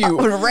one of you. I'm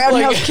gonna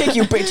roundhouse kick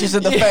you bitches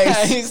in the Yeah,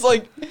 face. he's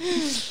like,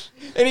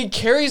 And he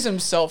carries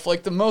himself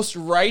like the most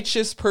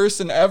righteous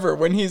person ever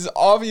when he's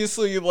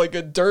obviously like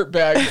a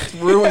dirtbag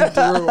through and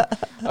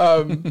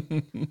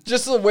through.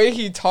 Just the way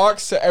he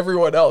talks to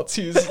everyone else,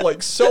 he's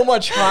like so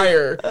much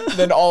higher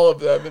than all of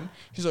them. And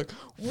he's like,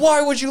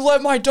 why would you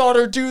let my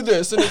daughter do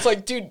this? And it's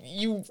like, dude,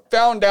 you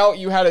found out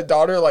you had a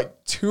daughter like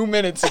 2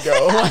 minutes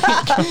ago. Like,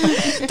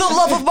 The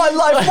love of my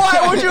life.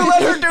 Why would you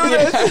let her do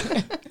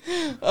this?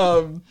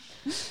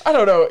 I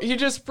don't know. He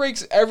just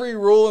breaks every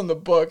rule in the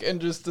book and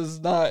just does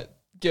not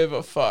give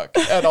a fuck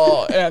at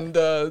all. And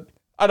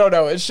I don't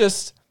know. It's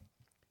just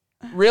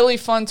really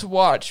fun to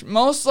watch.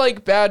 Most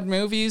like bad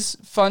movies,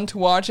 fun to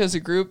watch as a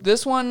group.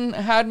 This one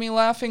had me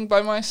laughing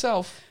by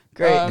myself.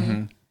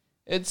 Great.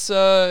 It's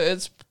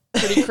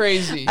pretty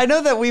crazy. I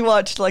know that we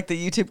watched like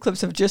the YouTube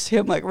clips of just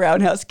him like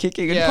roundhouse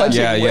kicking and Yeah. punching.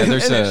 Yeah, yeah, women,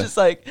 there's and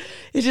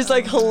it's just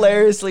like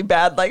hilariously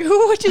bad. Like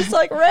who would just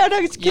like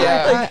roundhouse kick?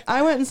 Yeah. Like,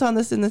 I went and saw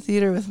this in the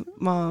theater with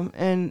Mom,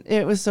 and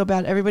it was so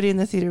bad. Everybody in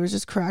the theater was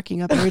just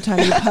cracking up every time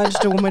he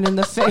punched a woman in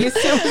the face.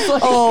 It was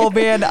like, oh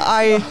man,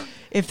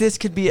 if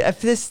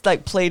this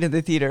like played in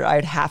the theater,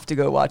 I'd have to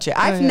go watch it.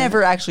 I've yeah.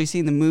 never actually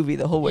seen the movie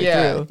the whole way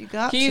through. you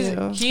got He's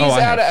to.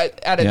 I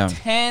at a Yeah.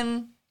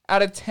 10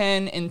 out of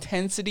 10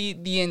 intensity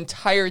the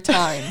entire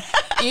time.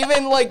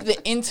 Even like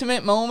the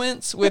intimate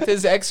moments with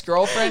his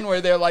ex-girlfriend where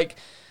they're like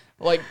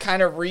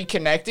kind of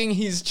reconnecting,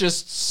 he's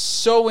just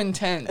so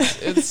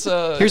intense. It's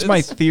Here's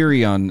my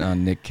theory on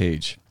Nick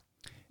Cage.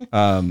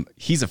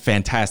 He's a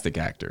fantastic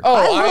actor. Oh,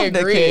 I I, love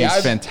Nick agree. Cage. He's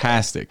I've-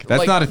 fantastic. That's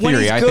like, not a when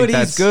theory. he's I good, think he's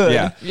that's good.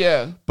 Yeah.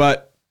 Yeah.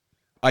 But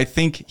I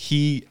think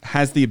he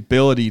has the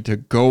ability to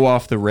go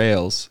off the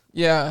rails,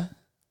 Yeah.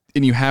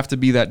 and you have to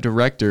be that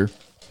director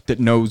that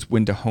knows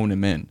when to hone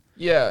him in.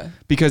 Yeah.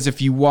 Because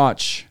if you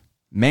watch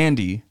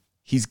Mandy,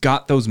 he's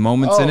got those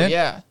moments Oh, in it,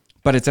 yeah.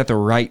 but it's at the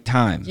right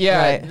time. Yeah.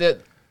 Right.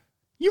 That,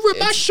 You ripped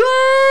my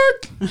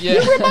shirt! yeah.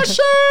 You ripped my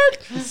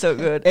shirt! It's so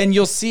good. And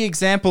you'll see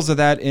examples of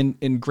that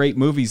in great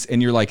movies,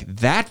 and you're like,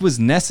 that was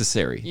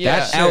necessary. Yeah.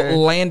 That Sure.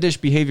 outlandish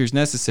behavior is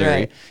necessary.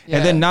 Right. Yeah.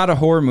 And then not a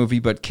horror movie,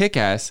 but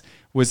Kick-Ass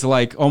was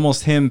like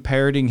almost him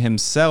parodying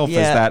himself as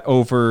Yeah. that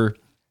over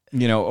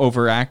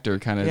actor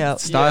kind of Yeah.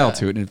 style Yeah.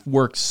 to it, and it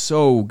worked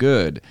so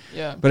good.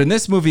 Yeah. But in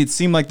this movie, it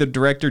seemed like the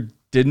director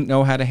didn't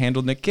know how to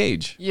handle Nick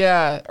Cage.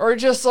 Yeah, or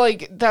just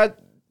like that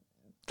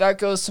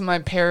goes to my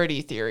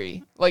parody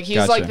theory. Like he's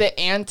Gotcha. like the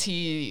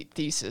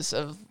antithesis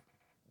of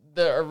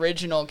the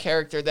original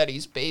character that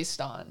he's based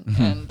on.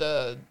 And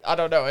I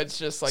don't know, it's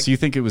just like So you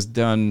think it was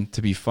done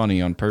to be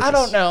funny on purpose? I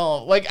don't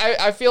know. Like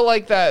I feel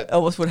like that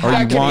Almost would Or you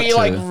have that could want be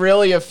like to-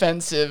 really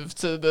offensive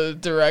to the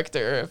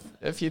director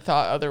if you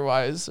thought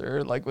otherwise,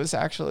 or like was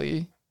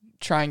actually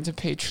trying to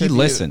pay He tribute.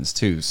 listens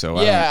too,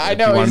 so Yeah, I if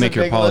know. You want he's to a make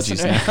your big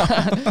apologies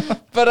listener. now.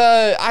 But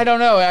I don't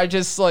know. I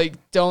just like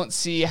don't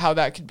see how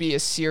that could be a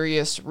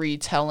serious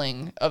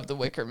retelling of The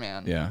Wicker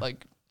Man. Yeah.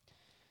 Like,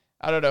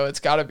 I don't know. It's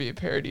got to be a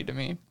parody to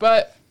me.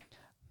 But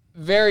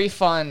very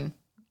fun,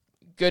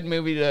 good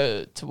movie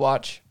to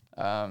watch.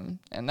 And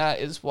that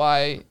is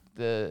why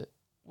the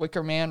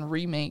Wicker Man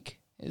remake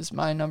is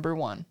my number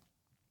one.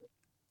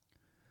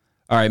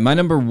 All right, my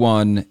number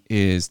one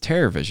is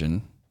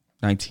TerrorVision,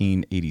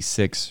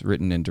 1986,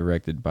 written and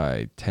directed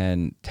by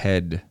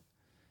Ted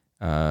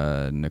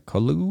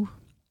Nicolou.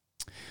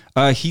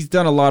 He's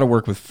done a lot of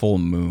work with Full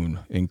Moon,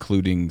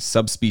 including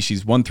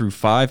Subspecies 1 through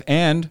 5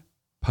 and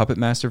Puppet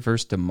Master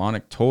vs.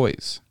 Demonic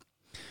Toys.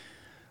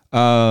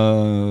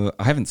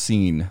 I've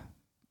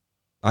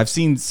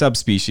seen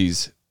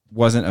Subspecies,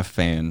 wasn't a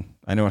fan.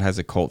 I know it has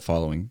a cult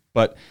following,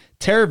 but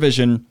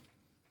TerrorVision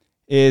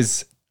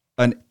is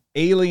an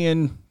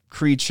alien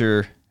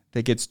creature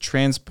that gets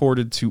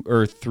transported to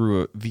Earth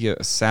via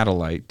a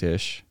satellite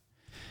dish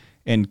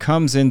and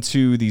comes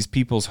into these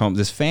people's home,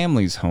 this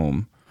family's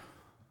home,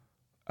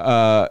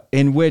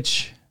 in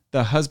which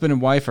the husband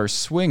and wife are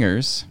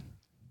swingers.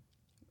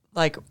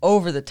 like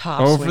over the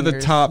top. Over the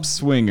swingers. top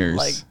swingers.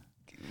 Like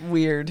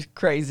weird,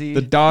 crazy.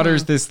 The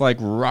daughter's this like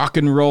rock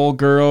and roll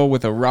girl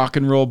with a rock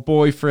and roll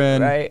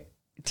boyfriend. right.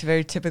 It's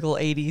very typical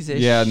 80s ish.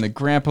 Yeah, and the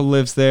grandpa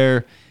lives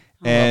there.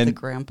 I love And the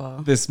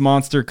grandpa. this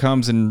monster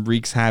comes and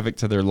wreaks havoc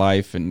to their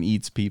life and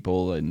eats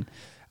people. And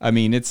I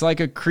mean, it's like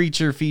a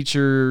creature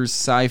feature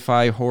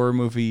sci-fi horror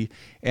movie.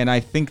 And I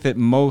think that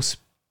most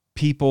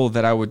people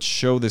that I would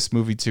show this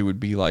movie to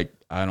would be like,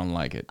 I don't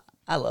like it.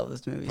 I love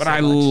this movie. But so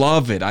I much.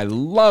 love it. I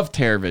love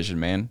TerrorVision,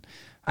 man.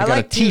 I got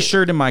like a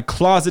t-shirt in my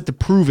closet to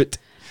prove it.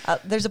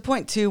 There's a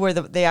point too where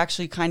they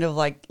actually kind of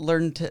like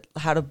learn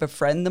how to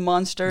befriend the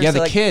monster. Yeah,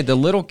 So, the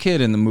little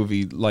kid in the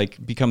movie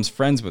like becomes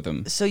friends with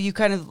him. So you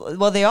kind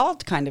of, they all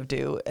kind of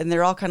do, and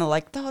they're all kind of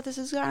like, oh, this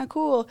is kind of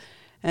cool,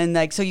 and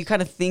like so you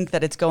kind of think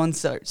that it's going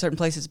certain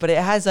places, but it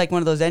has like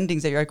one of those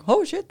endings that you're like,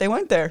 oh shit, they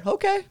went there.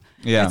 Okay,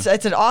 Yeah.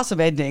 it's an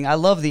awesome ending. I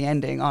love the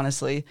ending,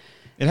 honestly.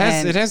 It has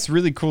And it has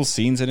really cool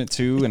scenes in it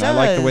too, It and I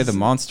like the way the does.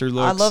 monster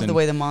looks. I love the and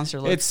way the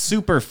monster looks. It's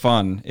super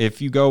fun. If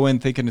you go in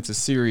thinking it's a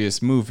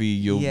serious movie,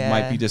 you Yeah.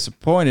 might be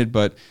disappointed.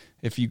 But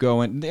if you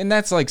go in, and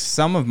that's like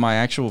some of my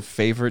actual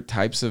favorite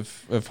types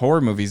of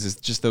horror movies is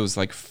just those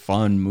like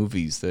fun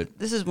movies that.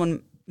 This is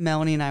when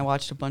Melanie and I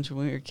watched a bunch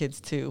when we were kids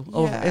too.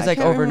 Yeah, It's I like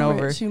can't over and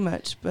remember over. it too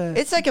much, but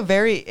It's like a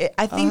very. I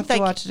I'll think have to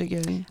like watch it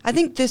again. I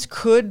think this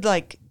could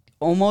like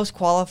almost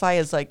qualify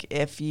as like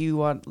if you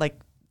want like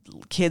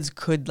kids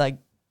could like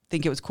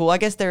think it was cool. I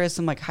guess there is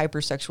some like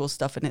hypersexual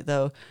stuff in it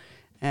though,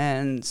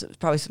 and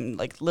probably some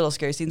like little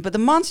scary scenes. But the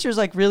monster's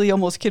like really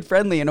almost kid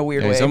friendly in a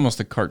weird Yeah, way. he's almost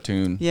a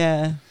cartoon.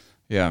 Yeah.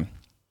 Yeah.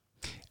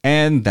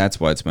 And that's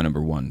why it's my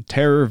number one.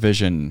 Terror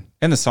Vision.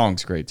 And the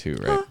song's great too,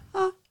 right?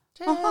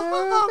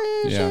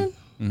 Yeah.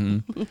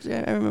 Mm-hmm.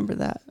 Yeah, I remember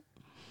that.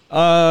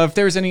 If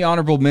there's any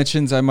honorable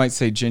mentions, I might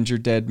say Ginger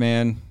Dead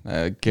Man.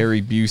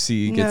 Gary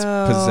Busey gets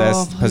No,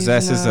 please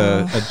possesses no. a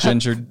That one's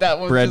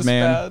gingerbread just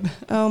man. bad.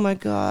 Oh my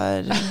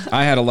god.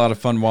 I had a lot of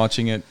fun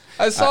watching it.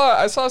 I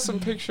saw some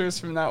pictures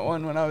from that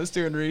one when I was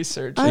doing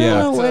research. I don't Yeah.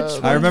 know which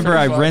I one. remember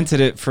pretty I fun. rented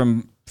it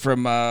from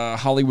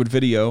Hollywood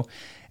Video,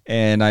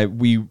 and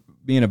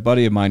me and a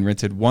buddy of mine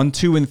rented 1,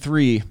 2, and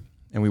 3,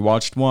 and we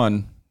watched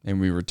 1, and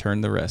we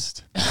returned the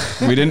rest.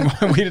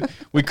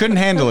 we couldn't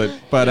handle it,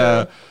 but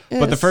the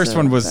It's first so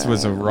one was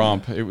a bad.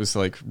 romp. It was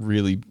like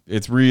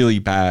it's really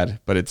bad,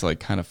 but it's like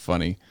kind of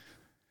funny.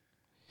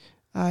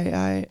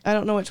 I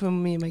don't know which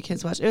one me and my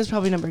kids watched. It was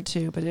probably number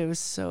 2, but it was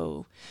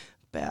so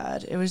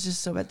bad. It was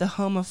just so bad. The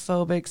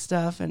homophobic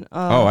stuff and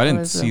Oh, I it didn't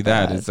was so see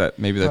that. bad. Is that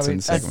maybe that's in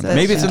the Probably- second that's- one?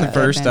 Maybe it's in the that's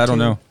first. bad I don't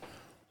too. know.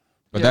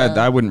 But Yeah. that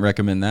I wouldn't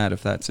recommend that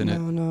if that's in it.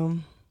 No.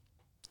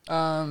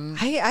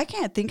 I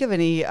can't think of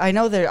any. I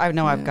know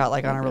I've got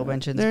like honorable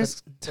mentions.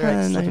 There's but they're, like,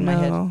 ton, stuck I in my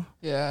head. know.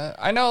 Yeah,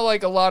 I know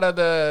like a lot of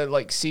the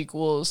like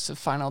sequels to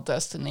Final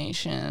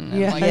Destination and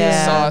Yeah. like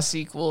Yeah. the Saw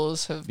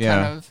sequels have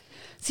Yeah. kind of.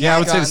 See, Yeah, I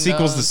would say the gotten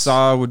sequels to those.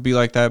 Saw would be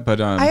like that,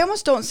 but I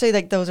almost don't say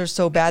like those are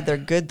so bad they're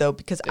good though,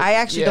 because I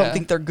actually Yeah. don't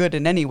think they're good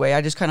in any way.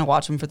 I just kind of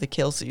watch them for the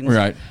kill scenes.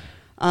 right.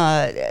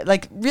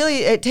 Like really,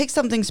 it takes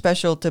something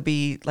special to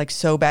be like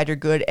so bad you're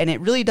good, and it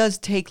really does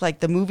take like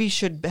the movie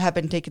should have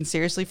been taken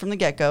seriously from the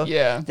get go.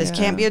 Yeah. This Yeah.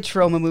 can't be a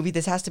trauma movie.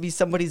 This has to be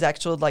somebody's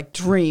actual like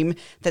dream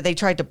that they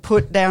tried to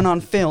put down on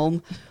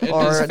film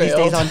or just these days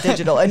failed. on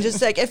digital, and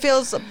just like it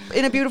feels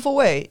in a beautiful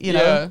way. You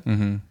know,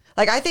 Yeah.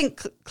 like I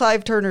think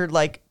Clive Turner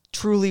like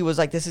truly was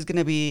like, this is going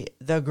to be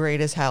the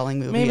greatest Howling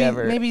movie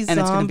ever, Maybe and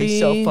it's going to be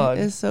so fun.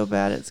 is so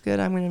bad it's good.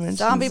 I'm going to mention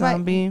Zombie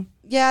Zombie. might-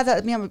 Yeah,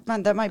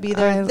 that might be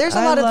there. There's a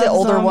I lot of the love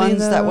older Zombie, ones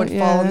that though, would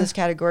fall in yeah. this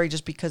category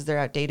just because they're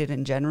outdated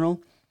in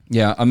general.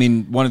 Yeah, I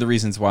mean, one of the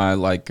reasons why I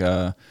like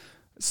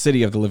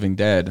City of the Living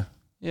Dead,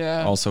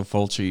 Yeah. also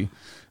Fulci,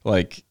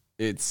 like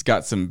it's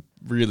got some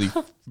really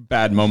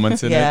bad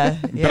moments in Yeah,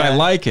 it, but I yeah.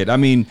 like it. I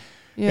mean,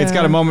 it's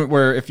got Yeah. a moment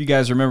where if you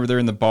guys remember, they're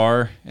in the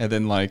bar and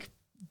then like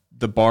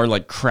the bar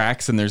like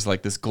cracks and there's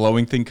like this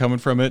glowing thing coming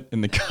from it,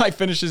 and the guy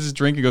finishes his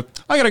drink and goes,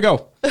 "I gotta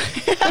go."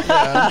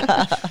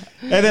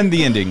 And then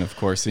the ending, of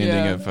course, the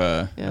ending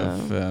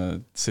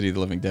of City of the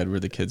Living Dead, where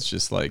the kid's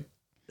just like.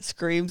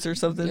 Screams or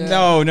something.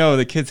 Yeah. No,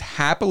 the kid's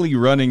happily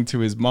running to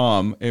his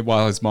mom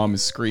while his mom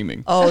is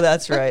screaming. Oh,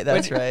 that's right.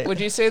 That's would, right.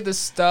 Would you say the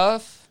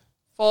stuff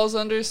falls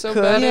under so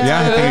Could. bad? Yeah,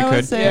 I think it would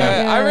could. say,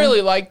 Yeah, I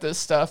really like this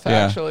stuff Yeah.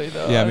 actually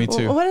though. Yeah, me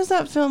too. What is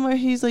that film where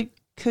he's like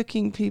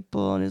cooking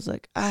people and he's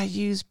like, I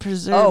use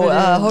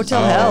preservatives?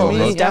 Hotel Oh, Hell.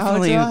 Mo- It's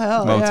definitely Hotel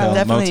Hell. Motel, Yeah.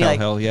 Definitely, Motel like-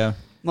 Hell, yeah.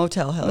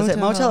 Motel Hell. Is it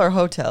Motel Motel Hell. or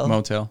Hotel?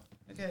 Motel,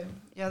 Okay.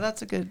 Yeah,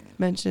 that's a good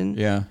mention.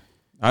 yeah.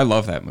 I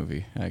love that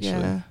movie, actually.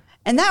 Yeah.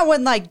 And that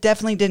one like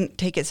definitely didn't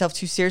take itself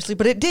too seriously,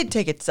 but it did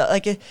take itself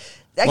like. I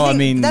Well, I think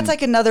mean- that's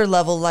like another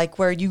level, like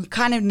where you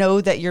kind of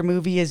know that your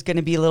movie is going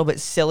to be a little bit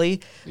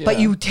silly, but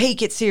Yeah. you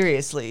take it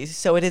seriously.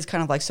 So it is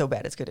kind of like so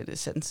bad it's good in a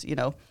sense, you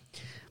know.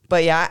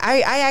 But yeah,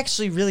 I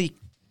actually really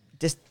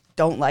just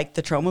don't like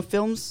the trauma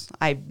films.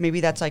 Maybe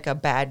that's like a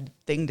bad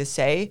thing to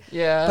say.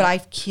 Yeah. But I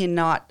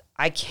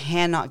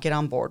cannot get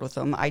on board with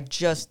them. I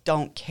just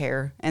don't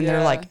care, and they're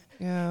Yeah. like,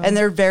 Yeah. and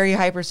they're very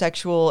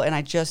hypersexual,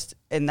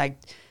 and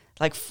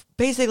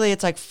basically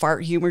it's like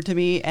fart humor to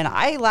me, and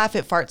I laugh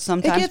at farts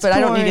sometimes, but I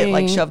don't need it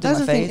like shoved That's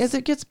in my the thing, face. is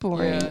it gets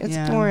boring. Yeah. It's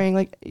Yeah. boring.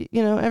 Like,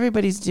 you know,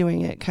 everybody's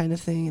doing it kind of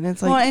thing. And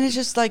it's like, Well, and it's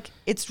just like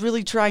it's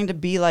really trying to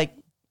be like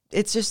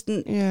it's just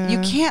Yeah. you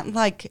can't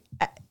like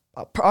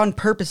on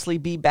purposely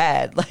be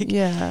bad. Like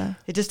yeah.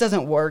 it just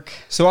doesn't work.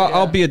 So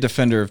I'll Yeah. be a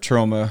defender of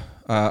trauma.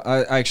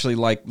 I actually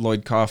like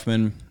Lloyd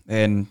Kaufman,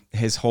 and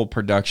his whole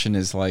production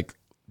is like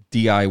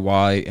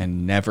DIY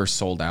and never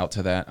sold out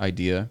to that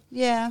idea.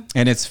 Yeah,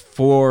 And it's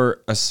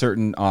for a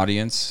certain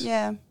audience,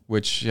 yeah.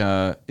 which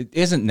it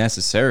isn't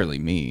necessarily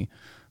me,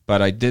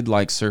 but I did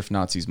like Surf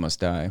Nazis Must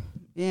Die.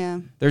 Yeah.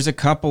 There's a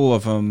couple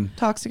of them.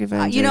 Toxic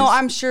Avengers. You know,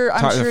 I'm sure The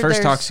first there's-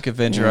 Toxic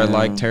Avenger, I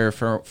like Terra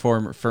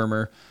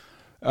Firmer.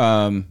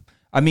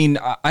 I mean,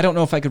 I don't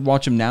know if I could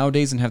watch them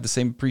nowadays and have the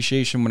same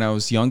appreciation when I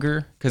was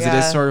younger, because it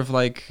is Yeah. sort of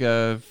like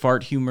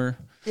fart humor.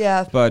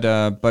 Yeah. But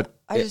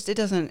it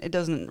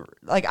doesn't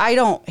like I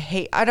don't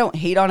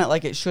hate on it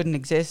like it shouldn't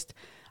exist.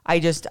 I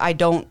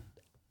don't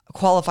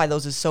qualify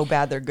those as so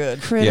bad they're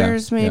good.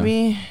 Critters, Yeah,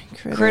 maybe.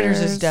 Critters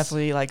is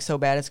definitely like so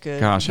bad it's good.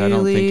 gosh, I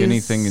don't think Ghoulies.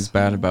 anything is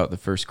bad about the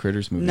first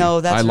Critters movie. No,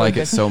 that's I really like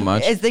good. it so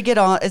much. As they get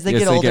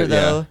Yes, older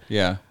though.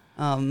 Yeah.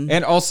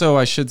 And also,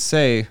 I should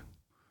say,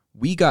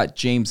 we got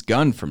James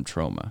Gunn from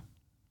Trauma.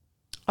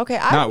 Okay,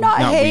 I'm not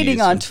we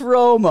hating as on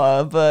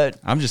Troma, but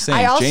I'm just saying.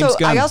 I James also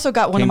Gunn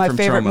got one of came my from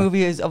favorite Troma.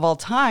 movies of all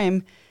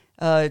time.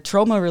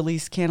 Troma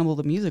released Cannibal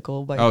the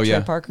Musical by Oh, Trey yeah.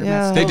 Parker. Yeah.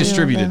 Matt They Stone.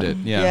 distributed it.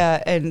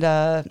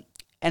 Yeah.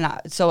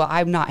 So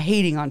I'm not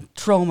hating on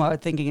Troma,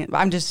 thinking it.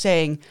 I'm just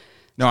saying.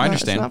 No, I It's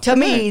understand. not- To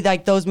me,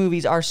 like those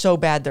movies are so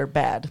bad they're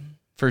bad.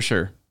 For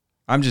sure.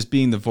 I'm just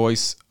being the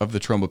voice of the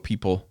Troma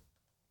people.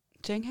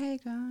 Saying, hey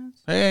guys,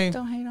 Hey,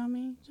 don't hate on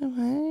me.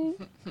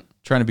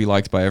 trying to be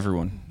liked by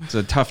everyone. It's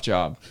a tough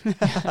job.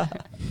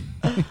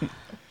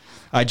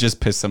 I just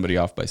pissed somebody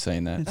off by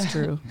saying that. It's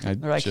true. I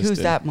They're like, just who's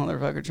did. that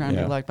motherfucker trying to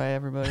Yeah. be liked by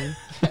everybody?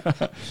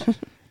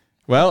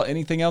 Well,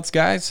 anything else,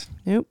 guys?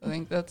 Nope. I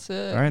think that's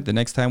it. All right. The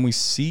next time we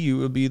see you,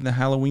 it'll be in the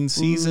Halloween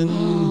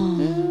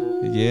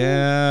season.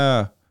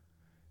 Yeah.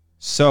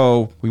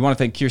 So we want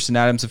to thank Kirsten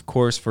Adams, of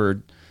course,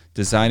 for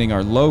designing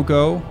our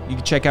logo. You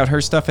can check out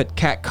her stuff at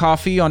Cat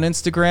Coffee on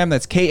Instagram.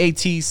 That's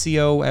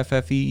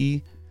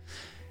KATCOFFEE.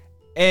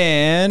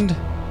 And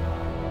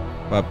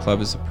Bob Club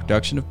is a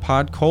production of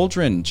Pod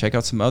Cauldron. Check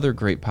out some other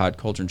great Pod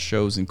Cauldron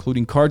shows,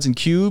 including Cards and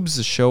Cubes,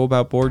 a show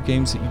about board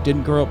games that you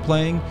didn't grow up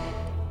playing,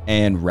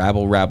 and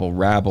Rabble, Rabble,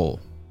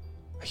 Rabble,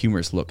 a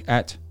humorous look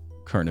at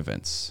current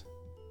events.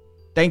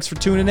 Thanks for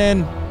tuning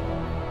in.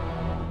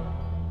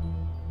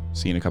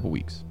 See you in a couple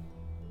weeks.